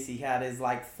briefcase. He had his,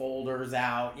 folders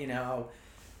out,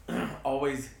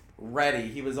 always ready.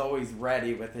 He was always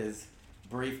ready with his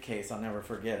briefcase. I'll never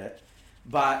forget it.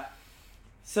 But,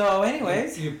 so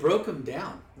anyways. You broke him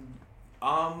down.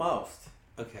 Almost.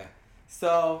 Okay.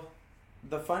 So,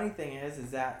 the funny thing is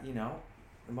that,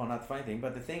 well, not the funny thing,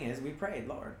 but the thing is, we prayed,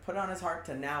 Lord, put on his heart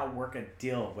to now work a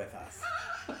deal with us.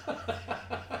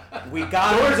 We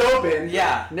got Doors open.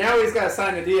 Yeah. Now he's got to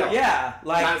sign a deal. Yeah,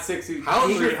 Not 60.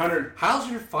 How's 300. How's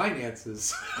your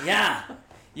finances? Yeah.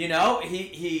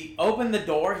 He opened the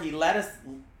door. He let us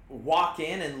walk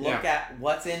in and look at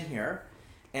what's in here.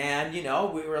 And, we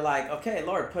were like, okay,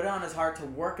 Lord, put it on his heart to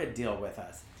work a deal with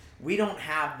us. We don't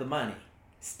have the money.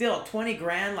 Still, 20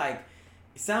 grand,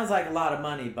 it sounds like a lot of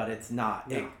money, but it's not.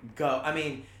 No.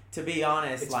 To be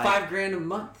honest, It's $5,000 a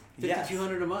month. Yes.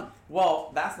 $5,200 a month.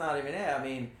 Well, that's not even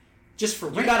it. Just for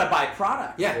rent. You gotta buy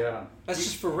product. Yeah. That's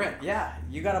just for rent. Yeah,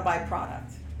 you gotta buy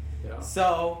product. Yeah.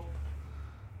 So,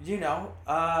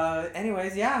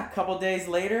 anyways, a couple days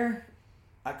later,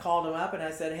 I called him up and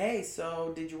I said, hey,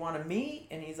 so did you want to meet?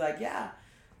 And he's like, yeah,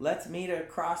 let's meet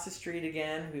across the street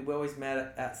again. We always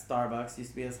met at Starbucks.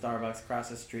 Used to be a Starbucks across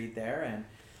the street there. And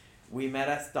we met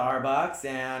at Starbucks,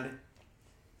 and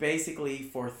basically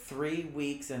for 3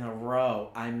 weeks in a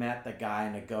row, I met the guy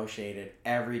and negotiated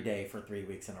every day for 3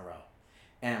 weeks in a row.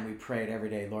 And we prayed every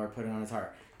day, Lord, put it on his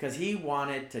heart. Because he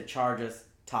wanted to charge us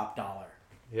top dollar.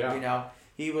 Yeah.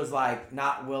 He was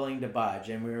not willing to budge.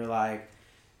 And we were like,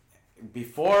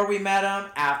 before we met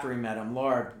him, after we met him,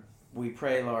 Lord, we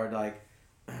pray, Lord,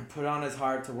 put on his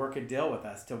heart to work a deal with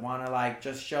us, to want to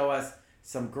just show us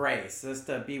some grace, just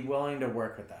to be willing to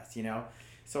work with us,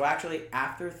 So actually,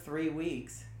 after 3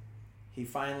 weeks, he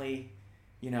finally,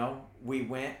 we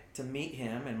went to meet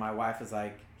him, and my wife was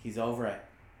like, he's over it.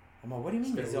 I'm like, what do you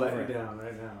mean he's over it? down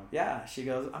right now. Yeah, she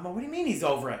goes, I'm like, what do you mean he's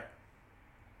over it?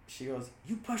 She goes,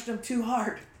 you pushed him too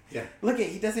hard. Yeah. Look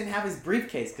he doesn't have his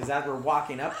briefcase, because as we're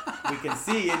walking up, we can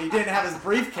see, and he didn't have his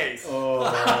briefcase. Oh.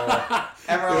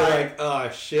 And we're You're like, oh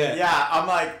shit. yeah, I'm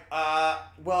like,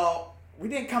 well, we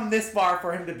didn't come this far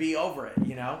for him to be over it,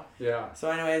 Yeah. So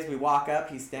anyways, we walk up,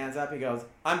 he stands up, he goes,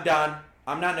 I'm done.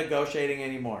 I'm not negotiating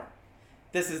anymore.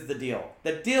 This is the deal.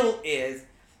 The deal is,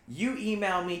 you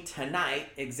email me tonight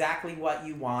exactly what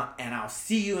you want, and I'll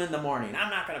see you in the morning.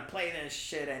 I'm not going to play this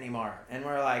shit anymore. And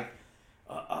we're like,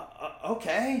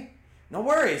 okay, no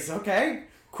worries, okay,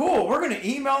 cool. We're going to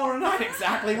email tonight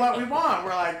exactly what we want.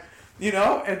 We're like, You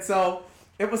know? And so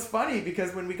it was funny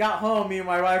because when we got home, me and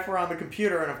my wife were on the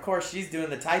computer, and of course she's doing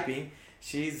the typing.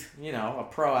 She's, you know, a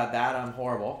pro at that. I'm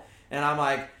horrible. And I'm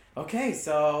like, okay,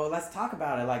 so let's talk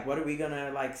about it. Like, what are we going to,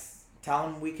 like, tell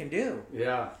them we can do?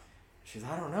 Yeah. She's,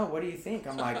 I don't know. What do you think?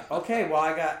 I'm like, okay,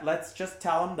 well, let's just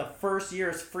tell them the first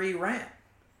year's free rent.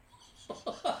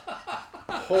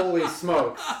 Holy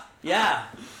smokes. Yeah.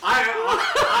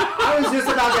 I was just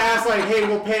about to ask, like, hey,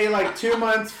 we'll pay like 2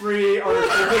 months free, or we'll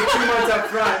pay 2 months up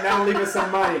front, and that'll leave us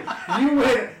some money. You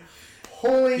went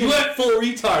You went full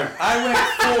retard. I went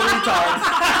full retard.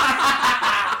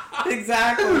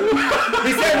 Exactly.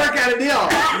 He said work out a deal.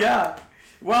 Yeah.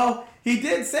 Well, he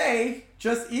did say,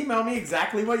 just email me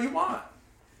exactly what you want.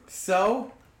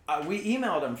 So we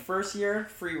emailed him. First year,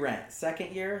 free rent.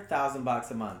 Second year,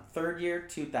 $1,000 a month. Third year,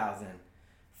 $2,000.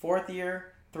 Fourth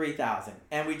year, $3,000.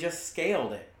 And we just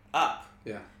scaled it up.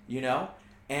 Yeah. You know?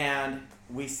 And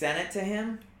we sent it to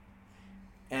him.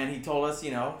 And he told us,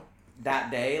 you know,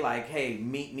 that day, like, hey,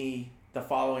 meet me the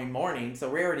following morning. So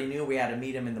we already knew we had to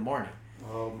meet him in the morning.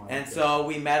 Oh my And God. so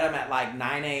we met him at like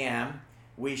 9 a.m.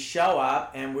 We show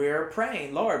up and we're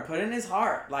praying, Lord, put in his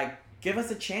heart, like, give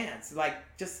us a chance. Like,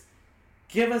 just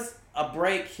give us a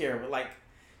break here. Like,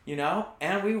 you know?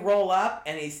 And we roll up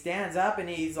and he stands up and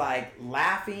he's like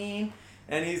laughing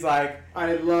and he's like...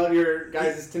 I love your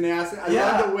guys' tenacity. I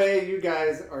love the way you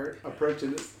guys are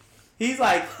approaching this. He's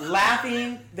like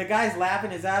laughing. The guy's laughing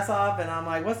his ass off. And I'm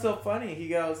like, what's so funny? He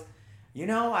goes, you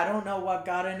know, I don't know what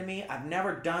got into me. I've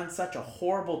never done such a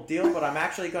horrible deal, but I'm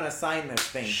actually going to sign this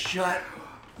thing. Shut.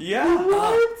 Yeah.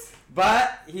 What?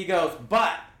 But he goes,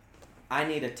 but I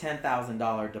need a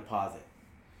 $10,000 deposit.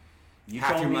 You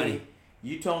Half told your me, money.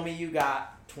 You told me you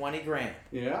got 20 grand.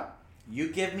 Yeah.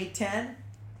 You give me 10,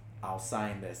 I'll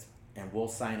sign this. And we'll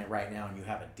sign it right now and you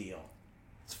have a deal.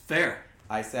 It's fair.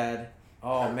 I said,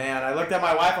 oh man, I looked at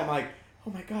my wife, I'm like, oh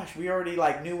my gosh, we already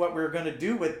like knew what we were going to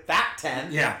do with that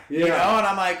 10. Yeah. You know, and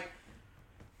I'm like,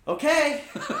 okay.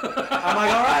 I'm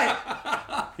like, all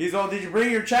right. He's all, did you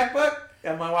bring your checkbook?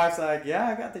 And my wife's like, yeah,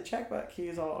 I got the checkbook.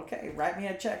 He's all, okay, write me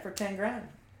a check for 10 grand.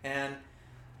 And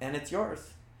it's yours.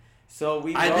 So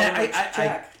we wrote him a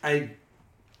check. I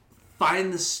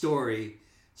find the story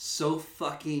so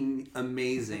fucking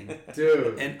amazing.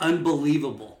 Dude. And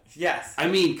unbelievable. Yes. I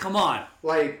mean, come on.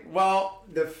 Like, Well,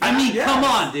 I mean, yes. come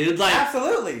on, dude. Like,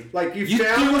 absolutely. like you you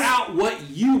found threw this- out what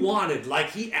you wanted. Like,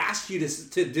 he asked you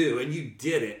to do, and you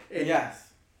did it. and Yes.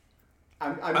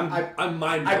 I'm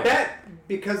mind I blown. bet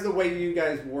because the way you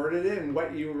guys worded it and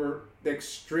what you were, the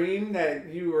extreme that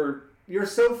you're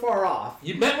so far off.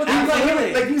 You met with He's him.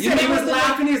 Absolutely. like you You said, he met was with the-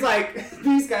 laughing. He's like,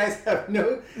 these guys have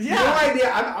no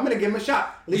idea. I'm going to give him a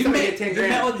shot. At least You I'm going to met, get 10 you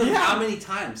grand. met with them Yeah. how many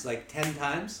times? Like 10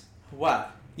 times?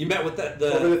 What? You met with over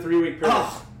the the 3 week period.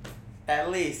 Oh,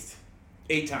 at least.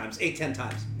 8 times, 10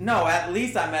 times. No, at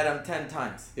least I met him 10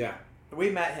 times. Yeah. We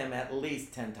met him at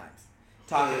least 10 times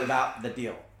talking about the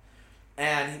deal.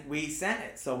 And we sent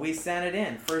it. So we sent it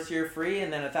in. First year free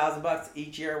and then $1,000.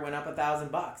 Each year it went up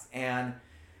 $1,000.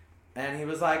 And he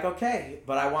was like, okay,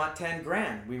 but I want 10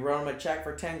 grand. We wrote him a check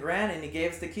for 10 grand and he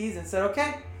gave us the keys and said,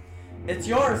 okay, it's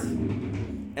yours.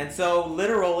 And so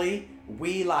literally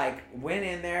we like went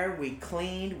in there, we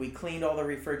cleaned all the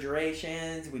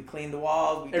refrigerations, we cleaned the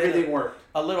walls, we Everything did worked.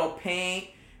 a little paint,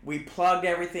 we plugged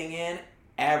everything in,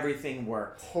 everything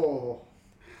worked. Oh.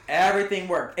 Everything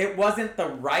worked. It wasn't the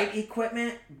right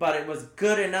equipment, but it was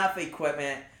good enough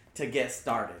equipment to get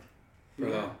started.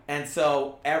 Yeah. And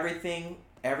so everything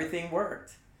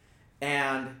worked.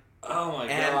 And Oh my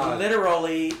and god.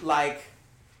 literally, like,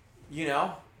 you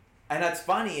know, and that's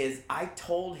funny is I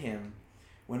told him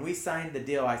when we signed the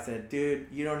deal, I said, dude,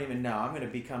 you don't even know. I'm going to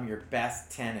become your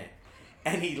best tenant.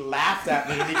 And he laughed at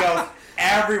me and he goes,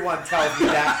 everyone tells me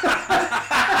that.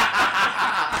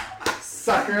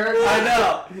 Sucker. I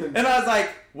know. And I was like,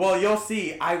 well, you'll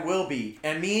see. I will be.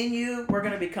 And me and you, we're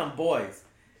going to become boys.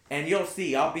 And you'll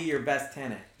see. I'll be your best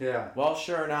tenant. Yeah. Well,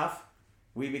 sure enough,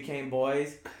 we became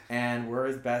boys and we're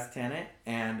his best tenant.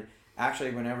 And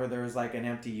actually, whenever there's like an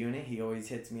empty unit, he always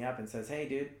hits me up and says, hey,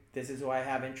 dude, this is who I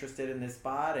have interested in this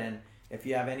spot. And if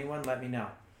you have anyone, let me know.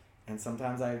 And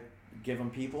sometimes I give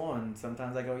them people and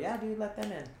sometimes I go, yeah, dude, let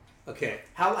them in. Okay.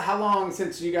 How long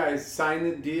since you guys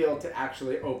signed the deal to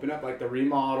actually open up, like the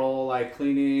remodel, like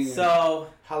cleaning? So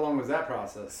how long was that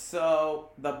process? So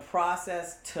the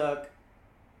process took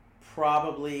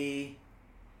probably,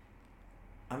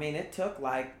 it took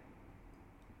like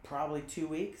probably 2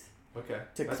 weeks Okay.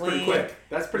 to That's clean. pretty quick.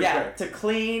 That's pretty quick. To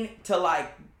clean, to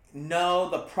like, know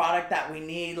the product that we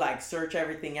need, like search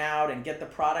everything out and get the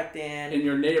product in. And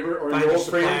your neighbor or Find your your old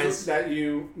friends suppliers. that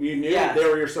you knew, Yes. they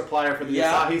were your supplier for the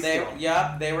Asahi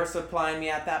still. They were supplying me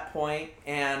at that point,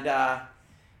 and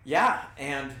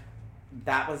and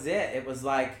that was it. It was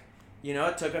like,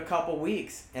 it took a couple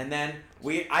weeks, and then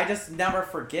I just never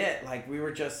forget, like, we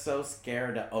were just so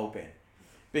scared to open,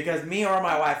 because me or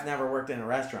my wife never worked in a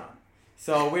restaurant.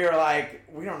 So we were like,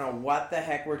 we don't know what the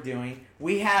heck we're doing.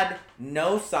 We had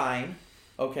no sign,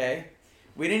 okay?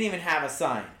 We didn't even have a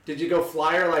sign. Did you go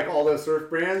flyer like all those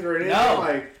surf brands or anything? No,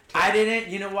 Like, I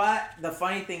didn't. You know what? The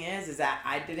funny thing is that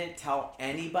I didn't tell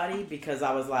anybody, because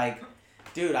I was like,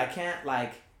 dude, I can't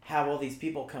like have all these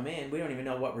people come in. We don't even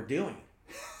know what we're doing.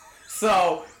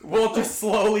 So we'll just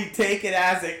slowly take it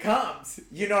as it comes.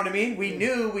 You know what I mean? We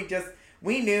knew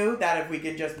that if we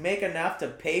could just make enough to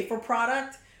pay for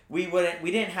product, we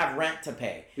didn't have rent to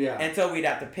pay. Yeah. And so we'd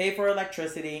have to pay for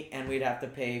electricity and we'd have to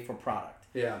pay for product.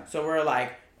 yeah. So we're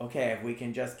like, okay, if we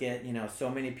can just get, so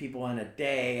many people in a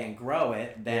day and grow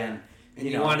it, then And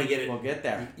you want to get it. we'll get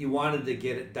there. You wanted to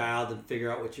get it dialed and figure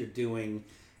out what you're doing.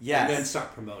 Yes. And then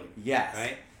start promoting. Yes.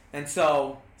 Right. And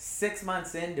so 6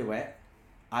 months into it,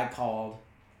 I called,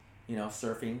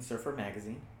 Surfer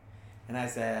Magazine. And I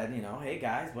said, hey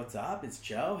guys, what's up? It's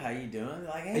Joe. How you doing? They're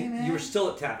like, hey And man. you were still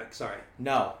at Tavik. Sorry.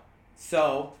 No.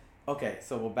 So, okay,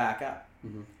 so we'll back up.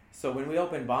 Mhm. So when we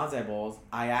opened Bonsai Bowls,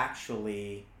 I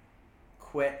actually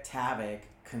quit Tavik,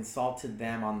 consulted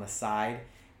them on the side,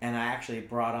 and I actually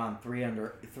brought on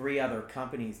three other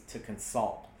companies to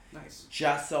consult. Nice.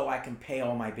 Just so I can pay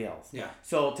all my bills. Yeah.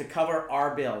 So to cover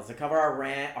our bills, to cover our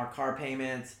rent, our car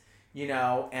payments,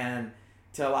 and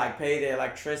to like pay the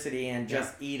electricity and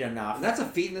just eat enough. And that's a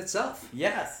feat in itself.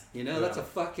 Yes. That's a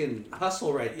fucking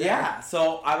hustle right there. Yeah.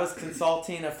 So I was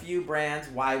consulting a few brands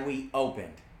why we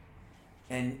opened.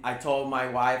 And I told my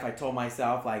wife, I told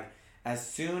myself, like, as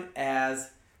soon as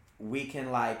we can,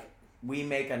 like, we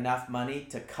make enough money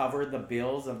to cover the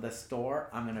bills of the store,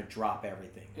 I'm going to drop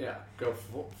everything. Yeah. Go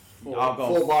full I'll go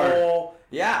full bar. Full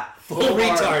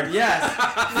retard. Yes.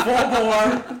 Full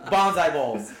bore Bonsai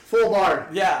Bowls. Full bar.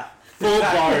 Yeah. Full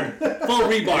Exactly. barred. Full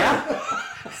rebar.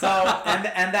 Yeah. So,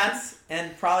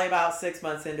 and probably about 6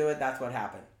 months into it, that's what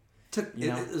happened.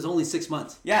 It was only 6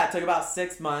 months. Yeah, it took about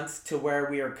 6 months to where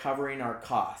we are covering our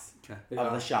costs Okay.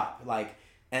 of the shop. Like,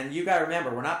 and you gotta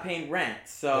remember, we're not paying rent,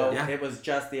 so Yeah. it was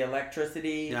just the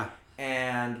electricity Yeah.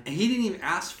 and And he didn't even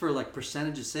ask for like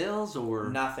percentage of sales or.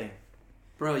 nothing.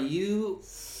 Bro, you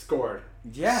Scored.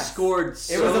 Yeah, scored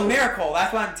so. it was a miracle.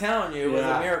 That's what I'm telling you. It was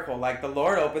Yeah. a miracle. Like the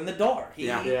Lord opened the door.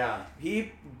 Yeah.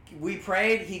 We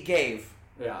prayed. He gave.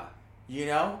 Yeah.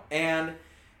 And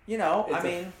It's I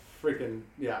mean, freaking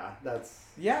that's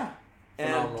yeah.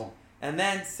 phenomenal. And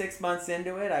then 6 months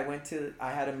into it,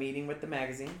 I had a meeting with the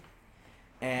magazine,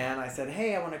 and I said,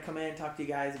 hey, I want to come in and talk to you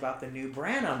guys about the new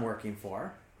brand I'm working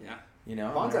for. Yeah.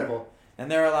 Bonsai Bowl. And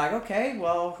they were like, okay,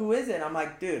 well, who is it? I'm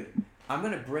like, dude, I'm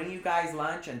going to bring you guys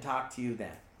lunch and talk to you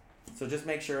then. So just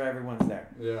make sure everyone's there.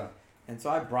 Yeah. And so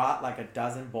I brought like a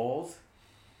dozen bowls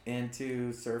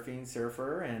into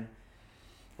Surfer and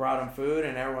brought them food,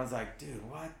 and everyone's like, dude,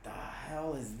 what the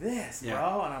hell is this, Yeah.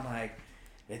 bro? And I'm like,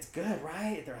 it's good,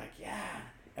 right? They're like, yeah.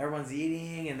 Everyone's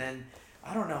eating, and then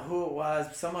I don't know who it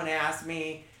was. Someone asked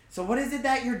me, so what is it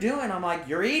that you're doing? I'm like,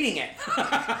 you're eating it.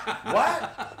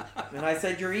 What? And I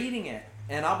said, you're eating it.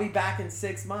 And I'll be back in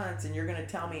 6 months, and you're going to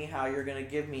tell me how you're going to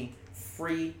give me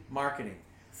free marketing,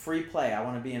 free play. I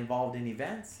want to be involved in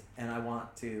events, and I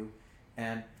want to,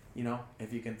 and,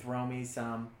 if you can throw me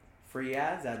some free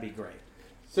ads, that'd be great.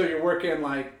 So you're working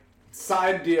like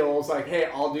side deals, like, hey,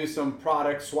 I'll do some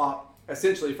product swap,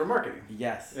 essentially for marketing.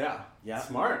 Yes. Yeah. Yeah.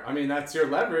 Smart. I mean, that's your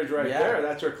leverage right Yeah. there.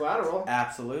 That's your collateral.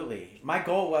 Absolutely. My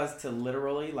goal was to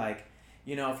literally, like,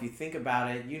 if you think about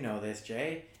it, this,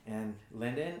 Jay and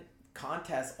Lyndon,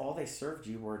 contests, all they served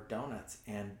you were donuts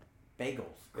and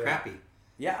bagels. Crappy.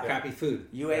 Yeah. Crappy food.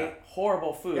 You ate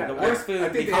horrible food. Yeah, The worst food I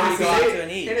think before you go out to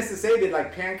and eat. NSSA did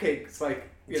like pancakes, like,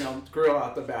 grill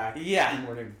out the back Yeah. in the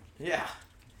morning. Yeah.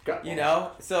 Gut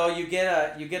So you get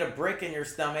a brick in your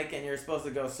stomach and you're supposed to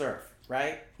go surf,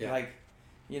 right? Yeah. Like,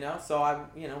 so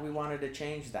we wanted to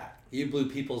change that. You blew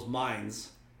people's minds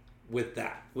with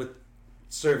that, with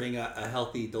serving a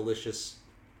healthy, delicious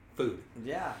food.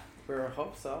 Yeah. We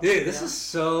hope so. Dude, this is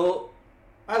so.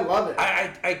 I love it.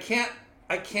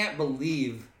 I can't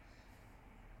believe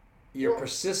your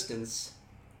persistence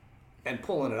and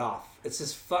pulling it off. It's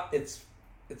just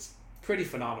it's pretty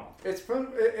phenomenal.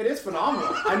 It is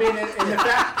phenomenal. I mean,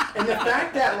 and the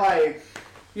fact that, like,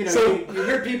 you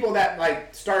hear people that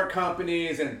like start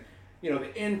companies and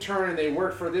the intern and they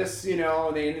work for this,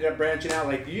 and they ended up branching out.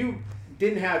 Like, you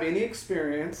didn't have any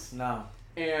experience, No.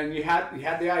 and you had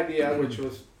the idea, which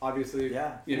was obviously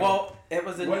Yeah. You know, Well, it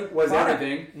was a new was product.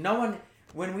 everything. No one,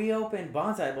 when we opened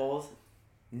Bonsai Bowls,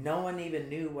 no one even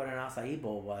knew what an acai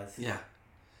bowl was. Yeah.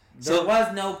 There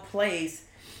was no place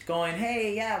going,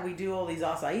 hey, yeah, we do all these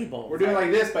acai bowls. We're doing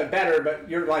like this, but better. But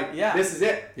you're like, Yeah. this is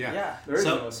it. Yeah. There is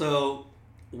no- So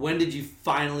when did you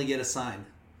finally get a sign?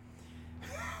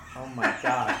 Oh my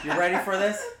God. You ready for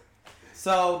this?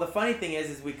 So the funny thing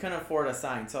is we couldn't afford a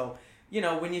sign. So, you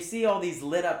know, when you see all these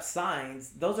lit up signs,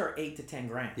 those are $8 to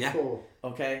 $10,000. Yeah. Cool.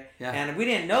 Okay? Yeah. And we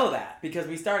didn't know that because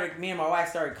me and my wife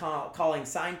started calling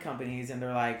sign companies and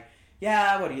they're like,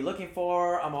 yeah, what are you looking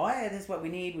for? I'm like, hey, this is what we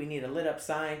need. We need a lit up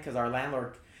sign because our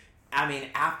landlord,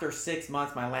 after 6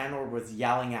 months, my landlord was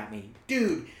yelling at me,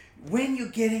 dude, when you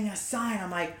getting a sign?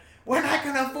 I'm like, we're not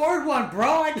going to afford one,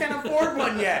 bro. I can't afford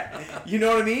one yet. You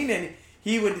know what I mean? And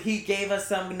he gave us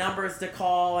some numbers to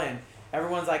call and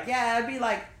everyone's like, yeah, it'd be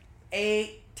like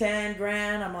 8-10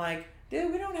 grand. I'm like,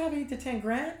 dude, we don't have 8 to 10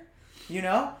 grand, you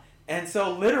know? And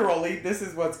so literally, this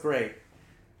is what's great.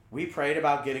 We prayed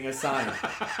about getting a sign,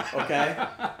 okay?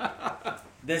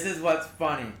 This is what's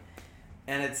funny.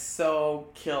 And it's so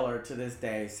killer to this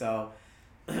day. So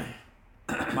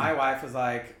my wife was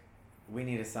like, we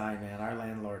need a sign, man. Our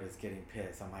landlord is getting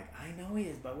pissed. I'm like, I know he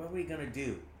is, but what are we going to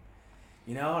do?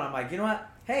 You know? And I'm like, you know what?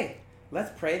 Hey,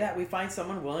 let's pray that we find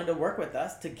someone willing to work with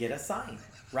us to get a sign,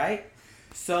 right?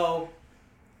 So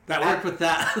That worked with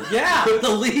that. Yeah. With the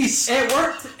lease. it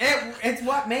worked. It's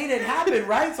what made it happen,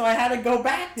 right? So I had to go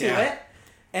back to Yeah. it.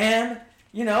 And,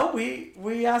 you know,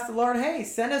 we asked the Lord, hey,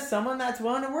 send us someone that's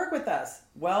willing to work with us.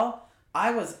 Well,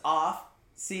 I was off.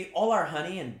 See, all our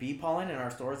honey and bee pollen in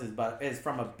our stores is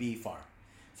from a bee farm.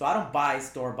 So I don't buy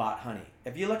store-bought honey.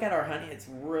 If you look at our honey, it's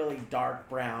really dark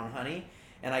brown honey.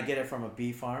 And I get it from a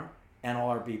bee farm and all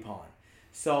our bee pollen.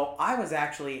 So I was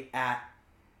actually at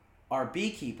our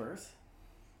beekeepers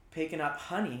picking up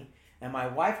honey, and my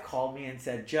wife called me and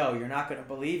said, Joe, you're not going to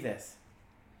believe this.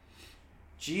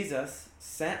 Jesus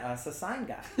sent us a sign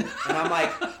guy. And I'm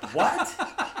like, what?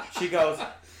 She goes,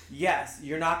 yes,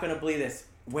 you're not going to believe this.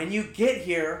 When you get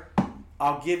here,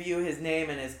 I'll give you his name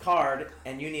and his card,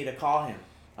 and you need to call him.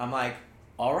 I'm like,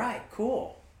 all right,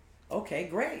 cool. Okay,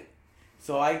 great.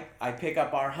 So I pick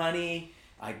up our honey.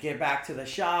 I get back to the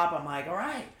shop. I'm like, all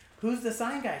right, who's the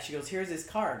sign guy? She goes, here's his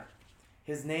card.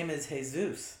 His name is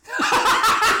Jesus.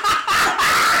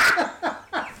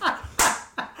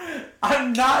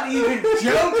 I'm not even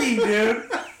joking, dude.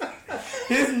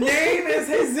 His name is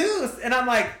Jesus. And I'm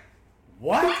like,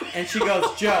 what? And she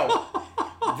goes, Joe,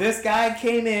 this guy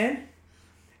came in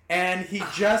and he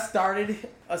just started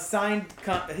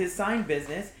his sign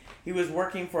business. He was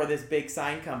working for this big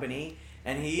sign company.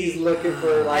 And he's looking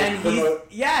for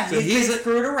So he's been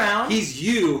screwed around. He's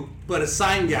you, but a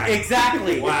sign guy.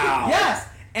 Exactly. Wow. Yes.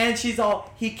 And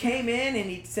he came in and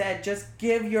he said, just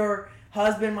give your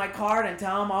husband my card and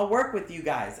tell him I'll work with you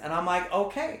guys. And I'm like,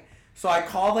 okay. So I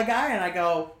call the guy and I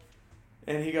go,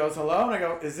 and he goes, hello? And I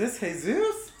go, is this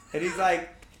Jesus? And he's like,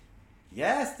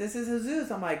 yes, this is Jesus.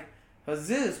 I'm like,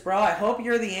 Jesus, bro, I hope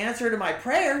you're the answer to my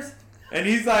prayers. And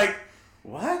he's like,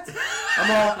 what?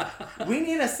 I'm all, we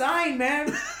need a sign,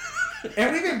 man.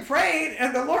 And we've been praying,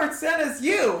 and the Lord sent us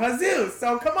you, Jesus.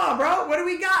 So come on, bro. What do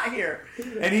we got here?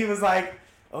 And he was like,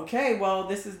 okay, well,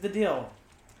 this is the deal.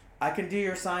 I can do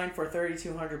your sign for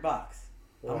 $3,200. Wow.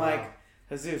 I'm like,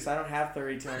 Jesus, I don't have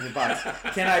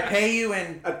 $3,200. Can I pay you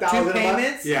in 1,000 2 a month?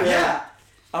 payments? Yeah.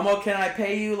 I'm like, can I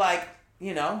pay you like,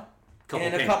 you know, Couple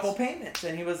in a payments. couple payments?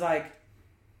 And he was like,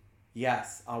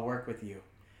 yes, I'll work with you.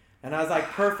 And I was like,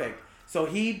 perfect. So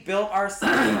he built our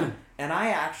sign, and I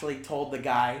actually told the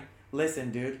guy,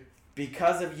 listen, dude,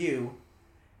 because of you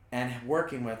and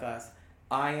working with us,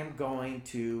 I am going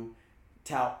to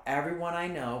tell everyone I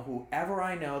know, whoever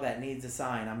I know that needs a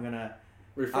sign, I'm gonna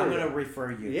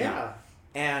refer you. Yeah.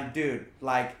 And dude,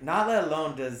 like, not let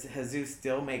alone does Jesus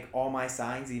still make all my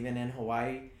signs, even in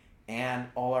Hawaii and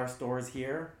all our stores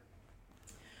here.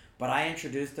 But I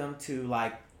introduced him to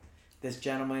like this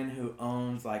gentleman who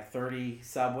owns like 30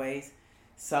 Subways.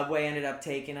 Subway ended up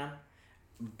taking him.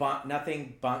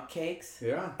 Nothing Bunk Cakes.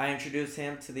 Yeah. I introduced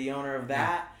him to the owner of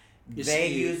that. You They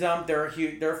see- use them. They're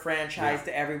huge. They're franchised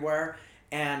everywhere.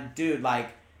 And dude, like,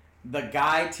 the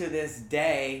guy to this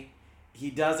day, he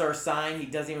does our sign. He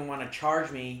doesn't even want to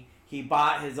charge me. He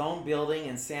bought his own building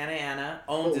in Santa Ana,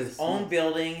 owns Holy his own smokes.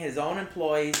 building, his own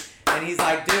employees, and he's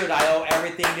like, dude, I owe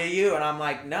everything to you. And I'm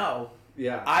like, no,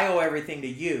 Yeah. I owe everything to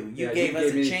you. You Yeah, gave you us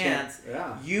gave me a a chance. chance.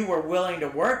 Yeah. You were willing to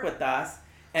work with us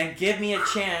and give me a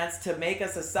chance to make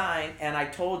us a sign. And I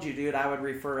told you, dude, I would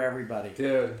refer everybody.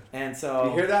 Dude. And so,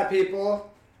 You hear that,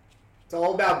 people? It's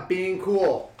all about being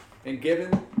cool and giving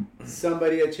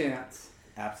somebody a chance.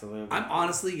 Absolutely. I'm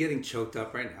honestly getting choked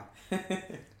up right now.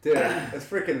 Dude, that's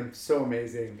freaking so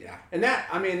amazing. Yeah. And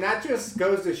that just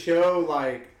goes to show,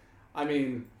 like,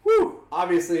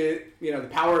 obviously, the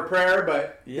power of prayer,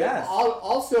 but Yes.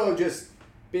 also just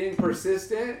being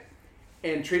persistent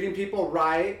and treating people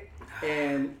right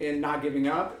and not giving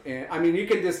up. And I mean, you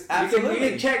could just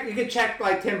Absolutely. you could check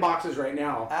like 10 boxes right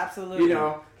now. Absolutely.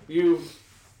 You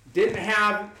didn't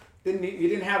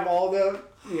have all the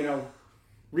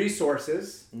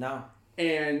resources, No.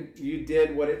 and you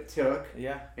did what it took.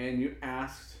 Yeah. And you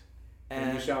asked,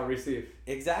 and you shall receive.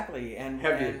 Exactly. And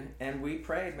Heavy. and we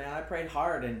prayed, man. I prayed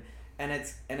hard, and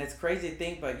it's crazy to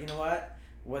think, but you know what?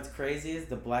 What's crazy is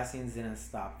the blessings didn't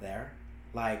stop there.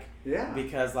 Like, Yeah.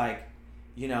 because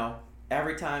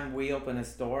every time we open a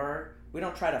store, we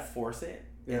don't try to force it.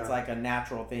 Yeah. It's like a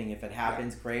natural thing. If it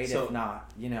happens, great. So- if not,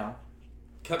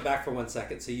 Cut back for 1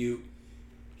 second. So you've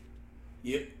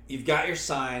got your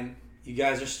sign. You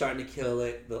guys are starting to kill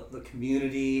it. The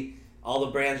community, all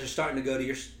the brands are starting to go to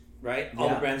your right. All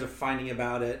the Yeah. brands are finding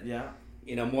about it. Yeah.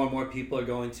 More and more people are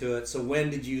going to it. So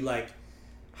when did you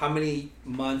how many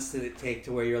months did it take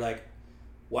to where you're like,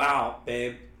 wow,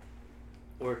 babe,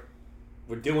 we're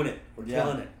doing it. We're Yeah.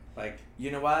 killing it. Like, You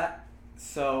know what?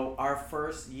 So our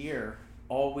first year,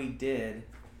 all we did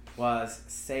was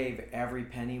save every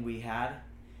penny we had,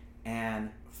 and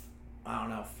I don't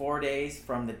know, 4 days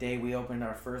from the day we opened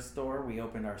our first store, we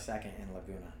opened our second in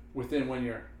Laguna. Within 1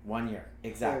 year. 1 year,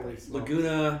 exactly. Holy smokes.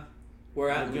 Laguna, we're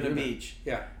at Laguna Beach.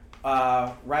 Yeah.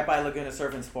 Right by Laguna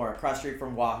Surf and Sport, across the street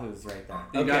from Wahoo's, right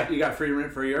there. You got free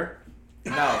rent for a year?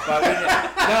 No,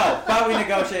 but we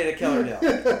negotiated a killer deal.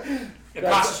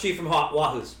 Across the street from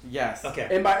Wahoo's. Yes. Okay.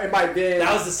 And by then,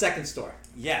 That was the second store.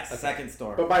 Yes. Second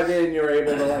store. but by then you're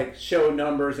able to show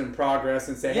numbers and progress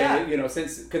and say, Yeah. hey,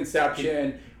 since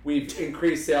conception, we've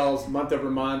increased sales month over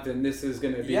month, and this is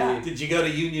going to be. Yeah. Did you go to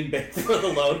Union Bank for the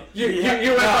loan? You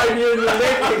went by Union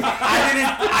Bank.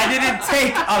 I didn't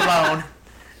take a loan.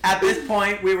 At this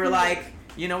point, we were like,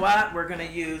 you know what? We're gonna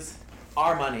use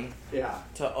our money Yeah.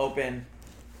 to open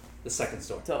The second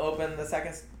store.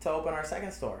 our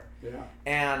second store. Yeah.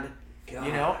 And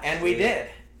God, and we did.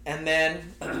 And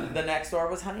then the next store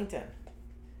was Huntington.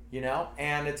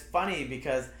 And it's funny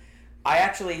because I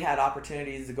actually had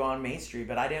opportunities to go on Main Street,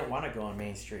 but I didn't want to go on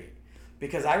Main Street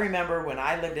because I remember when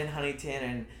I lived in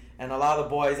Huntington and a lot of the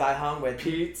boys I hung with.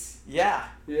 Pete's. Yeah.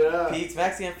 Yeah. Pete's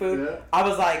Mexican food. Yeah. I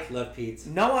was like, Love Pete's.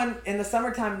 no one in the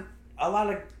summertime, a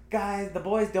lot of guys, the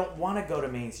boys don't want to go to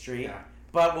Main Street, Yeah.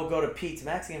 but we'll go to Pete's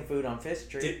Mexican food on Fifth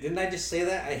Street. Didn't I just say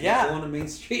that? I hate Yeah. going to Main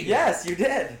Street. Yes, you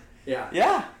did. Yeah.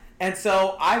 Yeah. And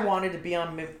so I wanted to be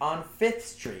on Fifth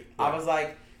Street. Yeah. I was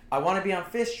like, I want to be on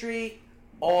Fifth Street.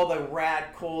 All the rad,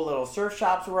 cool little surf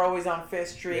shops were always on Fifth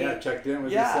Street. Yeah, checked in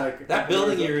with Yeah. just like That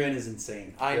building you're in is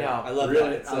insane. I know. I love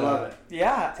really, that. I love it.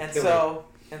 Yeah, and killer.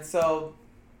 so,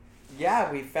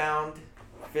 yeah, we found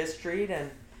Fifth Street and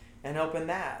opened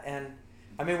that. And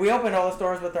I mean, we opened all the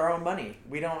stores with our own money.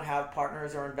 We don't have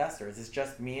partners or investors. It's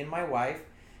just me and my wife.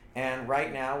 And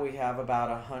right now we have about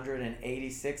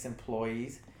 186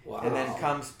 employees. Wow. And then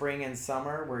come spring and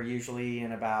summer, we're usually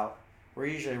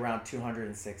around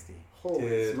 260. Holy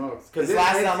Dude. smokes! This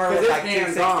last summer was like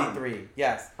hands-on. 263.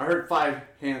 Yes. I heard 5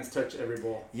 hands touch every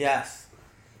bowl. Yes.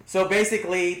 So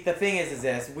basically, the thing is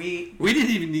this: we We didn't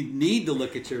even need to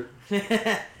look at your Dude,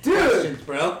 questions,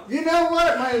 bro. you know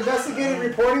what? My investigative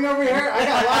reporting over here, I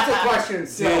got lots of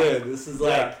questions. So. Dude, this is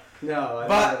like... No, I love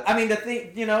But it. I mean, the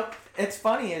thing, it's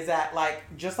funny is that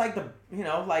just like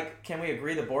can we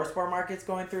agree the board sport market's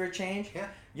going through a change?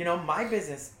 Yeah. My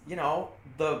business,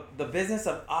 the business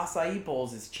of acai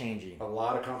bowls is changing. A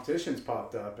lot of competitions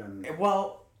popped up, and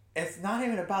Well, it's not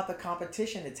even about the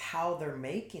competition; it's how they're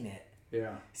making it.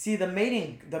 yeah, See, the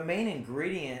main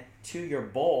ingredient to your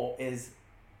bowl is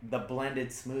the blended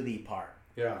smoothie part.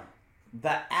 yeah,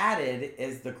 The added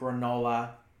is the granola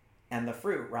and the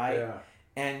fruit, right? yeah,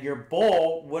 And your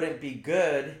bowl wouldn't be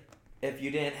good if you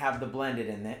didn't have the blended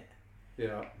in it.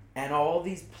 yeah. And all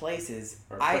these places,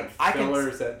 Or I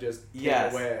fillers can. that just take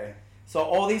Yes. away. So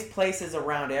all these places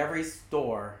around every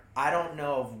store, I don't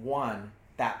know of one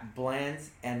that blends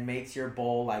and makes your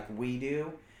bowl like we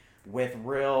do, with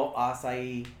real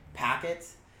acai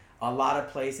packets. A lot of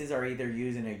places are either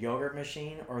using a yogurt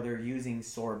machine or they're using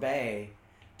sorbet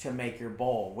to make your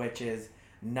bowl, which is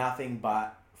nothing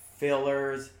but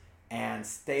fillers and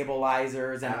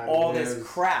stabilizers and all this Additives.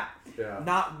 crap. Yeah.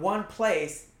 Not one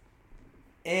place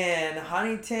in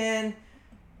Huntington,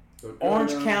 So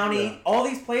Orange good, County, yeah. all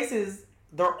these places,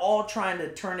 they're all trying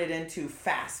to turn it into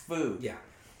fast food. Yeah.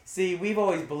 See, we've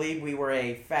always believed we were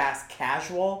a fast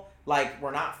casual. Like,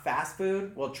 we're not fast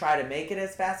food. We'll try to make it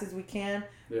as fast as we can,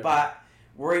 but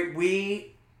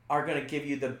we are going to give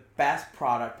you the best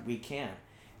product we can.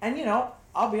 And, you know,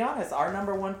 I'll be honest, our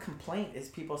number one complaint is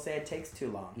people say it takes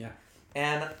too long.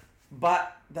 Yeah.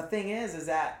 But the thing is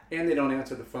that... And they don't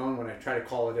answer the phone when I try to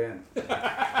call it in.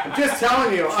 I'm just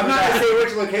telling you. I'm not going to say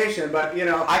which location, but, you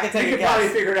know, I can take you a can guess. probably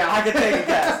figure it out. I can take a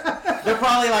guess. They're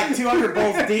probably like 200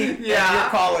 bulls deep and you're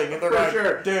calling. And they're for like,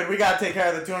 sure. dude, we got to take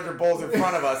care of the 200 bulls in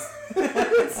front of us.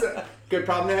 It's a good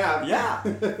problem to have. Yeah,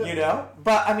 you know?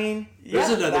 But, I mean, There's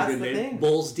another that's good the name. thing.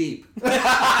 Bulls Deep.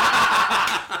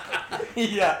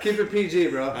 Yeah. Keep it PG,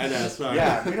 bro. I know, sorry.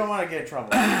 Yeah, we don't want to get in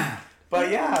trouble.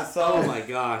 But, yeah, so... Oh, my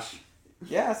gosh.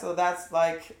 Yeah, so that's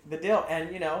like the deal.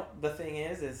 And, you know, the thing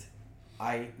is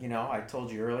I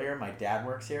told you earlier, my dad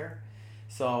works here.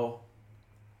 So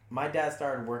my dad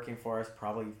started working for us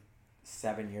probably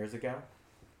 7 years ago,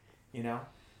 you know,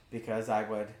 because I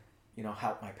would, you know,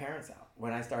 help my parents out.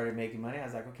 When I started making money, I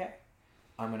was like, okay,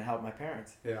 I'm going to help my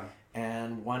parents. Yeah.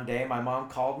 And one day my mom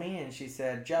called me and she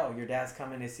said, Joe, your dad's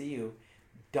coming to see you.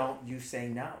 Don't you say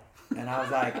no. And I was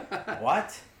like,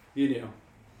 what? You knew.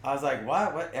 I was like,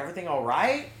 what? What? Everything all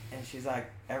right? And she's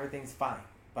like, everything's fine,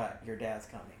 but your dad's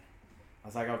coming. I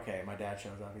was like, okay. My dad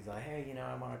shows up. He's like, hey, you know,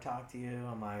 I want to talk to you.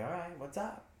 I'm like, all right, what's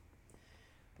up?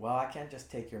 Well, I can't just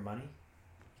take your money.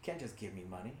 You can't just give me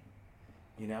money.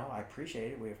 You know, I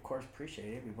appreciate it. We, of course,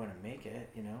 appreciate it. We want to make it,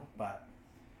 you know, but,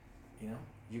 you know,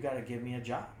 you got to give me a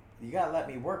job. You got to let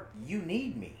me work. You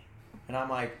need me. And I'm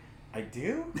like, I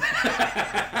do?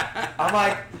 I'm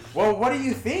like, well, what are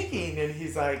you thinking? And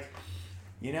he's like,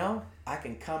 you know, I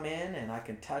can come in and I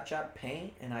can touch up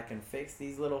paint and I can fix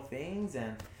these little things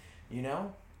and, you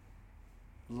know,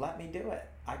 let me do it.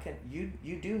 I can.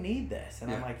 You do need this.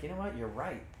 And I'm like, you know what? You're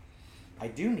right. I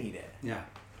do need it. Yeah.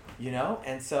 You know?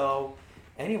 And so,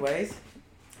 anyways,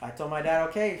 I told my dad,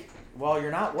 okay, well,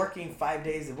 you're not working 5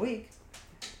 days a week.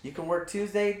 You can work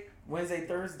Tuesday, Wednesday,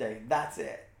 Thursday. That's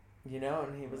it. You know?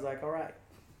 And he was like, all right.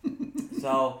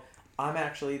 So, I'm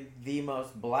actually the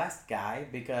most blessed guy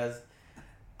because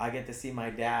I get to see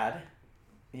my dad,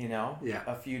 you know,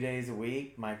 a few days a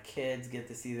week. My kids get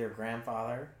to see their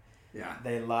grandfather. Yeah.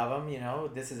 They love him, you know.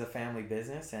 This is a family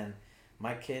business, and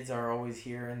my kids are always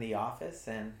here in the office,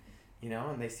 and, you know,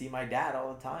 and they see my dad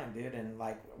all the time, dude. And,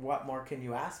 like, what more can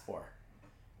you ask for?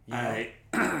 You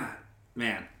know?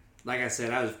 Man, like I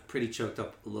said, I was pretty choked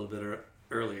up a little bit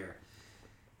earlier.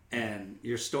 And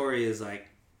your story is, like,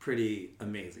 pretty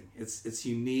amazing. It's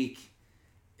unique.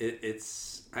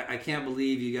 I can't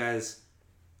believe you guys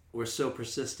were so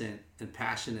persistent and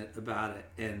passionate about it,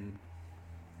 and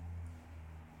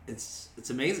it's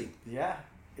amazing. Yeah,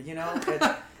 you know,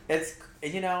 it's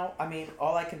you know, I mean,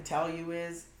 all I can tell you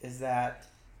is that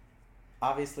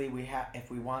obviously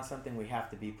if we want something, we have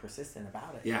to be persistent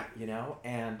about it. Yeah, you know,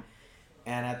 and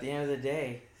at the end of the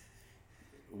day,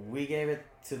 we gave it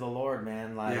to the Lord,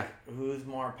 man. Like, who's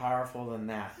more powerful than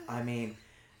that? I mean,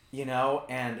 you know,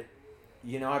 and.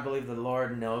 You know, I believe the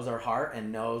Lord knows our heart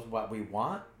and knows what we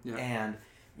want. Yeah. And,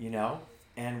 you know,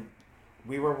 and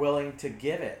we were willing to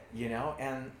give it, you know.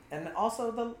 And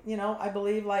also, you know, I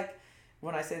believe, like,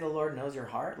 when I say the Lord knows your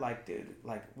heart, like, dude,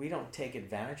 like, we don't take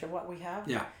advantage of what we have.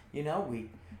 Yeah. You know,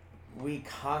 we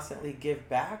constantly give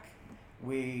back.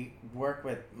 We work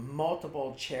with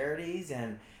multiple charities,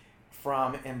 and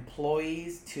from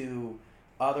employees to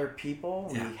other people,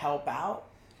 we help out.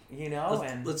 You know,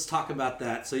 let's talk about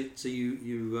that. So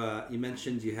you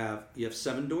mentioned you have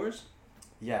 7 doors.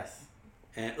 Yes.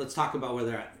 And let's talk about where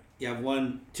they're at. You have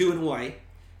 2 in Hawaii.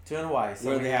 2 in Hawaii. So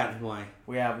where are they at in Hawaii?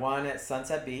 We have one at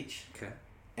Sunset Beach. Okay.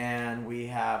 And we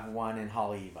have one in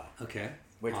Haleiwa. Okay.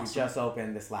 Which we just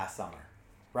opened this last summer,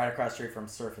 right across the street from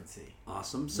Surf and Sea.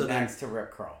 Awesome. So next to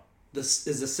Rip Curl. This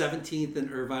is the 17th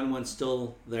and Irvine one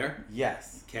still there?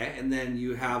 Yes. Okay, and then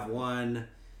you have one.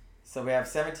 So we have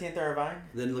 17th Irvine.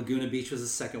 Then Laguna Beach was the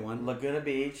second one. Laguna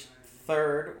Beach.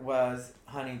 Third was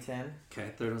Huntington.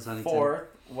 Okay, third was Huntington. Fourth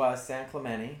was San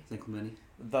Clemente. San Clemente.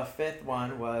 The fifth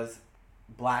one was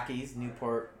Blackie's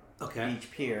Newport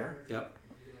Beach Pier. Yep.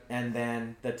 And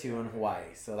then the 2 in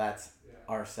Hawaii. So that's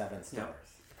our 7 stores.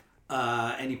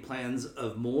 Yep. Any plans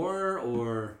of more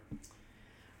or?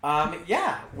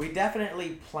 Yeah, we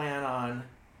definitely plan on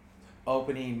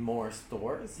opening more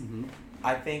stores. Mm-hmm.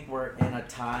 I think we're in a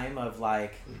time of,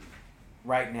 like,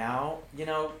 right now, you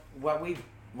know, what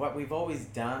we've always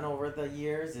done over the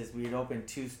years is we'd open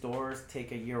 2 stores,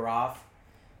 take a year off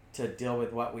to deal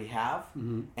with what we have,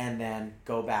 and then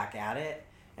go back at it.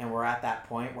 And we're at that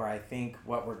point where I think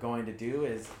what we're going to do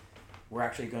is we're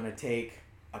actually going to take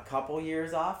a couple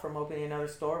years off from opening another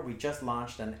store. We just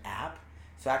launched an app.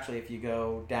 So actually, if you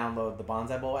go download the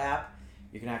Bonsai Bowl app,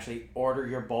 you can actually order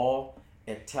your bowl.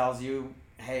 It tells you,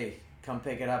 hey, come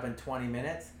pick it up in 20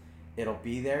 minutes. It'll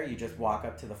be there. You just walk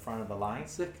up to the front of the line.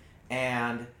 Sick.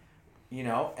 And,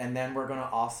 and then we're going to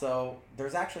also,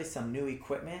 there's actually some new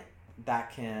equipment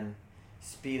that can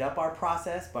speed up our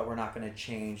process, but we're not going to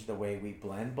change the way we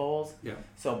blend bowls. Yeah.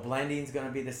 So blending is going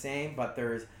to be the same, but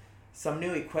there's some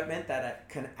new equipment that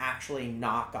can actually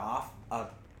knock off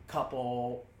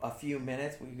a few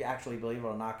minutes. We actually believe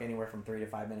it'll knock anywhere from 3 to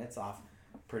 5 minutes off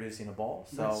producing a bowl.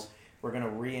 So Nice. we're going to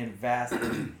reinvest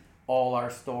in all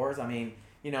our stores. I mean,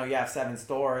 you have 7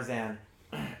 stores and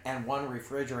one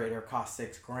refrigerator costs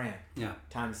 $6,000 Yeah.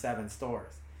 times 7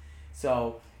 stores.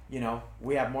 So,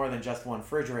 we have more than just one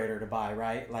refrigerator to buy,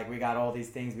 right? Like we got all these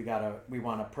things we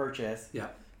want to purchase Yeah.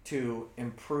 to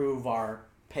improve our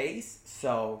pace.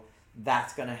 So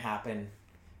that's going to happen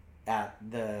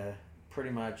pretty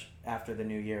much after the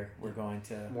new year. We're going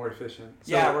to More efficient.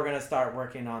 we're going to start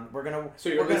working on So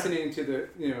you're listening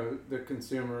to the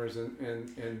consumers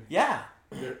and Yeah.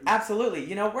 they're- Absolutely.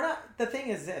 The thing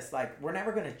is this, like we're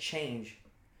never going to change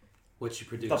What you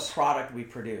produce. the product we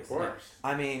produce. Of course.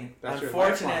 I mean, That's your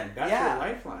unfortunate. lifeline. That's yeah.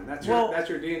 your lifeline. That's Well-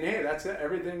 your DNA. That's it.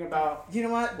 Everything about You know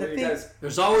what? The what you thing guys.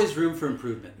 There's always room for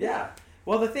improvement. Yeah.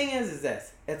 Well, the thing is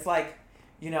this. It's like,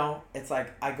 it's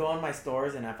like I go in my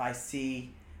stores and if I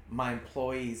see my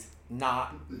employees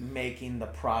not making the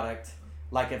product,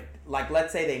 like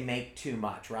let's say they make too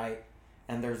much, right?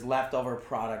 And there's leftover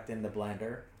product in the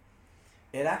blender.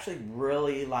 It actually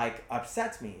really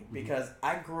upsets me because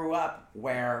I grew up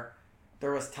where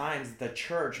there was times the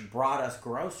church brought us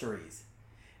groceries.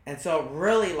 And so it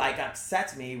really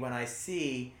upsets me when I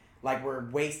see we're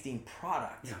wasting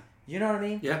product. Yeah. You know what I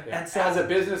mean? Yeah. And so as a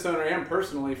business owner and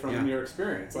personally from Yeah. your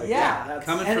experience, Yeah.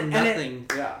 Coming And- from and it- nothing.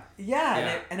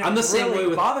 yeah. and it I'm the same really way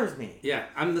with- bothers me. Yeah,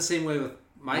 I'm the same way with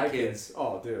my kids.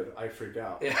 Oh, dude, I freak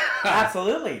out. Yeah.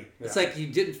 Absolutely. It's like you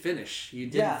didn't finish. You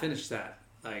didn't Yeah. finish that.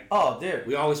 Like Oh, dude.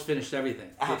 we always finished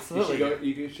everything. Absolutely.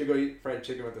 You should go eat fried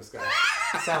chicken with this guy.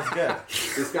 Sounds good.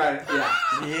 This guy, yeah.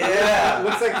 Yeah.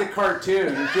 Looks like the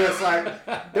cartoon. It's just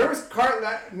there was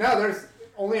there's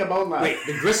only a bone left. Wait,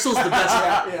 the gristle's the best.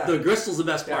 Yeah. The gristle's the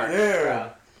best part.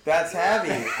 Dude, that's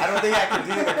heavy. I don't think I can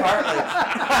do the cartilage.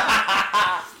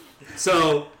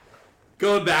 So,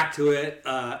 going back to it,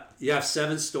 you have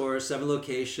 7 stores, 7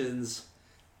 locations.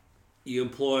 You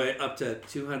employ up to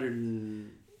 200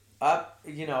 and...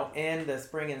 In the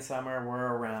spring and summer,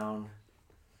 we're around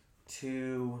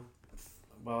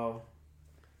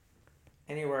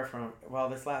anywhere from,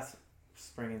 this last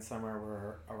spring and summer,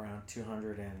 we're around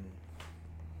 200 and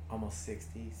almost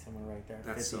 60, somewhere right there.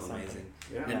 That's so 50 something. amazing.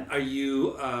 Yeah. And are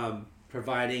you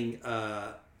providing...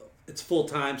 it's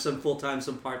full-time, some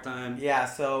part-time? Yeah,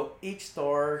 so each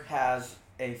store has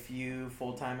a few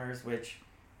full-timers, which,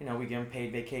 we give them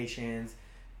paid vacations,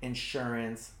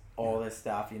 insurance, all this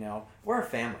stuff, We're a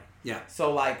family. Yeah.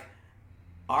 So,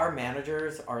 our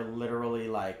managers are literally,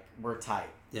 we're tight.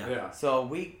 Yeah. Yeah. So,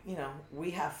 we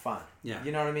have fun. Yeah.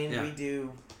 You know what I mean? Yeah. We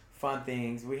do fun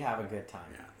things. We have a good time.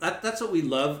 Yeah. That's what we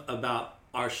love about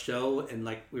our show. And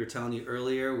like we were telling you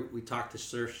earlier, we talk to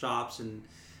surf shops and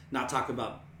not talk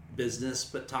about business,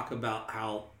 but talk about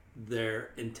how they're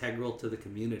integral to the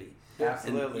community.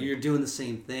 Absolutely. And you're doing the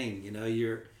same thing.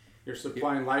 You're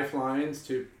supplying lifelines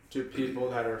to people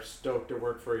that are stoked to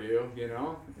work for you,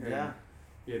 And,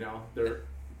 they're...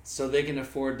 So they can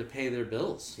afford to pay their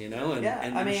bills, and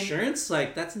insurance,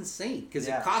 that's insane because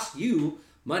it costs you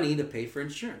money to pay for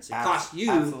insurance. It costs you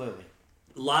absolutely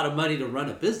a lot of money to run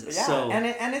a business. Yeah, So and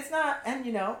it's not, and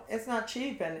it's not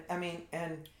cheap,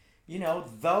 and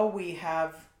though we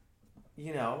have,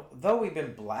 though we've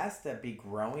been blessed to be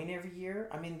growing every year.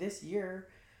 I mean, this year,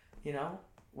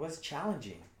 was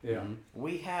challenging. Yeah.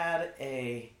 We had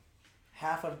a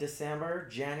half of December,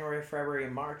 January, February,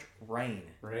 March, rain.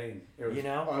 It was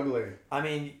ugly. I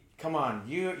mean, come on,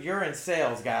 you're in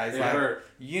sales, guys. It hurt.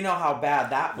 You know how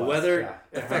bad that the was. weather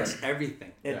it affects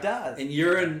everything. It does. And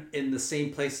you're in the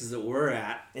same places that we're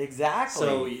at. Exactly.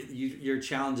 So your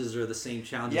challenges are the same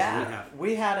challenges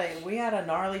we have. we had a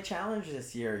gnarly challenge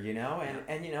this year,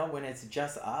 and when it's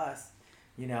just us,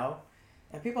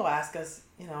 and people ask us,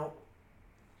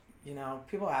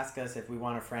 people ask us if we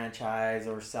want to franchise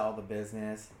or sell the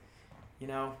business.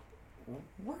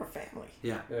 We're a family.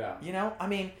 Yeah. Yeah. I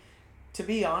mean, to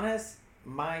be honest,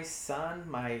 my son,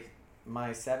 my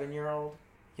 7-year-old,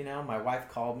 my wife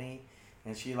called me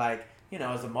and she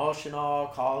is emotional,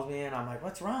 calls me and I'm like,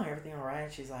 what's wrong? Everything all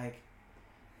right? She's like,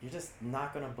 you're just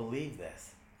not going to believe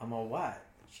this. I'm like, what?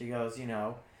 She goes,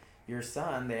 your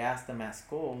son, they asked him at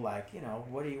school, like, you know,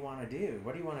 what do you want to do?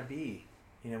 What do you want to be,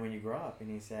 you know, when you grow up? And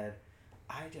he said,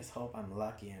 I just hope I'm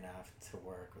lucky enough to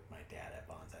work with my dad at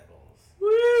Bonsai Bowls.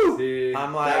 Woo! See,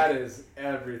 I'm like, that is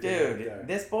everything. Dude, right there.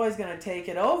 this boy's going to take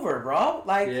it over, bro.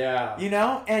 Like, Yeah. you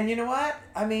know, and you know what?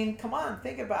 I mean, come on,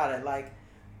 think about it. Like,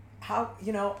 how,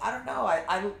 you know, I don't know.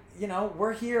 I you know,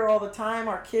 we're here all the time.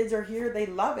 Our kids are here. They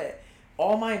love it.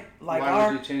 All my, like, Why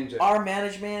would you change it? Our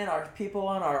management, our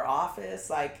people in our office,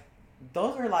 like,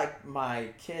 those are like my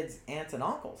kids' aunts and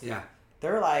uncles. Yeah.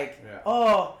 They're like, Yeah.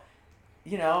 oh,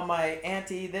 you know, my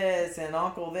auntie this and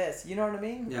uncle this. You know what I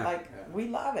mean? Yeah. Like, Yeah. we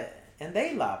love it. And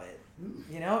they love it.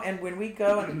 You know? And when we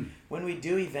go and when we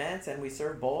do events and we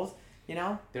serve bowls, you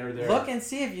know, They're there. look and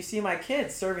see if you see my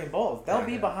kids serving bowls. They'll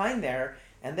be Yeah. behind there,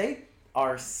 and they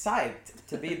are psyched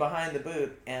to be behind the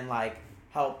booth and, like,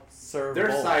 help serve They're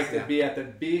bowls. psyched Yeah. to be at the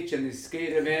beach and these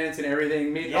skate events and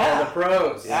everything, meeting Yeah. all the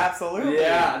pros. Absolutely.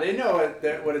 Yeah, they know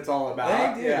what it's all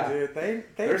about. They do, yeah. dude. They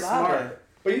They're love smart. it.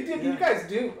 But you Yeah. guys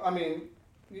do. I mean,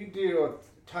 you do a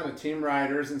ton of team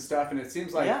riders and stuff, and it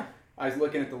seems like Yeah. I was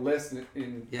looking at the list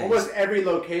in Yeah, almost every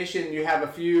location. You have a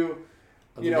few,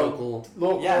 Of you know,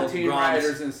 local Yeah. team Bronx.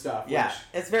 riders and stuff. Yeah, Which,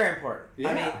 it's very important. I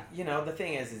Yeah. mean, you know, the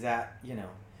thing is that, you know,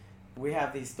 we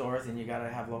have these stores and you got to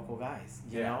have local guys,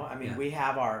 you Yeah. know? I mean, Yeah. we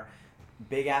have our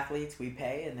big athletes we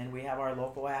pay, and then we have our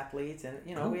local athletes, and,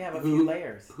 you know, we have a Who- few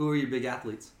layers. Who are your big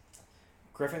athletes?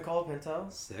 Griffin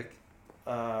Colapinto, Sick.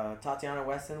 Tatiana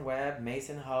Weston Webb,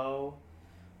 Mason Ho.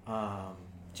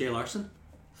 Jay Larson?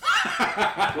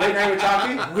 late night with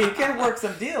Chalky. We can work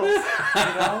some deals, you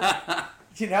know?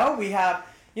 You know, we have,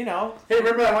 you know, Hey,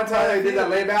 remember that one time I did that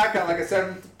layback on like a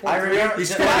 7.3? I remember You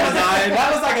that scored a was, 9.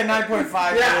 that was like a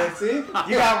 9.5. Yeah, dude. see?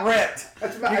 You got ripped.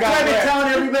 That's You what got I've been ripped.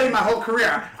 telling everybody my whole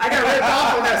career. I got ripped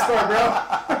off on that store,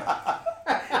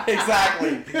 bro.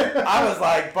 Exactly. I was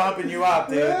like bumping you up,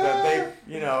 dude. But they,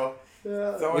 you know,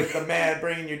 so it's the man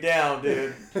bringing you down,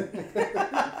 dude.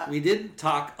 We did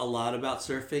talk a lot about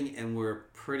surfing, and we're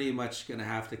pretty much going to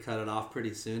have to cut it off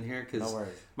pretty soon here because No worries.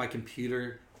 my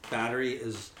computer battery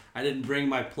is... I didn't bring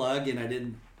my plug, and I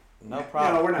didn't... No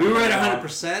problem. No, we're not. We were at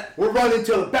 100%. We're running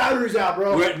till the battery's out,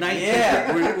 bro. We're at 19.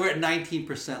 Yeah. We're at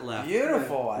 19% left.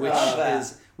 Beautiful. I Which love that.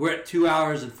 is... We're at 2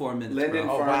 hours and 4 minutes, Linden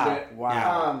bro. Oh, farmed wow. it.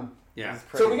 Wow. Yeah. That's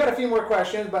pretty So we got a few more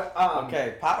questions, but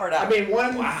Okay, power it up. I mean,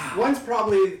 one's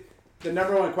probably the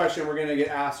number one question we're gonna get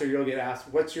asked, or you'll get asked.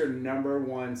 What's your number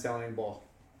one selling bowl?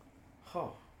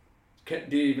 Oh. Do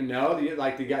you even know? Do you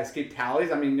guys keep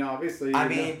tallies? I mean, obviously. I you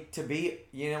know. mean,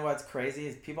 you know what's crazy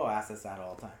is people ask us that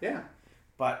all the time. Yeah.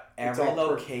 But It's every all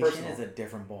location personal. is a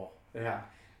different bowl. Yeah.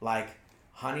 Like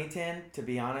Huntington, to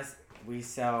be honest, we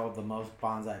sell the most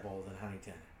bonsai bowls in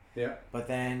Huntington. Yeah. But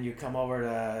then you come over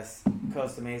to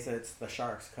Costa Mesa, it's the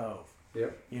Sharks Cove.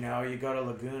 Yep. You know, you go to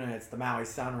Laguna, it's the Maui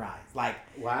Sunrise. Like,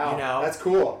 Wow. you know, That's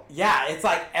cool. yeah, it's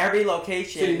like every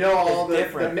location So you know all is the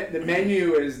different. the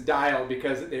menu is dialed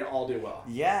because they all do well.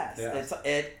 Yes, Yes.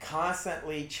 it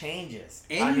constantly changes.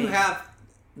 And I you mean, have...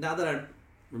 Now that I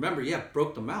remember, you have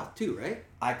broke the mouth, too, right?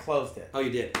 I closed it. Oh,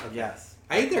 you did? Okay. Yes.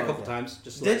 I ate there a closed couple it. times.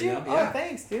 Just to Did let you? know. Oh, Yeah.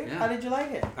 thanks, dude. Yeah. How did you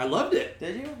like it? I loved it.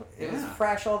 Did you? It was Yeah.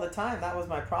 fresh all the time. That was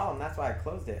my problem. That's why I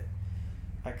closed it.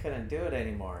 I couldn't do it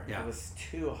anymore. Yeah. It was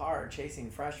too hard chasing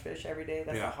fresh fish every day.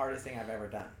 That's Yeah. the hardest thing I've ever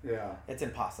done. Yeah. It's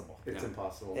impossible. It's Yeah.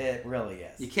 impossible. It really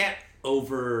is. You can't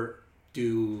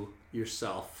overdo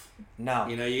yourself. No.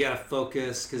 You know, you got to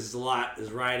focus because a lot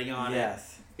is riding on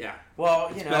Yes. it. Yeah. Well,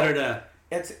 It's you know, better to...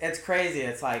 it's crazy.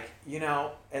 It's like, you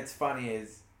know, it's funny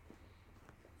is,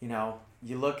 you know,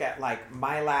 you look at like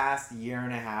my last year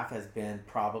and a half has been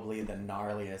probably the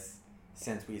gnarliest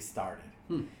since we started.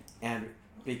 And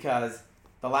because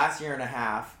the last year and a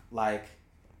half, like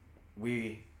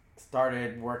we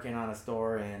started working on a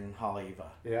store in Haleiwa,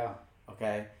 Yeah.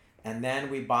 okay? And then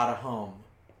we bought a home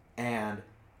and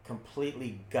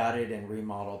completely gutted and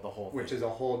remodeled the whole thing. Which is a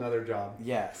whole nother job.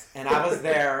 Yes. And I was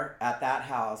there at that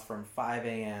house from 5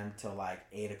 a.m. till like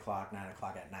 8 o'clock, 9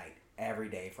 o'clock at night, every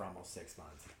day for almost 6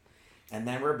 months. And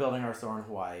then we're building our store in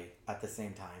Hawaii at the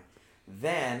same time.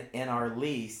 Then in our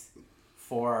lease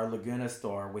for our Laguna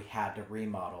store, we had to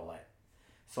remodel it.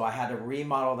 So I had to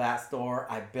remodel that store.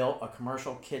 I built a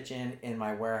commercial kitchen in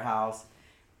my warehouse,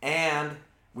 and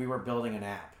we were building an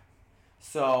app.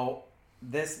 So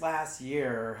this last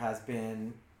year has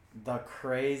been the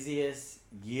craziest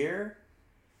year.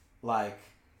 Like,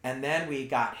 and then we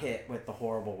got hit with the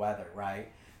horrible weather, right?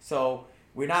 So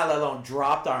we not let alone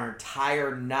dropped our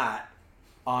entire nut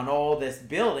on all this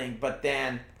building, but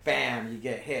then bam, you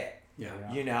get hit. Yeah.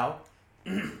 You know?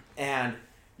 And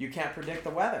you can't predict the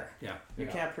weather. Yeah. You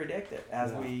can't predict it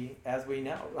as Yeah. we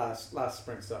know. Last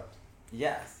spring sucked.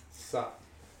 Yes. Sucked.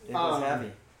 It was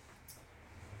heavy.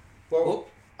 Well,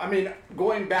 I mean,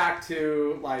 going back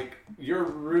to like your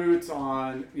roots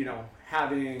on,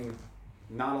 having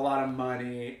not a lot of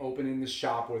money, opening the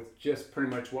shop with just pretty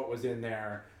much what was in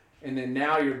there, and then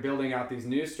now you're building out these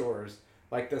new stores.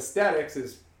 Like the aesthetics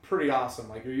is pretty awesome.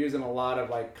 Like you're using a lot of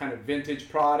like kind of vintage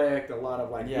product, a lot of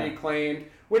like reclaimed,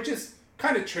 which is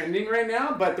kind of trending right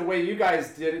now. But the way you guys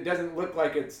did it doesn't look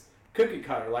like it's cookie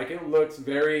cutter. Like it looks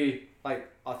very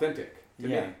like authentic to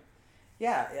me.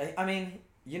 Yeah, I mean,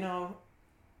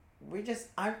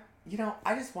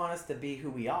 I just want us to be who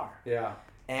we are. Yeah.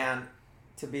 And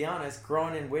to be honest,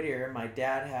 growing in Whittier, my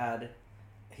dad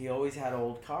he always had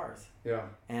old cars. Yeah.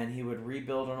 And he would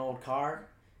rebuild an old car,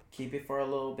 keep it for a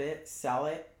little bit, sell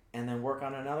it, and then work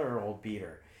on another old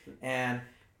beater. And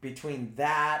between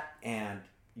that and,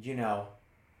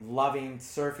 loving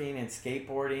surfing and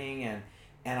skateboarding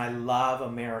and I love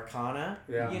Americana,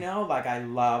 like I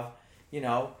love,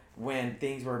 when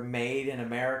things were made in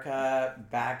America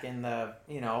back in the,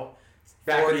 40s,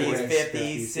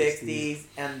 50s, 60s,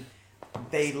 and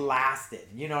they lasted,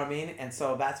 you know what I mean? And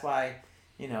so that's why,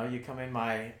 you come in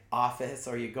my office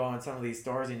or you go in some of these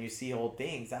stores and you see old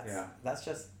things. That's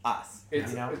just us.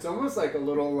 It's almost like a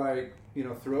little like,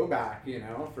 throwback,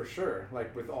 for sure.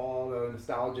 Like with all the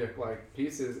nostalgic like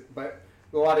pieces, but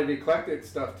a lot of eclectic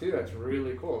stuff too. That's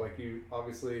really cool. Like you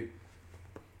obviously,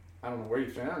 I don't know where you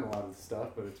found a lot of the stuff,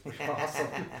 but it's pretty awesome.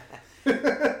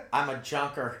 I'm a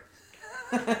junker.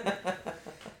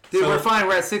 Dude, we're fine.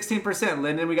 We're at 16%,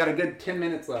 Lyndon. We got a good 10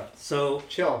 minutes left. So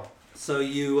chill. So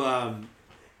you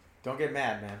don't get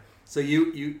mad, man. So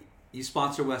you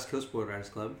sponsor West Coast Board Riders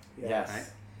Club. Yes. Right?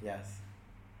 Yes.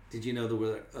 Did you know that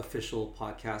we're the official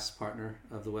podcast partner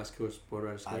of the West Coast Board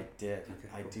Riders Club? I did. Okay,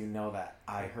 I do know that.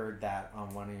 I heard that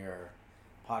on one of your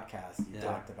podcasts. You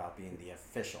talked about being the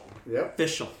official. Yep.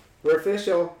 Official. We're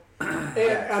official.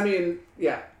 And I mean,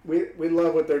 we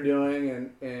love what they're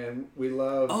doing, and we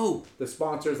love the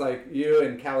sponsors like you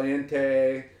and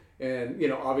Caliente,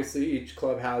 and obviously each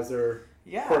club has their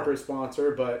corporate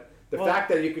sponsor, but the fact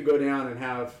that you could go down and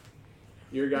have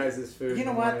your guys' food. You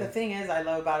know what? The thing is, I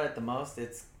love about it the most.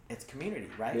 It's community,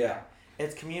 right? Yeah.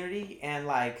 It's community, and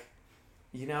like,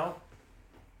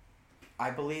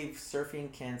 I believe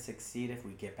surfing can succeed if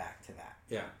we get back to that.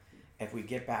 Yeah. If we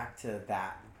get back to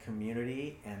that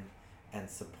community and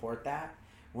support that.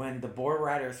 When the Board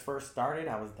Riders first started,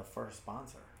 I was the first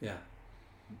sponsor. Yeah.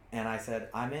 And I said,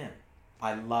 I'm in.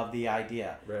 I love the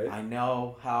idea. Right. I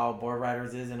know how Board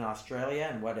Riders is in Australia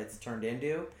and what it's turned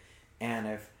into. And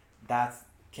if that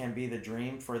can be the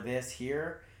dream for this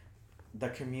here, the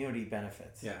community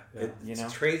benefits. Yeah.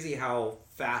 It's crazy how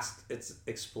fast it's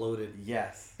exploded.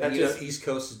 Yes. And, East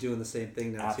Coast is doing the same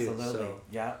thing now too. Absolutely. So.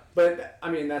 Yeah. But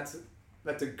I mean, that's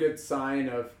a good sign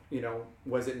of,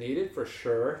 was it needed? For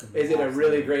sure. Is it a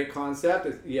really great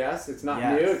concept? Yes. It's not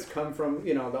new. It's come from,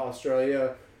 the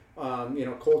Australia,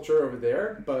 culture over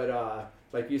there. But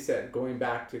like you said, going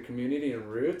back to community and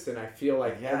roots, and I feel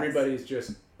like everybody's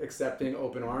just accepting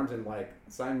open arms and like,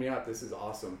 sign me up. This is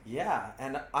awesome. Yeah.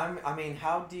 And I mean,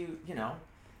 how do you,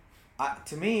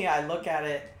 to me, I look at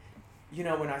it,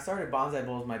 when I started Bonsai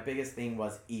Bowls, my biggest thing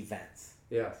was events.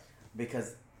 Yes.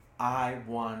 Because I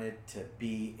wanted to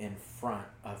be in front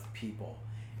of people,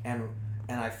 and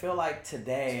I feel like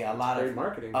today a lot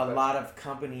of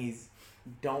companies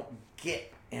don't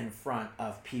get in front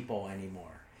of people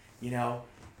anymore.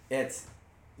 It's,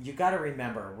 you got to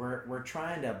remember we're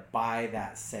trying to buy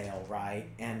that sale, right?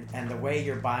 And the way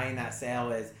you're buying that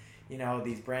sale is,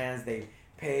 these brands, they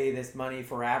pay this money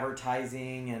for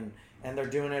advertising and they're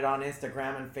doing it on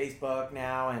Instagram and Facebook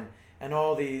now and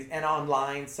all these, and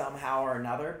online somehow or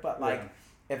another. But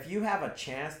if you have a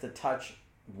chance to touch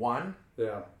one,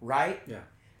 right? Yeah.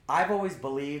 I've always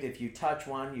believed if you touch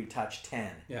one, you touch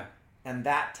 10. Yeah. And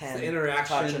that 10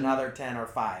 touch another 10 or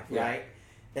 5, right?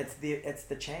 It's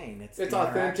the chain. It's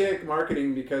authentic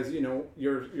marketing because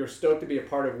you're stoked to be a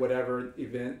part of whatever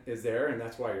event is there, and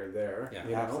that's why you're there.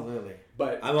 Yeah, absolutely.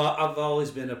 But I've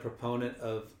always been a proponent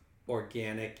of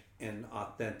organic and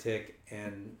authentic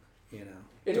and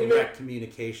direct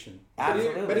communication.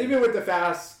 Absolutely. But even with the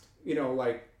fast,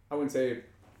 like I wouldn't say,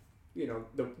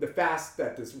 the fast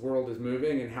that this world is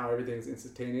moving and how everything's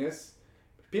instantaneous,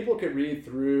 people could read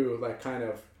through like kind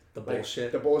of the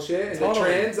bullshit and the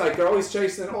trends. Like they're always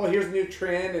chasing, here's a new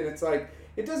trend, and it's like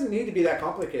it doesn't need to be that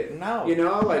complicated. No.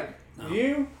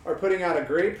 You are putting out a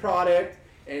great product,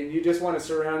 and you just want to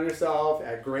surround yourself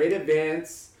at great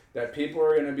events that people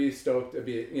are going to be stoked to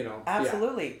be,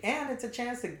 Absolutely. Yeah. And it's a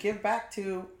chance to give back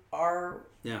to our,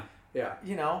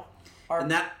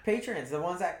 our patrons, the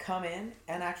ones that come in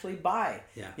and actually buy.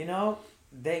 Yeah.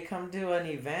 they come to an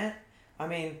event. I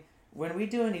mean, when we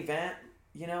do an event,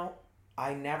 you know,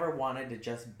 I never wanted to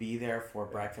just be there for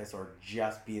breakfast or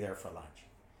just be there for lunch.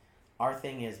 Our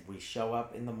thing is we show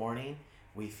up in the morning,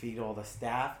 we feed all the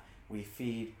staff, we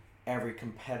feed every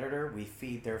competitor, we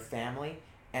feed their family,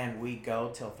 and we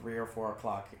go till 3 or 4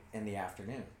 o'clock in the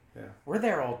afternoon. Yeah. We're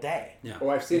there all day. Yeah. Oh,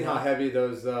 I've seen You how know? heavy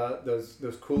those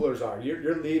coolers are.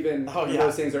 You're leaving. Oh, and yeah.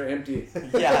 Those things are empty.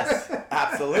 Yes,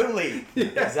 absolutely.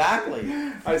 Exactly.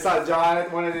 I saw John at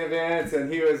one of the events,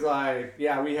 and he was like,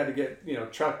 "Yeah, we had to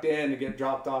get trucked in to get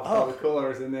dropped off all the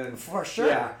coolers, and then For sure.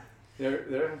 Yeah,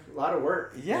 they're a lot of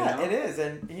work. Yeah, you know? it is.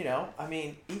 And, you know, I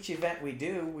mean, each event we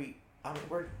do,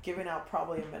 we're giving out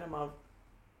probably a minimum of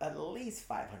at least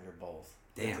 500 bowls.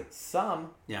 Damn.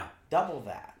 Some Yeah. double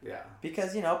that. Yeah.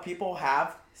 Because, you know, people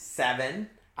have 7,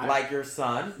 like your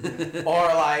son, or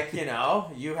like, you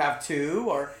know, you have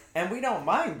 2, and we don't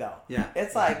mind though. Yeah.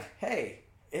 It's like, hey,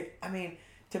 I mean,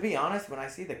 to be honest, when I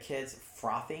see the kids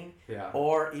frothing, Yeah.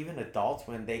 or even adults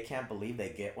when they can't believe they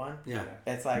get one, Yeah.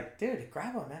 it's like, dude,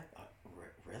 grab one, man.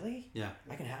 Really? Yeah.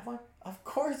 I can have one? Of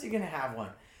course you're going to have one.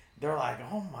 They're like,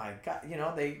 oh my God. You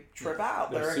know, they trip out.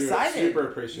 They're excited. Super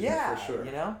appreciative, Yeah, for sure.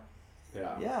 you know?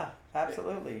 Yeah. Yeah,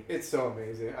 absolutely. It's so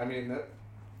amazing. I mean,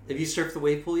 Have you surfed the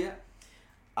wave pool yet?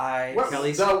 what,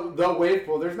 Kelly's- the wave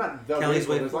pool. There's not the Kelly's wave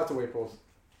pool. wave There's pool? lots of wave pools.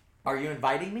 Are you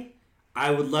inviting me?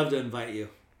 I would love to invite you.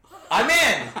 I'm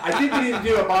in. I think we need to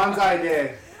do a bonsai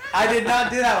day. I did not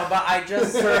do that one, but I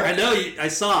just I surfed. know I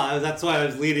saw. That's why I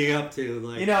was leading up to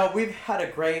like. You know, we've had a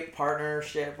great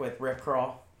partnership with Rip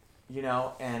Curl, you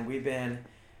know, and we've been,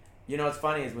 you know, what's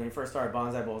funny is when we first started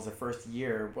Bonsai Bowls, the first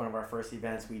year, one of our first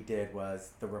events we did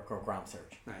was the Rip Curl Grom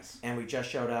Search. Nice. And we just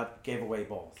showed up, gave away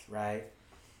bowls, right?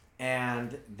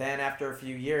 And then after a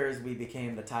few years, we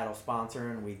became the title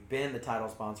sponsor, and we've been the title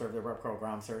sponsor of the Rip Curl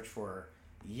Grom Search for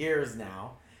years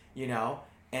now, you know?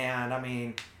 And I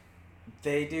mean,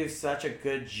 they do such a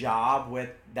good job with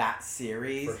that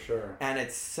series. For sure. And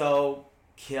it's so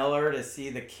killer to see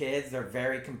the kids. They're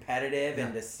very competitive,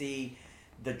 and to see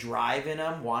the drive in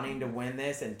them, wanting to win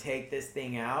this and take this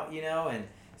thing out, you know? And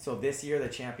so this year, the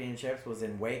championships was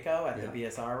in Waco at the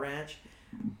BSR Ranch.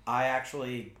 I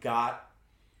actually got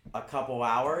a couple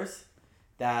hours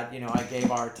that, you know, I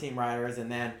gave our team riders,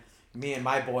 and then me and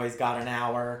my boys got an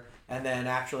hour, and then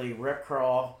actually Rip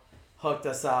Curl hooked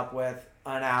us up with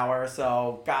an hour,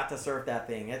 so got to surf that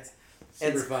thing. It's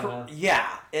fun, huh? Yeah,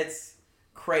 it's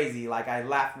crazy. Like, I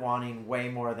left wanting way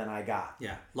more than I got.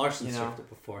 Yeah, Larson You know? surfed it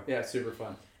before. Yeah, super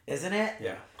fun. Isn't it?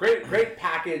 Yeah. Great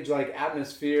package, like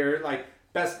atmosphere, like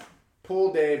best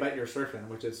pool day, but you're surfing,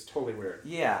 which is totally weird.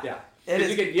 Yeah. Yeah. It 'Cause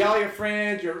is. you can yell at your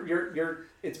friends. You're.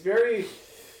 It's very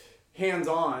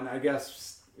hands-on, I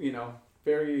guess. You know,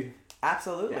 very.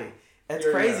 Absolutely. Yeah. It's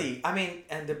You're crazy. I mean,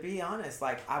 and to be honest,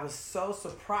 like, I was so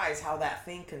surprised how that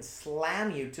thing can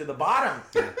slam you to the bottom.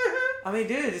 I mean,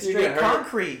 dude, it's You straight get hurt.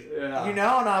 concrete. Yeah. You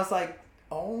know? And I was like,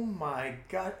 oh my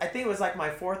God. I think it was like my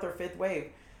 4th or 5th wave.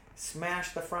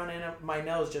 Smashed the front end of my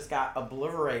nose, just got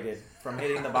obliterated from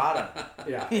hitting the bottom.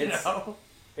 Yeah. You It's, know?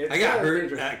 it's I got so hurt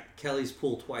dangerous. at Kelly's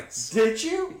pool twice. Did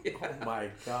you? Oh my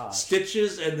God.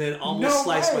 Stitches and then almost No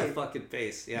sliced way. my fucking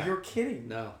face. Yeah. You're kidding.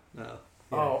 No.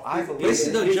 Oh, I He's, believe This is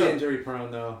it. no he's joke. injury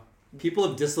prone though. People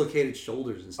have dislocated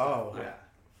shoulders and stuff. Oh,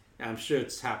 Yeah. I'm sure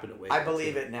it's happened at Waco. I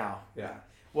believe too. it now. Yeah.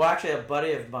 Well, actually, a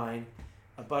buddy of mine,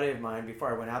 before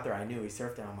I went out there, I knew he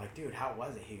surfed it. I'm like, dude, how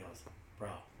was it? He goes, bro,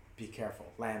 be careful.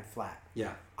 Land flat.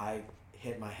 Yeah. I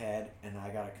hit my head, and I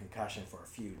got a concussion for a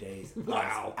few days. I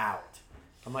Wow. was out.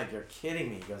 I'm like, you're kidding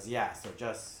me. He goes, yeah, so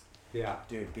just, Yeah.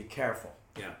 dude, be careful.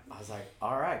 Yeah. I was like,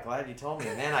 all right, glad you told me.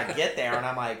 And then I get there, and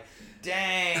I'm like,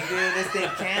 dang, dude, this thing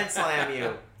can slam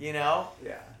you, you know?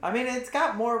 Yeah. I mean, it's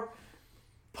got more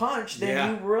punch than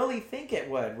Yeah. you really think it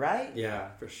would, right? Yeah,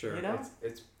 for sure. You know?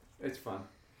 It's fun.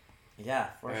 Yeah,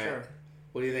 for All right. sure.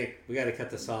 What do you think? We got to cut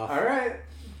this off. All right.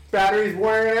 Battery's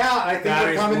wearing out. I think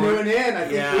Battery's we're coming to worn- an end. I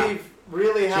think Yeah. we've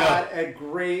really had a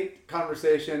great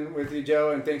conversation with you,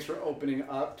 Joe, and thanks for opening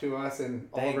up to us and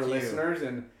all Thank of our you. listeners.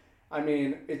 And I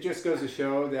mean, it just goes to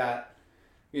show that,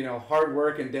 you know, hard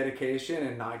work and dedication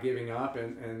and not giving up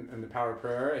and the power of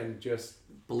prayer and just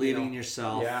Believing you in know,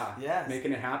 yourself. Yeah. Yes.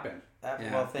 Making it happen.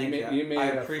 Yeah. Well, thank you. You made I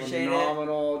a appreciate it.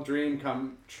 phenomenal dream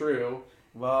come true,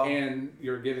 Well, and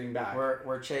you're giving back.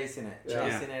 we're chasing it, Yeah.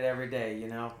 chasing it every day. You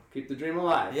know. Keep the dream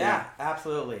alive. Yeah,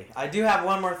 absolutely. I do have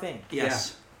one more thing.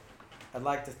 Yes. I'd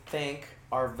like to thank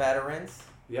our veterans.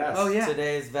 Yes. Oh, yeah.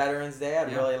 Today is Veterans Day. I'd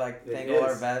Yeah. really like to It thank all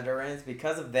our is. veterans.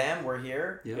 Because of them, we're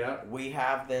here. Yeah. Yeah. We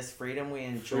have this freedom we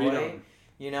enjoy. Freedom.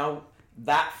 You know,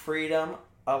 that freedom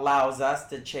allows us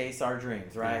to chase our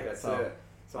dreams, right? That's so it.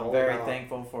 It's all I'm very about-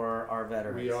 thankful for our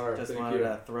veterans. We are. Just Thank wanted you.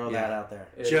 to throw Yeah. that out there.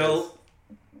 It Joe,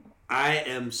 is. I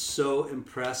am so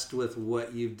impressed with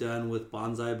what you've done with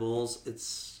Bonsai Bowls.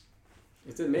 It's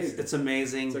amazing. It's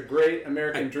amazing. It's a great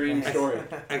American dream story.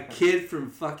 A kid from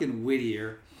fucking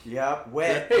Whittier. Yep.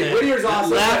 Wit. Hey, Whittier's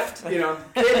awesome. Left- You know,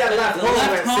 kid that left home,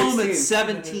 Left home at at 16.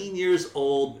 17 years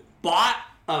old, bought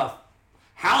a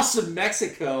house in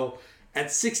Mexico at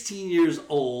 16 years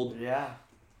old, Yeah.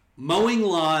 mowing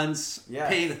lawns, Yeah.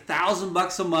 paying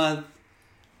 $1,000 a month,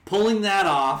 pulling that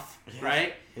off,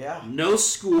 right? Yeah. No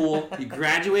school. You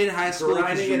graduated high school because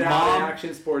Grinding your it out in the mom.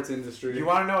 action sports industry. You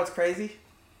want to know what's crazy?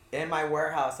 In my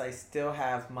warehouse, I still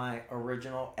have my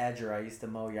original edger I used to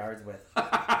mow yards with.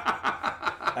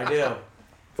 I do.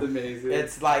 It's amazing.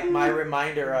 It's like my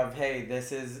reminder of, hey,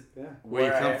 this is Where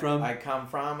you come from? I come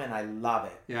from, and I love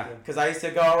it. Yeah. Because I used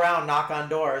to go around, knock on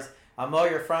doors. I'll mow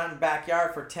your front and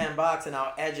backyard for $10, and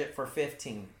I'll edge it for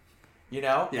 $15. You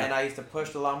know? Yeah. And I used to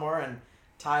push the lawnmower and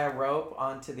tie a rope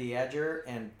onto the edger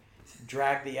and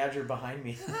drag the edger behind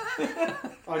me.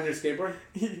 On your skateboard?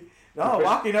 No,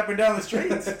 walking up and down the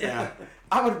streets. Yeah.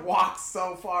 I would walk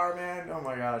so far, man. Oh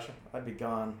my gosh, I'd be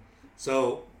gone.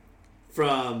 So,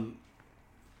 from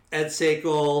Ed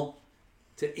Sakel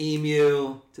to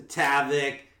Emu to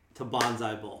Tavik to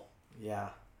Bonsai Bowl. Yeah,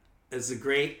 It's a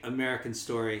great American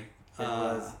story. It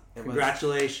was.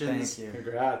 Congratulations. Thank you.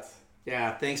 Congrats.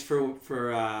 Yeah, thanks for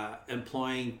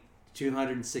employing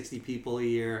 260 people a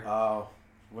year. Oh,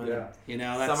 when Yeah. You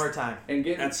know, that's summertime. And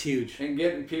getting that's huge. and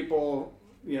getting people,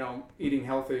 you know, eating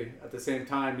healthy at the same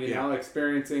time. You Yeah. know,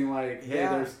 experiencing like, hey,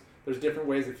 Yeah. there's different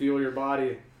ways to fuel your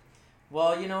body.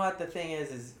 Well, you know what the thing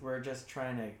is we're just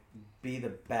trying to be the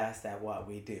best at what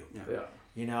we do. Yeah.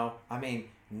 You know, I mean,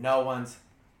 no one's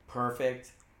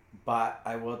perfect, but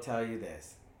I will tell you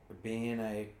this. Being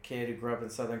a kid who grew up in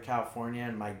Southern California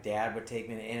and my dad would take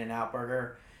me to In-N-Out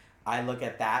Burger, I look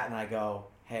at that and I go,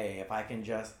 hey, if I can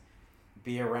just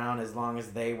be around as long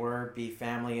as they were, be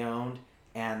family owned,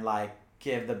 and like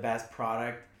give the best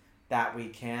product that we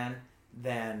can,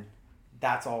 then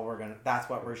that's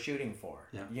what we're shooting for.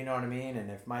 Yeah. You know what I mean?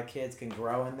 And if my kids can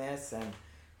grow in this and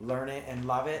learn it and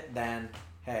love it, then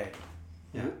hey.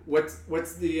 Yeah. What's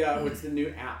the new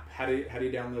app? How do you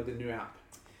download the new app?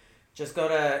 Just go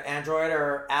to Android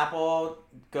or Apple,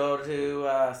 go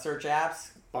to search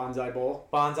apps, Bonsai Bowl.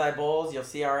 Bonsai Bowls, you'll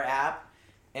see our app,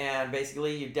 and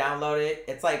basically you download it.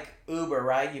 It's like Uber,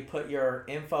 right? You put your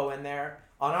info in there.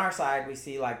 On our side, we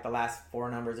see like the last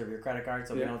 4 numbers of your credit card,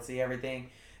 so we Yeah. don't see everything.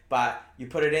 But you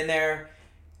put it in there,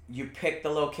 you pick the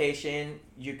location,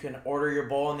 you can order your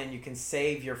bowl, and then you can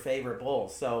save your favorite bowl.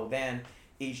 So then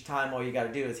each time all you got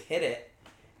to do is hit it,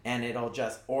 and it'll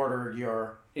just order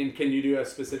your... And can you do a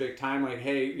specific time, like,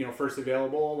 hey, you know, first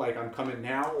available, like I'm coming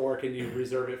now, or can you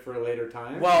reserve it for a later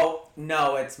time? Well,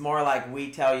 no, it's more like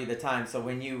we tell you the time. So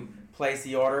when you place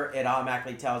the order, it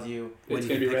automatically tells you it's you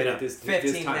gonna be pick it ready up. at this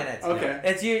 15 time. minutes. Okay.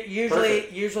 It's usually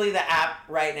Perfect. usually the app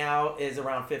right now is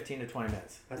around 15 to 20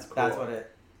 minutes. That's cool. That's what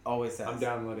it always says. I'm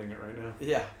downloading it right now.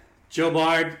 Yeah. Joe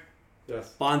Bard,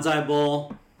 Yes. Bonsai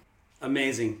Bowl,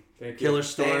 amazing. Thank you. Killer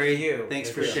story. Thank you. Thanks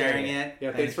Thank for you. sharing it.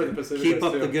 Yeah. Thanks Thank for the you. Pacific. Keep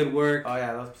up the good work. Oh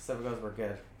yeah, those Pacificos were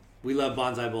good. We love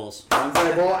Bonsai Bowls.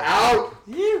 Bonsai Bowl out.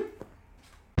 You.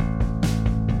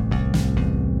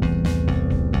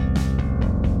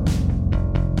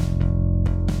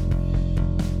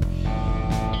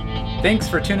 Thanks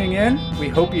for tuning in. We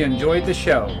hope you enjoyed the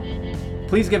show.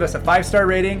 Please give us a 5-star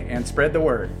rating and spread the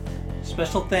word.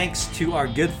 Special thanks to our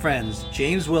good friends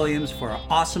James Williams for our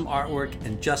awesome artwork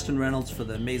and Justin Reynolds for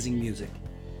the amazing music.